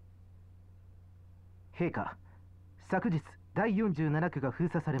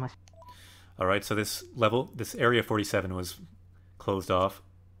 Alright, so this level, this area 47 was closed off.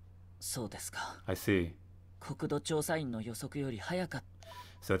 そうですか。 I see. 国土調査員の予測より早かっ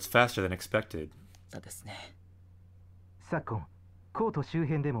So it's faster than expected. たですね。昨今、コート周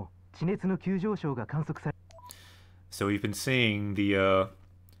辺でも地熱の急上昇が観測され So we've been seeing the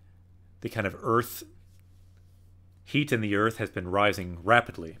kind of earth, heat in the earth has been rising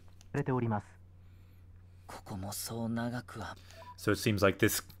rapidly. ております。ここもそう長くは So it seems like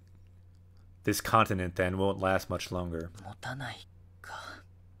this continent then won't last much longer. 持たないか。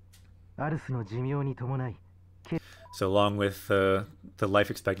アルスの寿命に伴い、So along with the life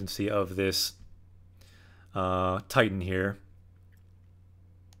expectancy of this Titan here,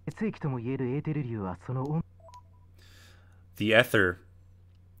 血液とも言えるエーテル流はその温 the ether,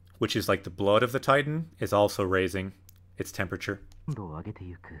 which is like the blood of the Titan, is also raising its temperature. 度を上げて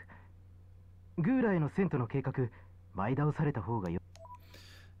ゆく。グーラへの遷都の計画、前倒された方がよ。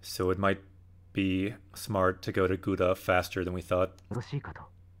So it might be smart to go to Gouda faster than we thought. よろしいかと。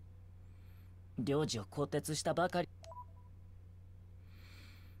領事を更迭したばかり。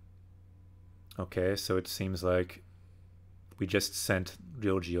 Okay, so it seems like we just sent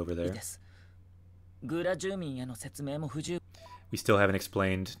Ryoji over いい there. です。グーラ住民への説明も不十 We still haven't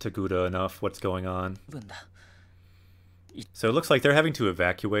explained to Gouda enough what's going on. 分だ。 So it looks like they're having to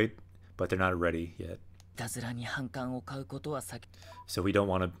evacuate, but they're not ready yet. いたずらに反感を買うことは避け So we don't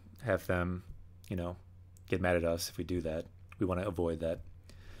want to have them, you know, get mad at us if we do that. We want to avoid that.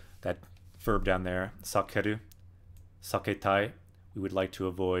 That verb down there, sakeru, saketai, we would like to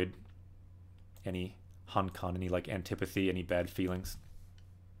avoid any hankan, any like antipathy, any bad feelings.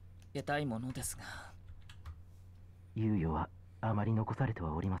 たいものですが。猶予はあまり残されて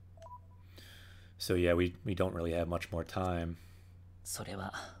はおりません。 So yeah, we don't really have much more time. それ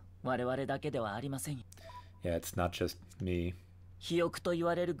は我々だけではありません。 Yeah, it's not just me. 肥沃と言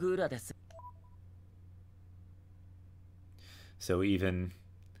われるグーラです。 So even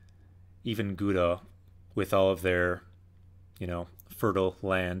Gouda, with all of their, you know, fertile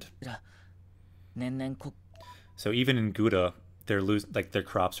land. 年々穀 So even in Gouda, their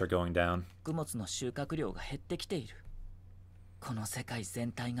crops are going down. 物の収穫量が減ってきている。この世界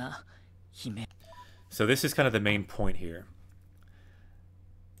全体が悲鳴。 So this is kind of the main point here.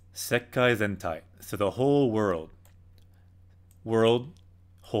 Sekkai Zentai. So the whole world.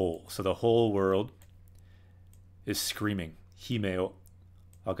 Whole. So the whole world is screaming. Hime o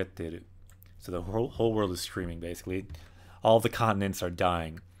agateru. So the whole world is screaming, basically. All the continents are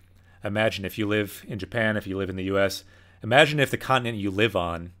dying. Imagine if you live in Japan, if you live in the US, imagine if the continent you live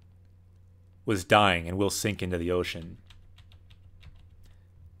on was dying and will sink into the ocean.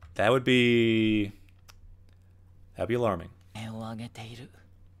 That'd be alarming. 目を上げている。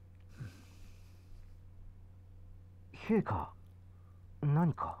陛下、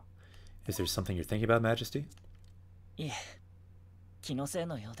何か。 Is there something you're thinking about, Majesty? いえ、気のせい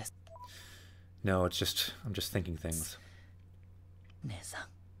のようです。 No, I'm just thinking things. 姉さん、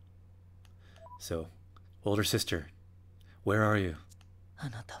 So, older sister, where are you? あ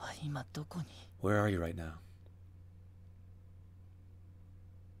なたは今どこに？ Where are you right now?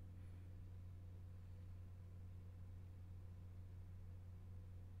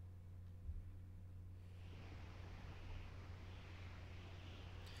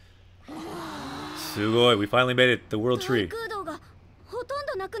 Sugoi, we finally made it, the world tree. 空洞がほとん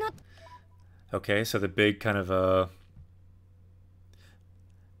どなくなっ Okay, so the big kind of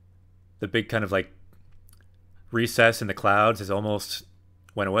like recess in the clouds has almost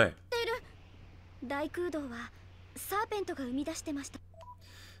went away. ている。大空洞はサーペントが生み出してました。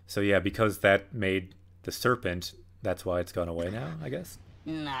 So yeah, because that made the serpent, that's why it's gone away now, I guess.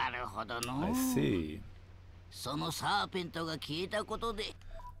 なるほどの I see. そのサーペントが消えたことで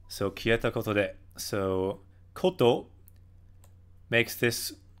So kieta koto de. So koto makes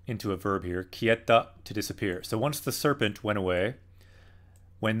this into a verb here. Kieta, to disappear. So once the serpent went away,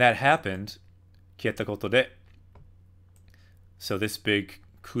 when that happened, kieta koto de. So this big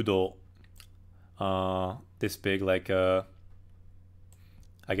kudo, this big like I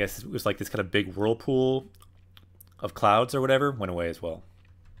guess it was like this kind of big whirlpool of clouds or whatever, went away as well.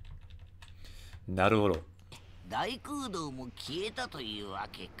 Naruhodo. 大空洞も消えたというわ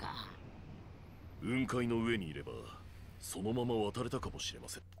けか。雲海の上にいればそのまま渡れたかもしれま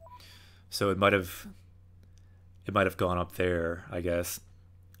せん。 So it might have gone up there, I guess,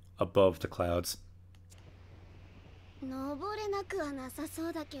 above the clouds. 登れなくはなさそ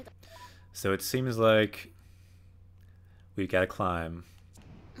うだけど。 So it seems like we gotta climb.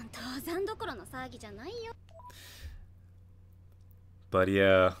 登山どころの騒ぎじゃないよ。 But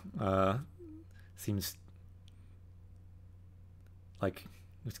yeah, seems like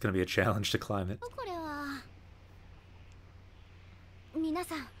it's gonna be a challenge to climb it. これは。皆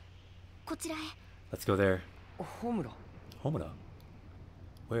さん、こちらへ。 Let's go there. ホムラ。 Homura?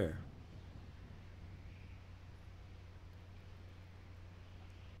 Where?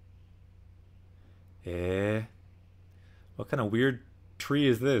 What kind of weird tree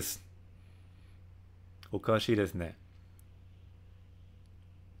is this? Okashi desu ne.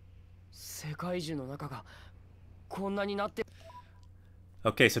 世界中の中がこんなになって。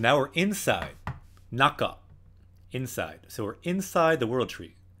 Okay, so now we're inside. Naka. Inside. So we're inside the world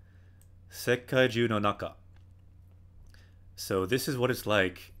tree. Sekkaiju no naka. So this is what it's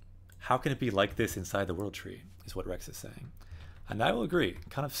like. How can it be like this inside the World Tree, is what Rex is saying. And I will agree.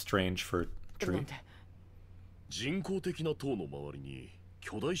 Kind of strange for a tree. 人工的な塔の周りに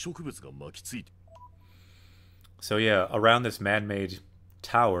巨大植物が巻きついて So yeah, around this man-made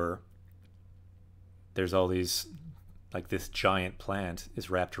tower, there's all these, like this giant plant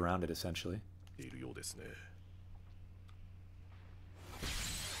is wrapped around it essentially. いるようですね。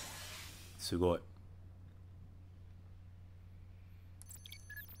すごい。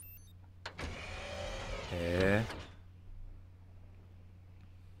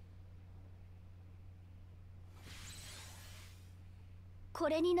こ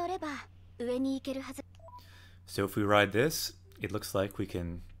れに乗れば上に行けるはず。 So if we ride this, it looks like we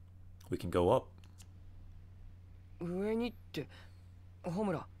can go up. 上にってホ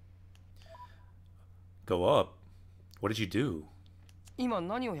ムラ Go up? What did you do? 今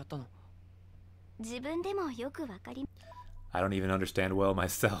何をやったの？自分でもよくわかり I don't even understand well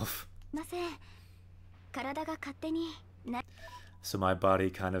myself. ません。体が勝手に So my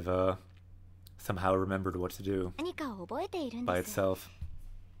body kind of somehow remembered what to do 何かを覚えているん by です。 itself.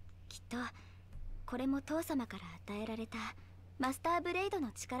 きっとこれも父様から与えられたマスターブレイド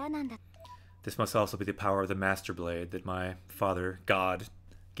の力なんだ。 This must also be the power of the Master Blade that my father, God,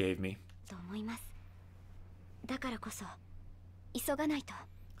 gave me. と思います。だからこそ急がないと。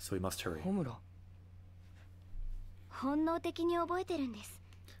 So we must hurry. ホムラ本能的に覚えてるんです。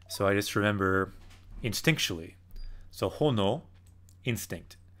 So I just remember instinctually. So hono,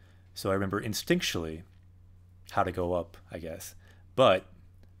 instinct. So I remember instinctually how to go up, I guess. But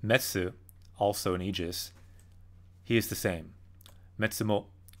Metsu, also in Aegis, he is the same. Metsu mo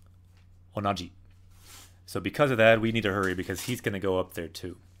onaji. So because of that, we need to hurry because he's going to go up there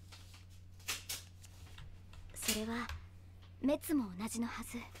too. それは滅も同じのは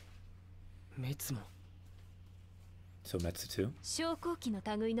ず。滅も So Metsu too. 昇降機の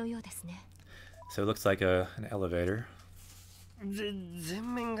類のようですね。 So it looks like an elevator.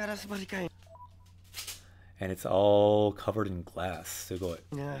 全面ガラス張りかい。 And it's all covered in glass. すごい。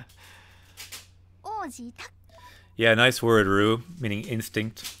王子た Yeah, nice word, Ru, meaning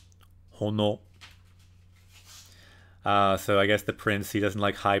instinct. Hono. So I guess the prince, he doesn't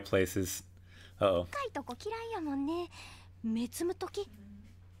like high places. Uh-oh. 高いとこ嫌いやもんね。滅むとき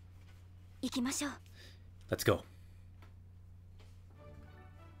行きましょう。 Let's go.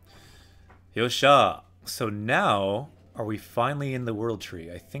 Yosha. So now, are we finally in the world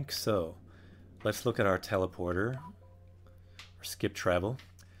tree? I think so. Let's look at our teleporter. Or skip travel.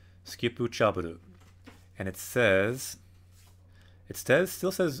 Skip uchaburu. And it still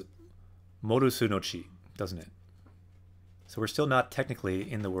says Morusu no Chi, doesn't it? So we're still not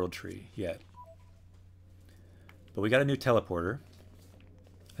technically in the world tree yet. But we got a new teleporter.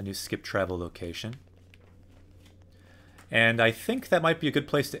 A new skip travel location. And I think that might be a good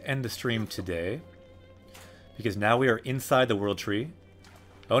place to end the stream today. Because now we are inside the world tree.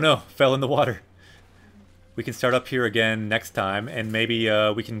 Oh no, fell in the water. We can start up here again next time, and maybe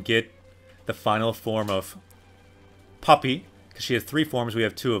we can get the final form of Puppy. Because she has 3 forms, we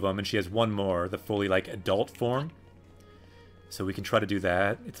have 2 of them, and she has 1 more, the fully, like, adult form. So we can try to do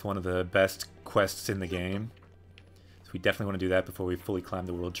that. It's one of the best quests in the game. So we definitely want to do that before we fully climb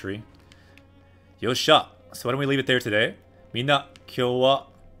the world tree. Yosha! So why don't we leave it there today? Minna, kyou wa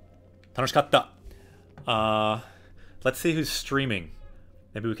tanoshikatta. Let's see who's streaming.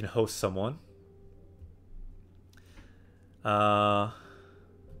 Maybe we can host someone.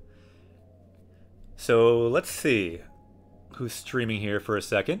 So let's see who's streaming here for a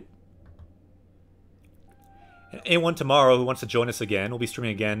second. And anyone tomorrow who wants to join us again, we'll be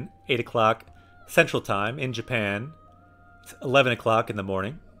streaming again 8 o'clock Central Time in Japan. It's 11 o'clock in the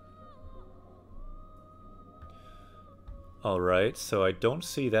morning. Alright, so I don't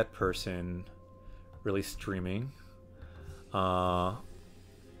see that person really streaming. But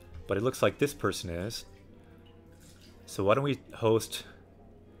it looks like this person is. So why don't we host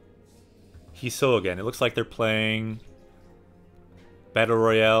Hiso again? It looks like they're playing Battle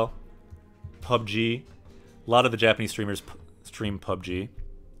Royale, PUBG. A lot of the Japanese streamers stream PUBG.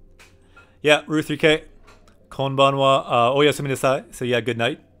 Yeah, Ru3K. Konbanwa oyasumi nasai. So yeah, good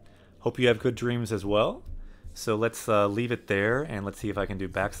night. Hope you have good dreams as well. So let's leave it there, and let's see if I can do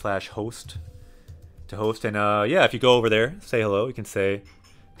 /host to host. And yeah, if you go over there, say hello. You can say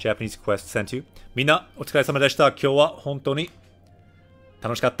Japanese Quest sent you. Minna, otsukaresama deshita. Kyou wa hontou ni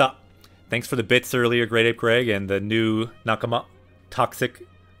tanoshikatta. Thanks for the bits earlier, Great Ape Greg, and the new nakama, Toxic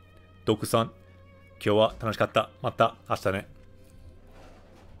Dokusan. Kyou wa tanoshikatta. Mata ashita ne.